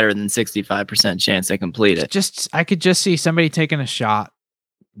a better than 65% chance they complete it. I could just see somebody taking a shot.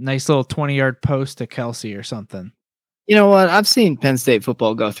 Nice little 20-yard post to Kelsey or something. You know what? I've seen Penn State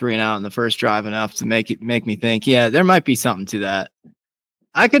football go 3 and out in the first drive enough to make me think, yeah, there might be something to that.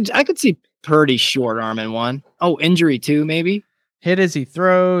 I could see Purdy short arming one. Oh, injury too, maybe. Hit as he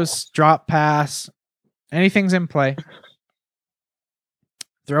throws, drop pass. Anything's in play.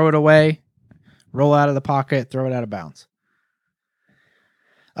 Throw it away. Roll out of the pocket, throw it out of bounds.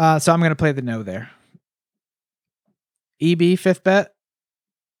 So I'm going to play the no there. EB, fifth bet?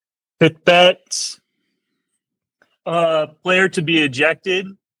 Fifth bet. Player to be ejected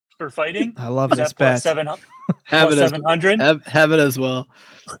for fighting. I love this bet. 700. Have it as well.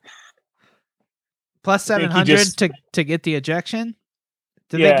 Plus 700 to get the ejection?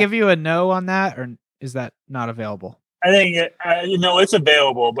 Did they give you a no on that, or is that not available? I think it's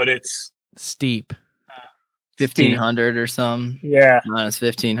available, but it's steep. 1,500 or something. Yeah. Minus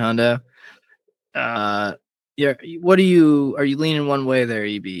 1,500. Yeah. What are you leaning one way there,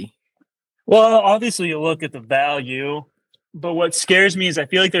 EB? Well, obviously you look at the value, but what scares me is I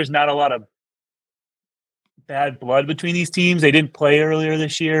feel like there's not a lot of bad blood between these teams. They didn't play earlier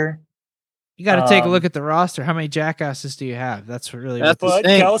this year. You got to take a look at the roster. How many jackasses do you have? That's really That's what the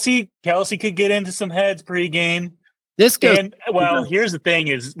thing. Kelsey could get into some heads pregame. This goes. And well, here's the thing: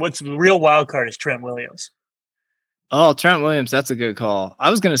 is what's the real wild card is Trent Williams. Oh, Trent Williams, that's a good call. I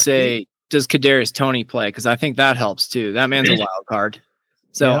was going to say, does Kadarius Toney play? Because I think that helps too. That man's a wild card.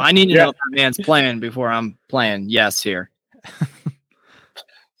 So Yeah. I need to know if that man's playing before I'm playing yes here.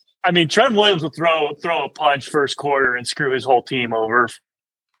 I mean, Trent Williams will throw a punch first quarter and screw his whole team over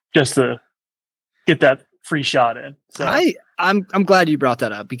just to get that free shot in. So I'm glad you brought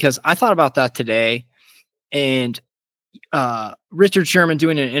that up because I thought about that today, and Richard Sherman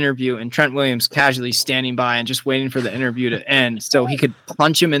doing an interview and Trent Williams casually standing by and just waiting for the interview to end so he could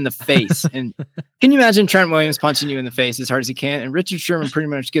punch him in the face. And can you imagine Trent Williams punching you in the face as hard as he can? And Richard Sherman pretty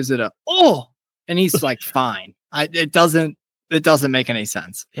much gives it a and he's like, fine. It doesn't make any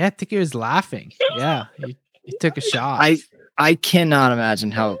sense. Yeah, I think he was laughing. Yeah, he took a shot. I cannot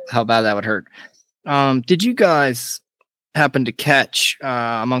imagine how bad that would hurt. Did you guys happen to catch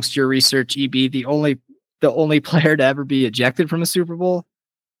amongst your research, EB, the only player to ever be ejected from a Super Bowl?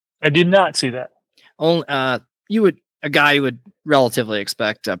 I did not see that. Only a guy you would relatively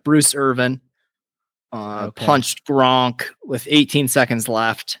expect. Bruce Irvin punched Gronk with 18 seconds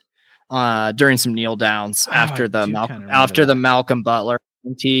left during some kneel downs after the Malcolm Butler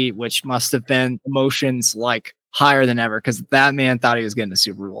TNT, which must have been emotions like higher than ever because that man thought he was getting a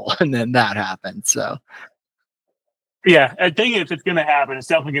Super Bowl, and then that happened. So, yeah, I think if it's going to happen, it's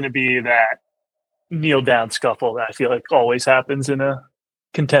definitely going to be that kneel down scuffle that I feel like always happens in a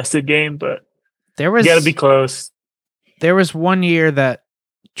contested game. But you got to be close. There was one year that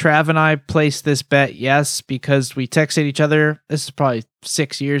Trav and I placed this bet, yes, because we texted each other. This is probably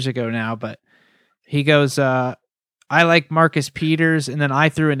 6 years ago now, but he goes, I like Marcus Peters, and then I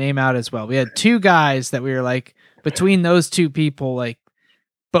threw a name out as well. We had two guys that we were like, between those two people, like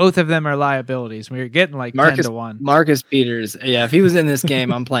both of them are liabilities. We were getting like 10-1. Marcus Peters, yeah, if he was in this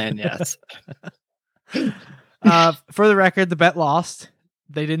game, I'm playing yes. For the record, the bet lost.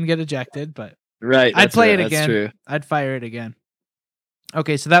 They didn't get ejected, but right, I'd play it again. That's true. I'd fire it again.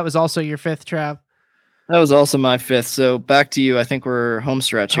 Okay, so that was also your fifth, Trav. That was also my fifth. So back to you. I think we're home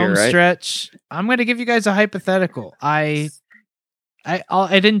stretch here, right? Home stretch. I'm going to give you guys a hypothetical. I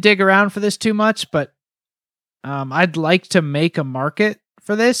didn't dig around for this too much, but I'd like to make a market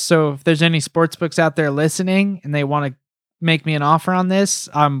for this. So if there's any sports books out there listening and they want to make me an offer on this,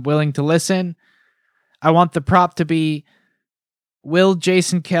 I'm willing to listen. I want the prop to be, will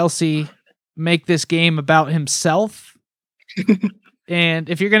Jason Kelsey make this game about himself? And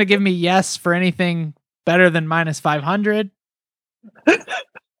if you're going to give me yes for anything better than minus 500,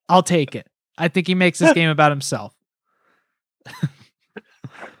 I'll take it. I think he makes this game about himself.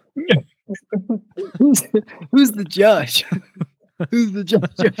 Who's the judge? Who's the judge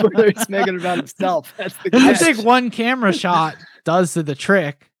of whether he's making it about himself? That's the I think one camera shot does the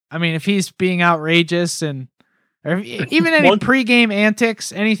trick. I mean, if he's being outrageous or even any pregame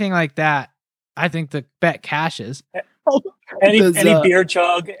antics, anything like that, I think the bet cashes. Any beer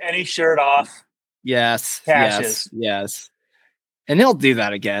chug, any shirt off. Yes. Cashes. Yes. And he'll do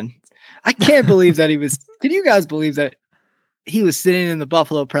that again. I can't believe that can you guys believe that he was sitting in the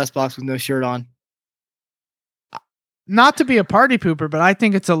Buffalo press box with no shirt on? Not to be a party pooper, but I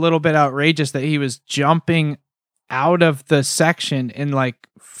think it's a little bit outrageous that he was jumping out of the section and like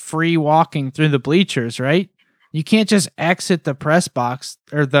free walking through the bleachers, right? You can't just exit the press box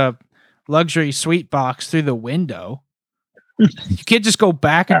or the luxury suite box through the window. You can't just go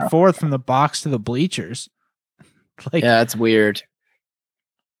back and forth from the box to the bleachers. Like, yeah, it's weird.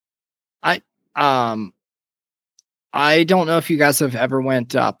 I don't know if you guys have ever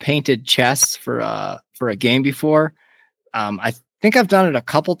went painted chess for a game before. I think I've done it a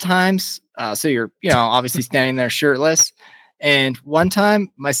couple times. So you're, obviously standing there shirtless. And one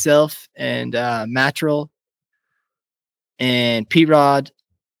time, myself and Mattrell and P-Rod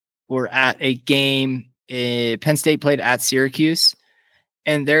were at a game. Penn State played at Syracuse,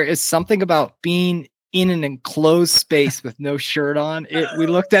 and there is something about being in an enclosed space with no shirt on. We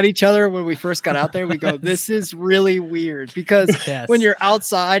looked at each other when we first got out there. We go, this is really weird because when you're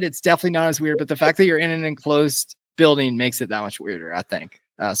outside, it's definitely not as weird, but the fact that you're in an enclosed building makes it that much weirder, I think.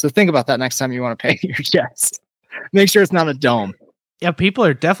 So think about that next time you want to paint your chest. Make sure it's not a dome. Yeah, people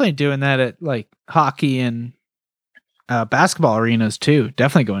are definitely doing that at like hockey and basketball arenas too.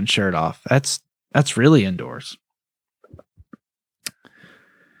 Definitely going shirt off. That's really indoors.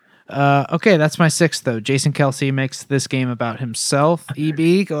 Okay, that's my sixth, though. Jason Kelsey makes this game about himself.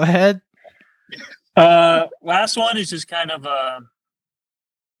 EB, go ahead. Last one is just kind of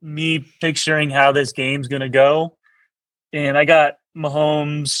me picturing how this game's going to go. And I got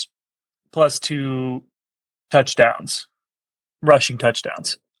Mahomes plus 2 touchdowns, rushing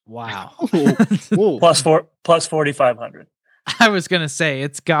touchdowns. Wow. Plus 4,500. I was gonna say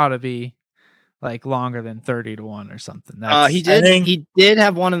it's gotta be like longer than 30-1 or something. He did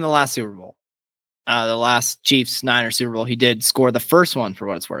have one in the last Super Bowl. The last Chiefs Niners Super Bowl. He did score the first one for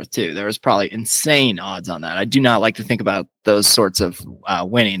what it's worth too. There was probably insane odds on that. I do not like to think about those sorts of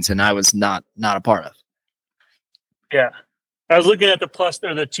winnings, and I was not a part of. Yeah. I was looking at the plus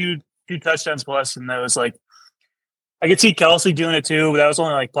or the two touchdowns plus, and that was like I could see Kelsey doing it too, but that was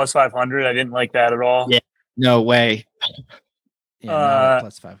only like plus 500. I didn't like that at all. Yeah. No way. Yeah,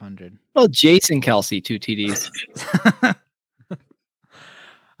 plus 500. Well, Jason Kelsey, 2 TDs.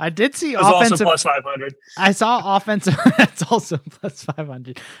 I did see offensive. Also plus 500. I saw offensive. That's also plus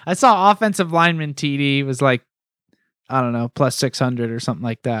 500. I saw offensive lineman TD was like, I don't know, plus 600 or something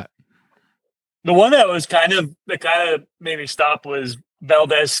like that. The one that was kind of made me stop was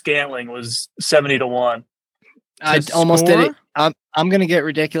Valdez Scantling was 70-1. I almost did it. I'm gonna get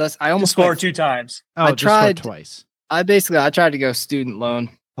ridiculous. I almost scored 2 times. Oh, I tried twice. I tried to go student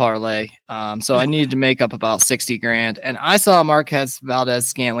loan parlay. So I needed to make up about 60 grand, and I saw Marquez Valdez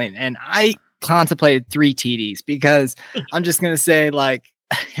Scantling, and I contemplated 3 TDs because I'm just gonna say like,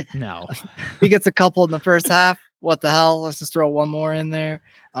 no, he gets a couple in the first half. What the hell? Let's just throw one more in there.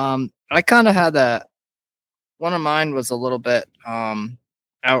 I kind of had that. One of mine was a little bit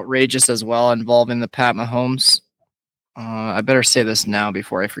outrageous as well, involving the Pat Mahomes. I better say this now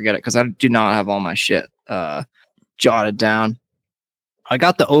before I forget it, because I do not have all my shit jotted down. I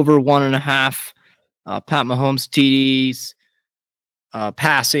got the over 1.5 Pat Mahomes TDs,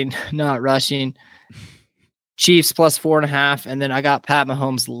 passing, not rushing. Chiefs plus 4.5, and then I got Pat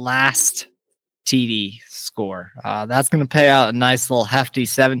Mahomes last TD score. That's going to pay out a nice little hefty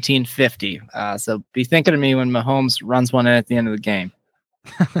 1750. So be thinking of me when Mahomes runs one in at the end of the game.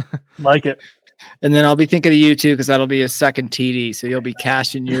 Like it. And then I'll be thinking of you too, because that'll be a second TD. So you'll be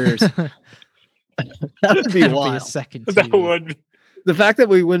cashing yours. That would be wild. Be a second TD. That would. The fact that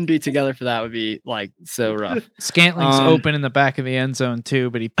we wouldn't be together for that would be like so rough. Scantling's open in the back of the end zone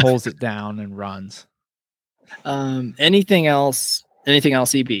too, but he pulls it down and runs. Anything else?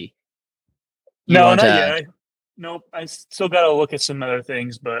 EB? No, not yet. Nope. I still got to look at some other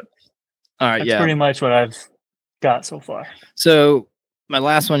things, but all right, that's pretty much what I've got so far. So my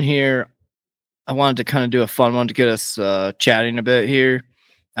last one here, I wanted to kind of do a fun one to get us chatting a bit here.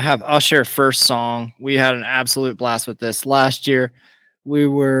 I have Usher first song. We had an absolute blast with this last year. We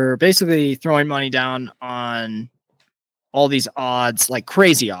were basically throwing money down on all these odds, like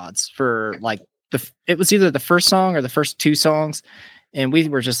crazy odds for like it was either the first song or the first 2 songs. And we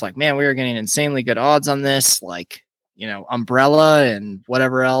were just like, man, we were getting insanely good odds on this, like, Umbrella and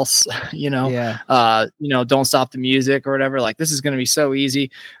whatever else, Don't Stop the Music or whatever. Like, this is going to be so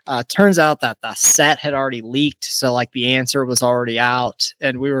easy. Turns out that the set had already leaked. So like the answer was already out,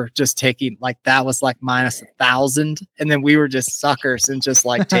 and we were just taking like, that was like minus 1,000. And then we were just suckers and just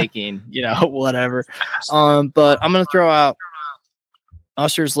like taking, whatever. But I'm going to throw out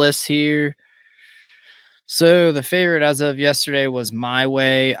Usher's list here. So the favorite as of yesterday was My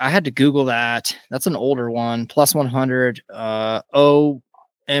Way. I had to Google that. That's an older one. Plus 100. OMG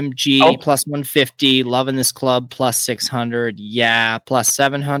plus 150. Loving This Club plus 600. Yeah, plus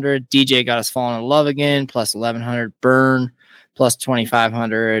 700. DJ Got Us Falling in Love Again plus 1,100. Burn plus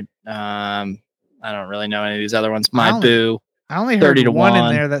 2,500. I don't really know any of these other ones. My Boo. I only heard 30 to one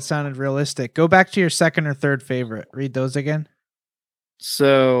in there that sounded realistic. Go back to your second or third favorite. Read those again.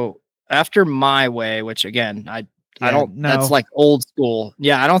 So after My Way, which again, I don't know. That's like old school.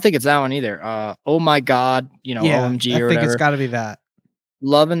 Yeah, I don't think it's that one either. Oh My God, OMG or whatever. I think it's got to be that.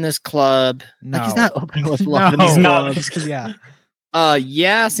 Loving This Club. No. Like, he's not open with Loving This Club. Yeah.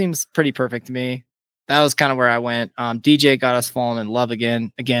 Yeah, seems pretty perfect to me. That was kind of where I went. DJ Got Us Falling in Love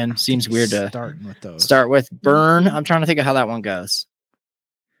Again. Again, seems weird to starting with those. Start with Burn. I'm trying to think of how that one goes.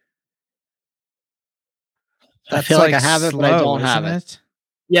 I feel like I have it, but I don't have it.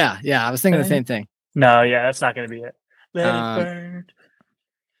 Yeah, I was thinking the same thing. No, yeah, that's not going to be it. Let it burn.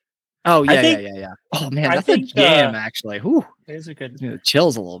 Oh, yeah. Oh, man, that's a jam, actually. Whew. It is a good one.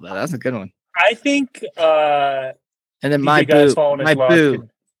 Chills a little bit. That's a good one. I think... and then My Boo.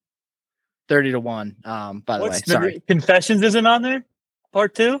 30 to 1, by the way. Sorry. Confessions isn't on there?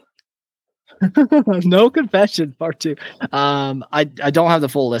 Part 2? No Confessions, Part 2. I don't have the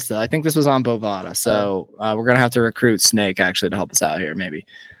full list, though. I think this was on Bovada, so we're going to have to recruit Snake, actually, to help us out here, maybe.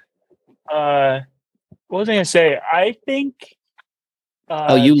 What was I going to say? I think...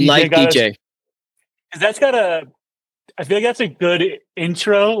 you DJ? Because that's got a I feel like that's a good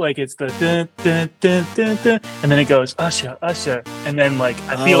intro. Like it's the dun, dun, dun, dun, dun, and then it goes Usher, Usher, and then like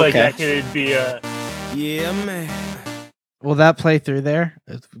I feel like that could be a Will that play through there?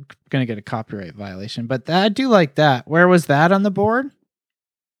 It's gonna get a copyright violation, but I do like that. Where was that on the board?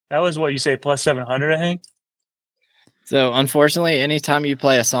 that was what you say plus 700, I think. So unfortunately, anytime you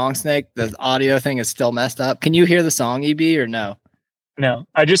play a song, Snake, the audio thing is still messed up. Can you hear the song, EB, or no? No,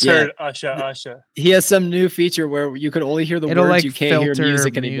 I just heard Usher, Usher. He has some new feature where you could only hear the It'll, words. like, You can't hear filter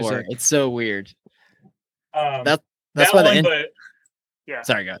music anymore. music. It's so weird. That That's why one, but yeah.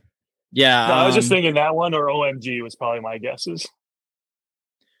 Sorry, go ahead. Yeah, No, I was just thinking that one or OMG was probably my guesses.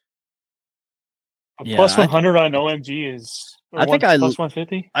 Yeah, Plus 100 on OMG is. I think I plus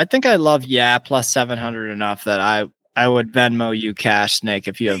 150. I think I love plus 700 enough that I would Venmo you cash, Snake,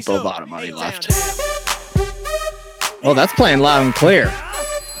 if you have Bovada money left. Oh, that's playing loud and clear.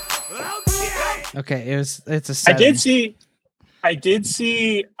 Okay, it's a 7. I did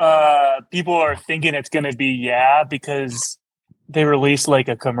see people are thinking it's gonna be because they released like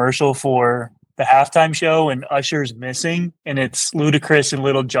a commercial for the halftime show and Usher's missing, and it's Ludacris and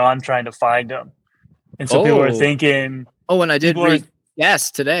Little John trying to find him. And so people are thinking and I did read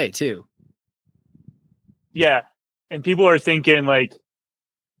yes today too. Yeah. And people are thinking like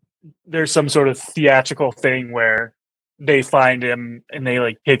there's some sort of theatrical thing where they find him and they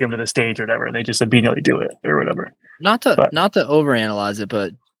like take him to the stage or whatever. They just immediately do it or whatever. Not to overanalyze it,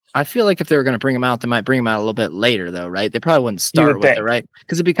 but I feel like if they were going to bring him out, they might bring him out a little bit later, though, right? They probably wouldn't start with it, right?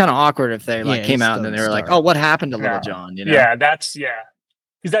 Because it'd be kind of awkward if they came out and then they were like, "Oh, what happened to Little John?" You know? Yeah,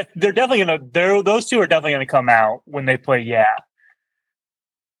 because they're definitely gonna. Those two are definitely gonna come out when they play. Yeah,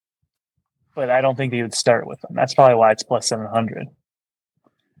 but I don't think they would start with them. That's probably why it's plus 700.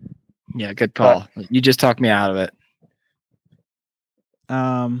 Yeah, good call. You just talked me out of it.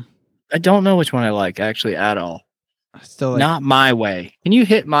 I don't know which one I like actually at all. Still Not My Way. Can you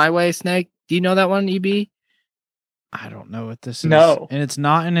hit My Way, Snake? Do you know that one, EB? I don't know what this is. No. And it's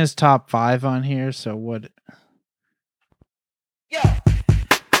not in his top 5 on here, so what?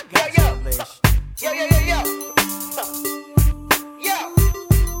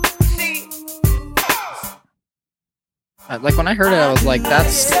 Like when I heard it, I was like,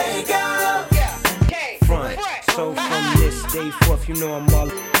 that's... So from this day forth, you know I'm all...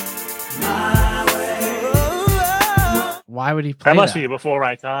 Why would he play that? Must be before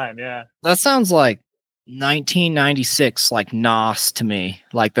my time, yeah. That sounds like 1996, like Nas to me.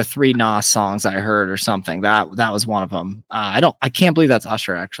 Like the 3 Nas songs I heard or something. That was one of them. I can't believe that's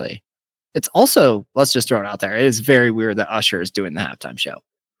Usher, actually. It's also, let's just throw it out there, it is very weird that Usher is doing the halftime show.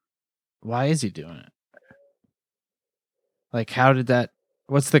 Why is he doing it? Like, how did that...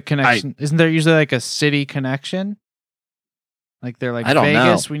 What's the connection? Isn't there usually like a city connection? Like they're like, I don't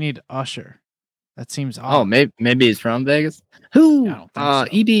Vegas, know. we need Usher. That seems odd. Oh, maybe he's from Vegas. Who? I don't think so.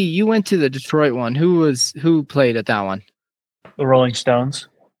 EB, you went to the Detroit one. Who played at that one? The Rolling Stones.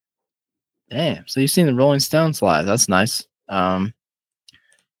 Damn. So you've seen the Rolling Stones live. That's nice. I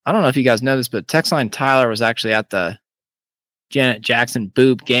don't know if you guys know this, but Texline Tyler was actually at the Janet Jackson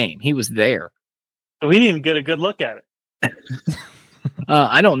boob game. He was there. We didn't even get a good look at it.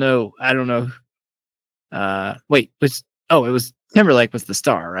 I don't know. Wait, it was Timberlake was the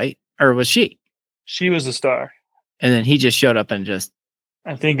star, right? Or was she? She was the star. And then he just showed up and just...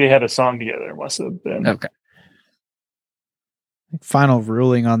 I think they had a song together. Must have been. Okay. Final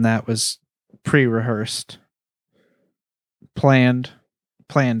ruling on that was pre-rehearsed. Planned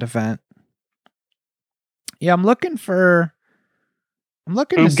event. Yeah, I'm looking to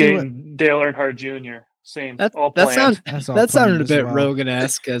see what... Dale Earnhardt Jr. Same. That planned. sounded a bit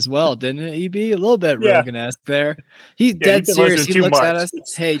Rogan-esque as well, didn't it, EB? A little bit Rogan-esque there. He's dead serious. He looks at us.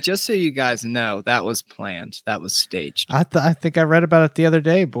 Hey, just so you guys know, that was planned. That was staged. I think I read about it the other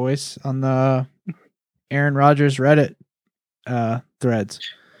day, boys, on the Aaron Rodgers Reddit threads.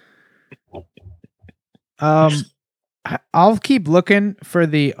 I'll keep looking for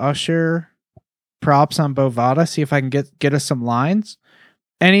the Usher props on Bovada, see if I can get us some lines.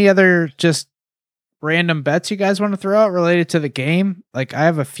 Any other just random bets you guys want to throw out related to the game? Like, I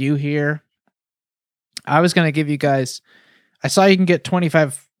have a few here. I was going to give you guys, I saw you can get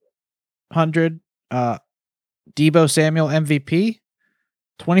 2,500 Deebo Samuel MVP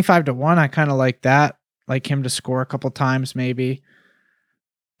 25-1. I kind of like that. Like him to score a couple times, maybe.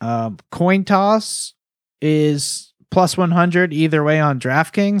 Coin toss is plus 100 either way on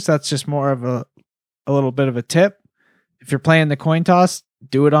DraftKings. That's just more of a little bit of a tip. If you're playing the coin toss,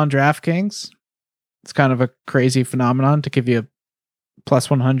 do it on DraftKings. It's kind of a crazy phenomenon to give you a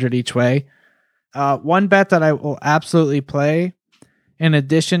plus 100 each way. One bet that I will absolutely play, in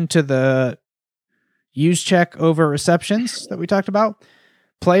addition to the use check over receptions that we talked about.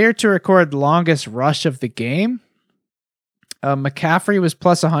 Player to record longest rush of the game. McCaffrey was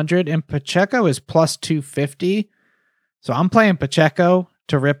plus 100 and Pacheco is plus 250. So I'm playing Pacheco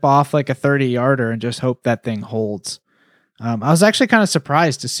to rip off like a 30-yarder and just hope that thing holds. I was actually kind of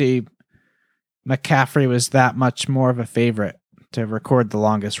surprised to see McCaffrey was that much more of a favorite to record the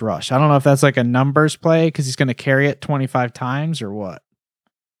longest rush. I don't know if that's like a numbers play because he's going to carry it 25 times or what.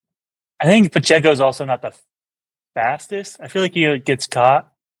 I think Pacheco is also not the fastest. I feel like he gets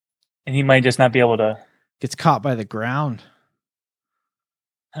caught and he might just not be able to. Gets caught by the ground.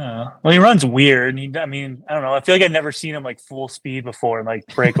 Well, he runs weird. I don't know. I feel like I've never seen him like full speed before and like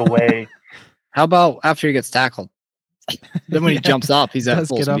break away. How about after he gets tackled? Then when he jumps up, he's at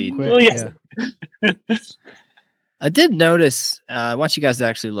full speed. Well, yeah. I did notice. I want you guys to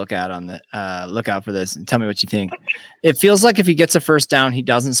actually look out for this and tell me what you think. It feels like if he gets a first down, he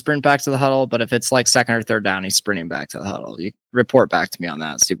doesn't sprint back to the huddle. But if it's like second or third down, he's sprinting back to the huddle. You report back to me on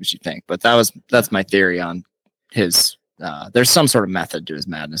that. See what you think. But that's my theory on his. There's some sort of method to his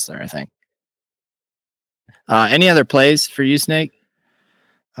madness there, I think. Any other plays for you, Snake?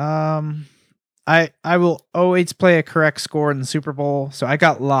 I will always play a correct score in the Super Bowl, so I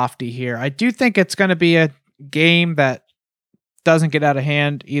got lofty here. I do think it's going to be a game that doesn't get out of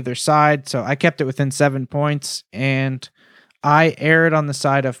hand either side, so I kept it within 7 points, and I erred on the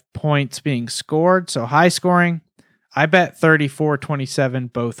side of points being scored, so high scoring. I bet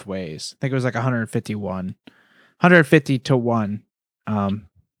 34-27 both ways. I think it was like 150 to 1,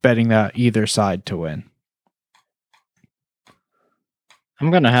 betting that either side to win. I'm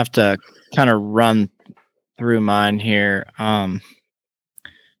going to have to kind of run through mine here.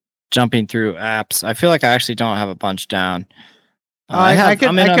 Jumping through apps. I feel like I actually don't have a bunch down. I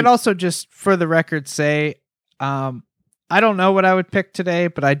could also just for the record say, I don't know what I would pick today,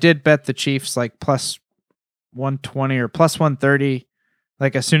 but I did bet the Chiefs like plus 120 or plus 130,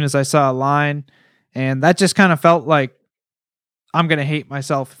 like as soon as I saw a line. And that just kind of felt like I'm going to hate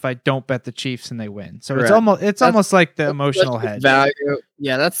myself if I don't bet the Chiefs and they win. So Correct. It's almost like the emotional hedge. Value.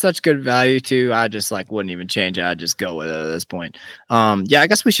 Yeah, that's such good value too. I just like wouldn't even change it. I'd just go with it at this point. Yeah, I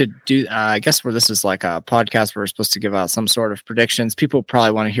guess we should do, I guess where this is like a podcast where we're supposed to give out some sort of predictions. People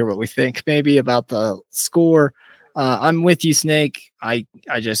probably want to hear what we think maybe about the score. I'm with you, Snake. I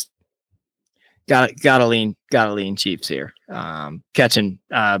just gotta lean Chiefs here. Catching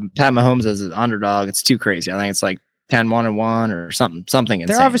Pat Mahomes as an underdog, it's too crazy. I think it's like 10-1-1 or something insane.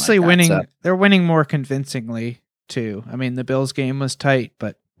 They're obviously like winning. So. They're winning more convincingly too. I mean, the Bills game was tight,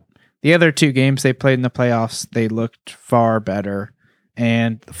 but the other two games they played in the playoffs, they looked far better.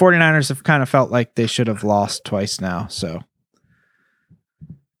 And the 49ers have kind of felt like they should have lost twice now. So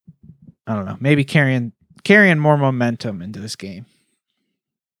I don't know, maybe carrying more momentum into this game.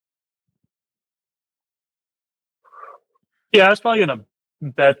 Yeah, I was probably going to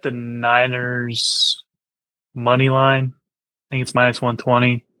bet the Niners money line. I think it's minus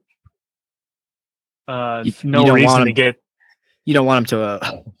 120. No reason to get. You don't want them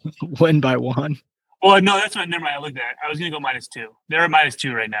to win by one. Well, no, that's what. Never mind. I looked at it. I was going to go -2. They're at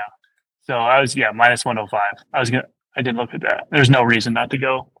 -2 right now. So I was minus 105. I did look at that. There's no reason not to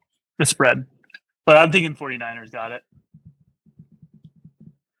go the spread, but I'm thinking 49ers got it.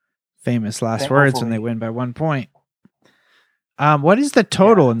 Famous last words when they win by 1 point. What is the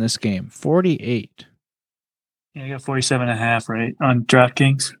total in this game? 48. Yeah, I got 47.5 right on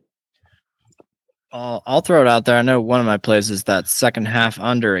DraftKings. I'll throw it out there. I know one of my plays is that second half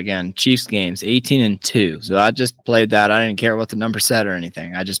under again. Chiefs games 18-2. So I just played that. I didn't care what the number said or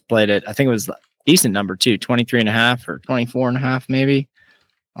anything. I just played it. I think it was a decent number too, 23.5 or 24.5 maybe.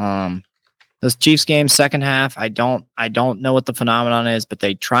 Those Chiefs games second half. I don't know what the phenomenon is, but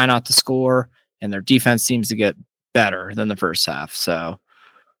they try not to score, and their defense seems to get better than the first half. So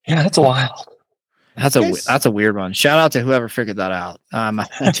yeah, that's wild. That's a weird one. Shout out to whoever figured that out. I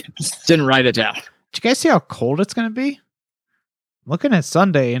didn't write it down. Did you guys see how cold it's going to be? Looking at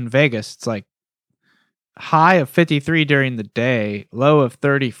Sunday in Vegas, it's like high of 53 during the day, low of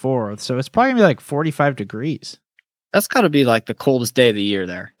 34. So it's probably going to be like 45 degrees. That's got to be like the coldest day of the year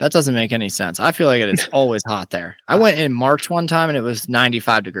there. That doesn't make any sense. I feel like it is always hot there. I went in March one time and it was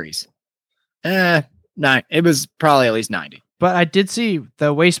 95 degrees. It was probably at least 90. But I did see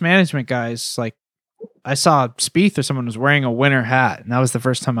the Waste Management guys, like I saw Spieth or someone was wearing a winter hat. And that was the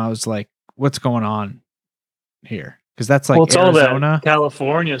first time I was like, what's going on here? Because that's like it's Arizona. All that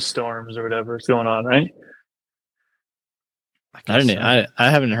California storms or whatever is going on, right? I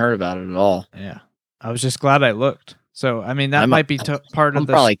haven't heard about it at all. Yeah. I was just glad I looked. So, I mean, that might be part of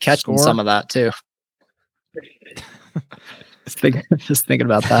the probably catching some of that too. Just thinking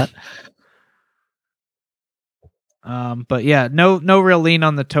about that. But yeah, no real lean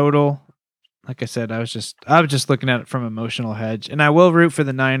on the total. Like I said, I was just looking at it from emotional hedge, and I will root for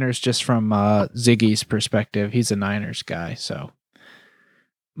the Niners just from Ziggy's perspective. He's a Niners guy, so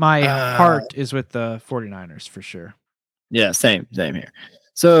my heart is with the 49ers for sure. Yeah, same here.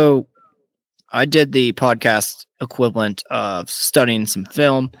 So I did the podcast equivalent of studying some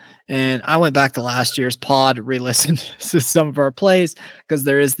film, and I went back to last year's pod, re-listened to some of our plays, because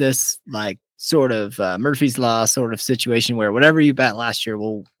there is this like sort of Murphy's Law sort of situation where whatever you bet last year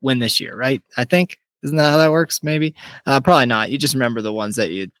will win this year, right? I think. Isn't that how that works? Maybe. Probably not. You just remember the ones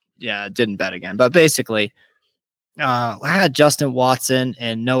that you didn't bet again. But basically, I had Justin Watson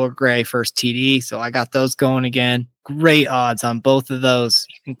and Noah Gray first TD, so I got those going again. Great odds on both of those.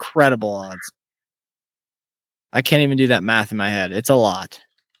 Incredible odds. I can't even do that math in my head. It's a lot.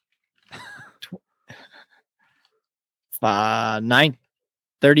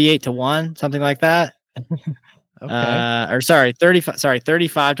 38 to 1, something like that. Okay. Or sorry,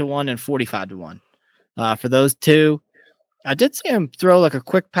 35 to 1 and 45 to 1. For those two. I did see him throw like a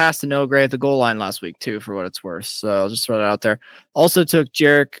quick pass to Noah Gray at the goal line last week too, for what it's worth. So I'll just throw that out there. Also took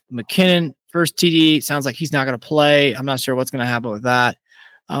Jerick McKinnon first TD. Sounds like he's not going to play. I'm not sure what's going to happen with that.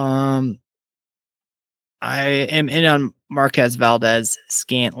 I am in on Marquez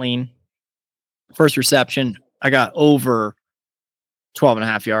Valdez-Scantling. First reception, I got over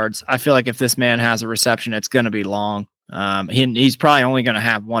 12.5 yards. I feel like if this man has a reception, it's going to be long. He's probably only going to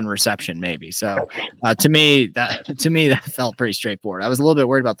have one reception, maybe. So to me, that felt pretty straightforward. I was a little bit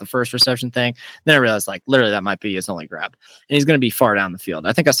worried about the first reception thing. Then I realized, like, literally that might be his only grab, and he's going to be far down the field.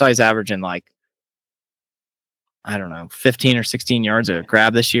 I think I saw he's averaging like, I don't know, 15 or 16 yards a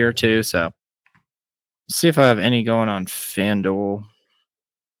grab this year too. So let's see if I have any going on FanDuel.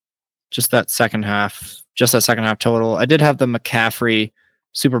 Just that second half total. I did have the McCaffrey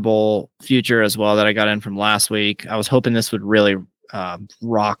Super Bowl future as well that I got in from last week. I was hoping this would really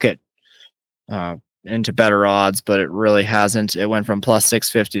rocket into better odds, but it really hasn't. It went from plus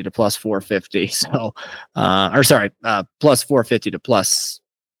 650 to plus 450. So, plus 450 to plus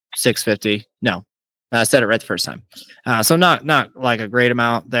 650. No, I said it right the first time. So not like a great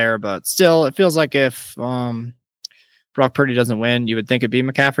amount there, but still, it feels like if Brock Purdy doesn't win, you would think it'd be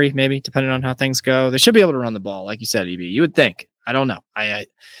McCaffrey, maybe, depending on how things go. They should be able to run the ball, like you said, EB. You would think. I don't know.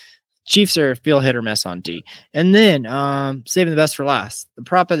 Chiefs feel hit or miss on D. And then saving the best for last. The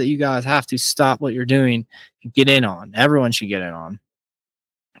prop bet that you guys have to stop what you're doing and get in on. Everyone should get in on.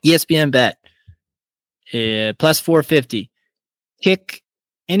 ESPN bet. Plus 450.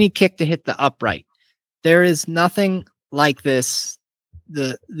 Any kick to hit the upright. There is nothing like this.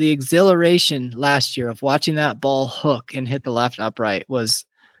 The exhilaration last year of watching that ball hook and hit the left upright was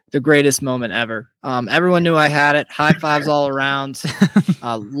the greatest moment ever. Everyone knew I had it. High fives all around.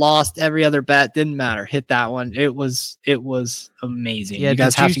 Lost every other bet. Didn't matter. Hit that one. It was amazing. Yeah, you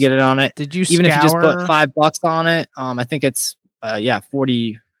guys have to get it on it. Did you even if you just put $5 on it? I think it's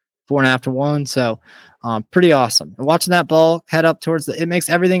 44.5 to 1. So pretty awesome. And watching that ball head up towards it makes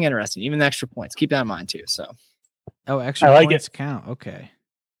everything interesting, even the extra points. Keep that in mind too. So extra points count. Okay.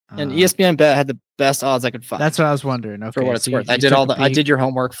 And ESPN bet had the best odds I could find. That's what I was wondering. Okay, for what it's worth. I did your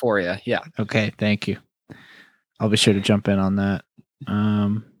homework for you. Yeah. Okay. Thank you. I'll be sure to jump in on that.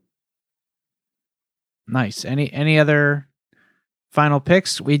 Nice. Any other final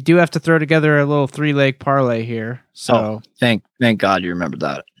picks? We do have to throw together a little 3-leg parlay here. So thank God you remembered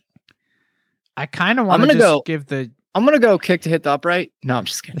that. I kind of want to give the. I'm gonna go kick to hit the upright. No, I'm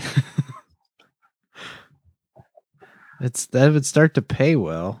just kidding. That would start to pay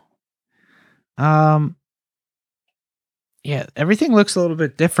well. Yeah, everything looks a little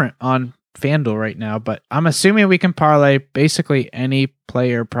bit different on FanDuel right now, but I'm assuming we can parlay basically any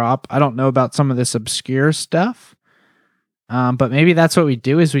player prop. I don't know about some of this obscure stuff. But maybe that's what we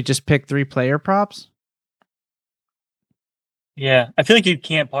do is we just pick 3 player props. Yeah, I feel like you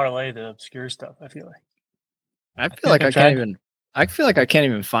can't parlay the obscure stuff. I feel like I feel like I can't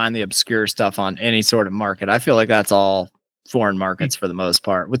even find the obscure stuff on any sort of market. I feel like that's all foreign markets for the most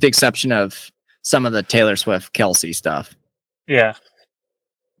part, with the exception of some of the Taylor Swift, Kelsey stuff. Yeah.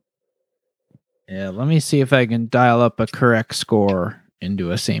 Yeah, let me see if I can dial up a correct score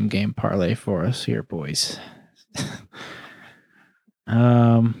into a same game parlay for us here, boys.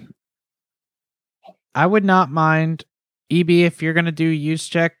 I would not mind EB if you're going to do use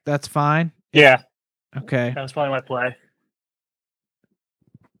check, that's fine. Yeah. Okay. That was probably my play.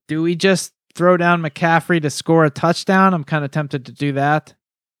 Do we just throw down McCaffrey to score a touchdown? I'm kind of tempted to do that.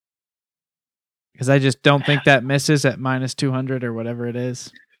 Because I just don't think that misses at minus 200 or whatever it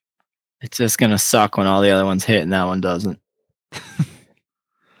is. It's just going to suck when all the other ones hit and that one doesn't.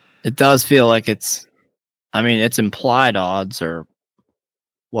 It does feel like it's I mean, its implied odds are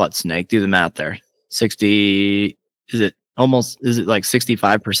what, Snake? Do the math there. 60, is it like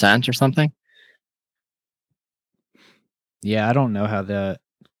 65% or something? Yeah, I don't know how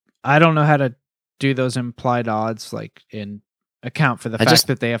to do those implied odds like in account for the fact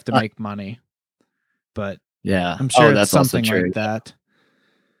that they have to make money. But yeah, I'm sure it's that's something also true. like that.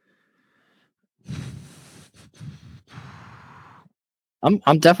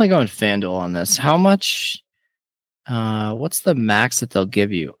 I'm definitely going FanDuel on this. How much? What's the max that they'll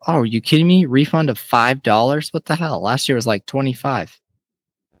give you? Oh, are you kidding me? Refund of $5? What the hell? Last year was like 25.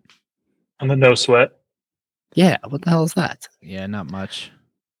 On the no sweat. Yeah, what the hell is that? Yeah, not much.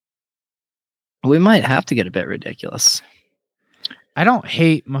 We might have to get a bit ridiculous. I don't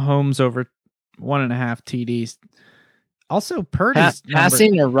hate Mahomes over 1.5 TDs. Also, Purdy's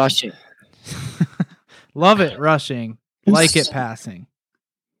passing or rushing? Love it rushing. Like it passing.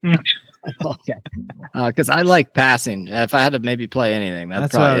 Okay. Because I like passing. If I had to maybe play anything,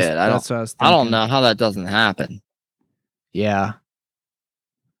 that's probably it. I don't know how that doesn't happen. Yeah.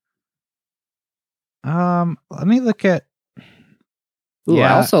 Let me look at. Ooh,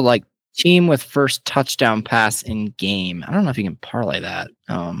 I also like team with first touchdown pass in game. I don't know if you can parlay that.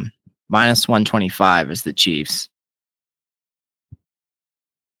 Minus 125 is the Chiefs.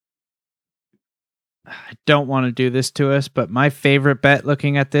 I don't want to do this to us, but my favorite bet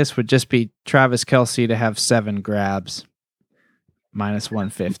looking at this would just be Travis Kelce to have 7 grabs. Minus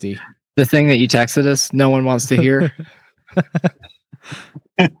 150. The thing that you texted us, no one wants to hear.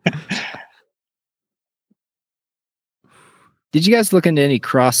 Did you guys look into any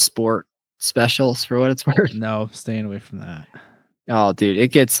cross sport specials for what it's worth? No, staying away from that. Oh, dude, it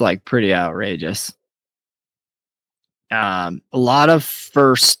gets like pretty outrageous. A lot of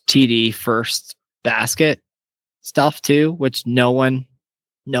first TD, first basket stuff too, which no one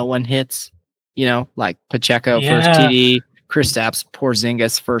hits. You know, like Pacheco first TD, Kristaps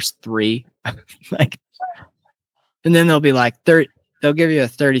Porzingis first 3. Like, and then they'll be like they'll give you a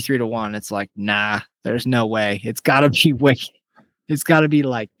 33-1. It's like, nah, there's no way. It's got to be It's got to be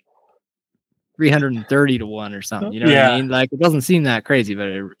like 330-1 or something. You know what I mean? Like, it doesn't seem that crazy, but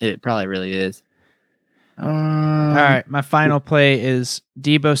it probably really is. All right, my final play is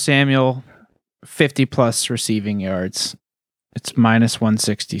Deebo Samuel, 50 plus receiving yards. It's minus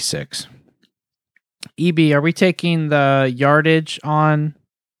 166. EB, are we taking the yardage on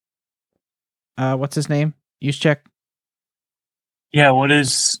what's his name? Use check. Yeah, what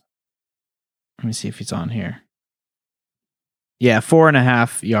is? Let me see if he's on here. Yeah,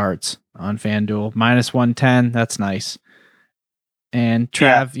 4.5 yards on FanDuel. Minus 110. That's nice. And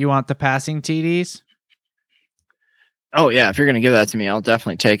Trav, you want the passing TDs? Oh, yeah. If you're going to give that to me, I'll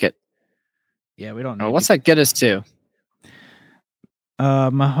definitely take it. Yeah, we don't know. What's that get us to?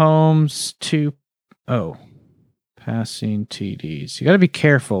 Mahomes to... Oh, passing TDs. You got to be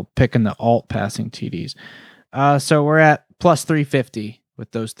careful picking the alt passing TDs. So we're at plus 350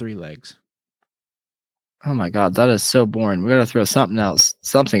 with those 3 legs. Oh my God, that is so boring. We got to throw something else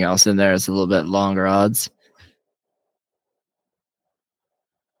in there. It's a little bit longer odds.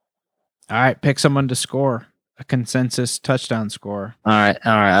 All right, pick someone to score a consensus touchdown score. All right,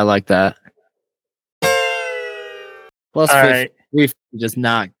 I like that. Plus, we just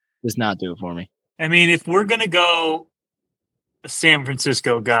not do it for me. I mean, if we're gonna go a San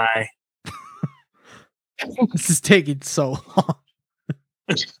Francisco guy, this is taking so long.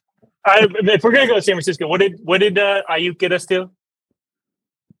 If we're gonna go to San Francisco, what did Ayuk get us to?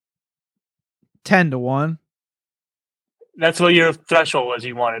 10-1. That's what your threshold was.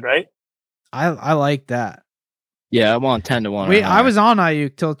 You wanted, right? I like that. Yeah, I'm on 10-1. I was on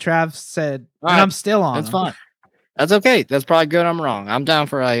Ayuk till Trav said, and I'm still on. That's fine. That's okay. That's probably good. I'm wrong. I'm down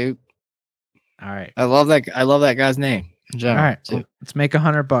for Ayuk. All right. I love that guy's name. All right. Let's make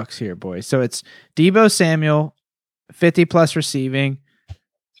 $100 here, boys. So it's Deebo Samuel, 50 plus receiving.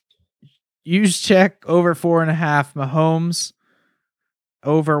 Use check over 4.5. Mahomes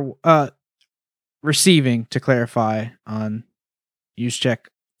over receiving, to clarify on use check.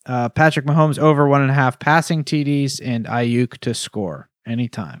 Patrick Mahomes over 1.5 passing TDs and Ayuk to score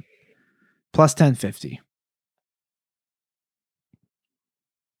anytime. Plus 1050.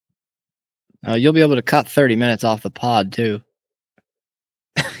 You'll be able to cut 30 minutes off the pod too.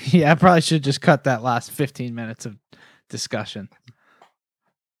 Yeah, I probably should just cut that last 15 minutes of discussion.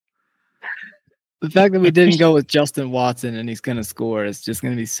 The fact that we didn't go with Justin Watson and he's going to score is just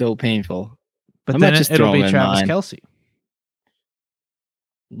going to be so painful. But then it'll be Travis Kelce.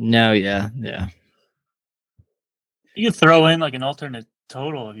 No, yeah. You can throw in like an alternate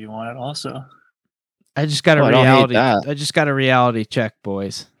total if you want it also. I just got a reality. I just got a reality check,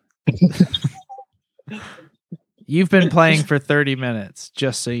 boys. You've been playing for 30 minutes,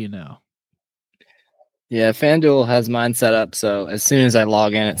 just so you know. Yeah, FanDuel has mine set up, so as soon as I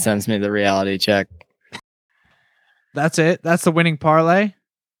log in, it sends me the reality check. That's it. That's the winning parlay.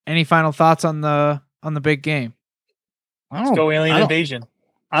 Any final thoughts on the big game? Let's go Alien Invasion.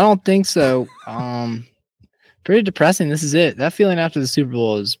 I don't think so. Pretty depressing. This is it. That feeling after the Super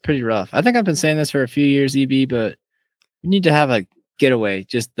Bowl is pretty rough. I think I've been saying this for a few years, EB, but we need to have a getaway,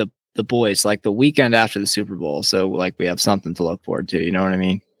 just the boys, like the weekend after the Super Bowl. So like we have something to look forward to. You know what I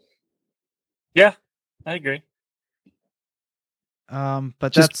mean? Yeah, I agree.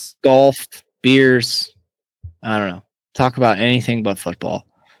 But Just that's golf, beers. I don't know. Talk about anything but football.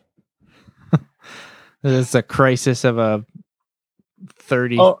 it's a crisis of a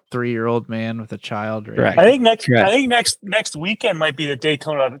 33-year-old man with a child. Right? Correct. I think next weekend might be the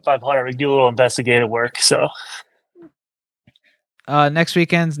Daytona 500. We do a little investigative work. So next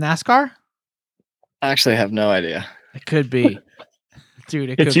weekend's NASCAR. I actually have no idea. It could be,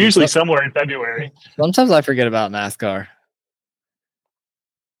 dude. it's usually somewhere in February. Sometimes I forget about NASCAR.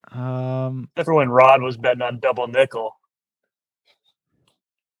 Remember when Rod was betting on double nickel?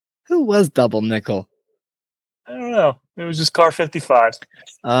 Who was double nickel? I don't know. It was just car 55.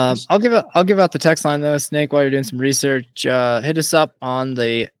 I'll give out the text line though, Snake, while you're doing some research. Hit us up on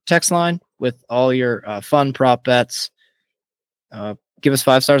the text line with all your fun prop bets. Give us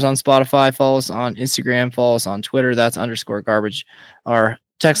 5 stars on Spotify. Follow us on Instagram. Follow us on Twitter. That's _garbage. Our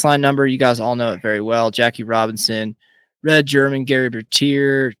text line number, you guys all know it very well. Jackie Robinson, Red German, Gary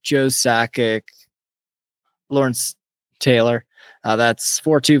Bertier, Joe Sakic, Lawrence Taylor. That's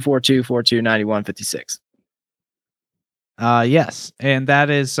 4242429156. Yes, and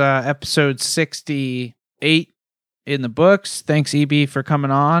that is episode 68 in the books. Thanks, EB, for coming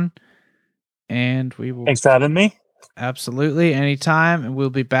on. And we will. Thanks for having me. Absolutely, anytime. And we'll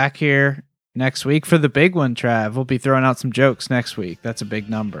be back here next week for the big one, Trav. We'll be throwing out some jokes next week. That's a big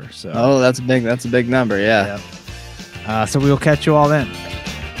number. So. Oh, that's a big number. Yeah. Yep. So we'll catch you all then.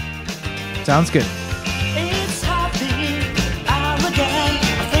 Sounds good. It's happy hour again.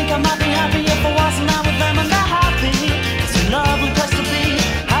 I think I might be happy if I wasn't out with them and they're happy. It's a lovely place to be.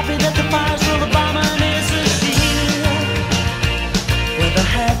 Happy that the fire's full of bomb and it's a shield. With a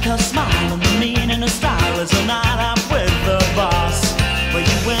haircut, smile, and the meaning of style is a night out with the boss. Where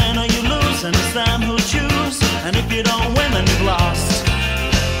you win or you lose, and it's them who choose. And if you don't win, then you've lost.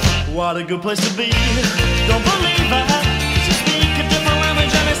 What a good place to be. Don't believe it, 'cause you speak a different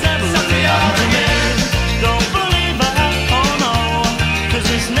language and it's never really happened to me. Don't believe it, oh no, 'cause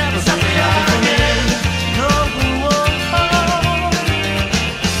it's never been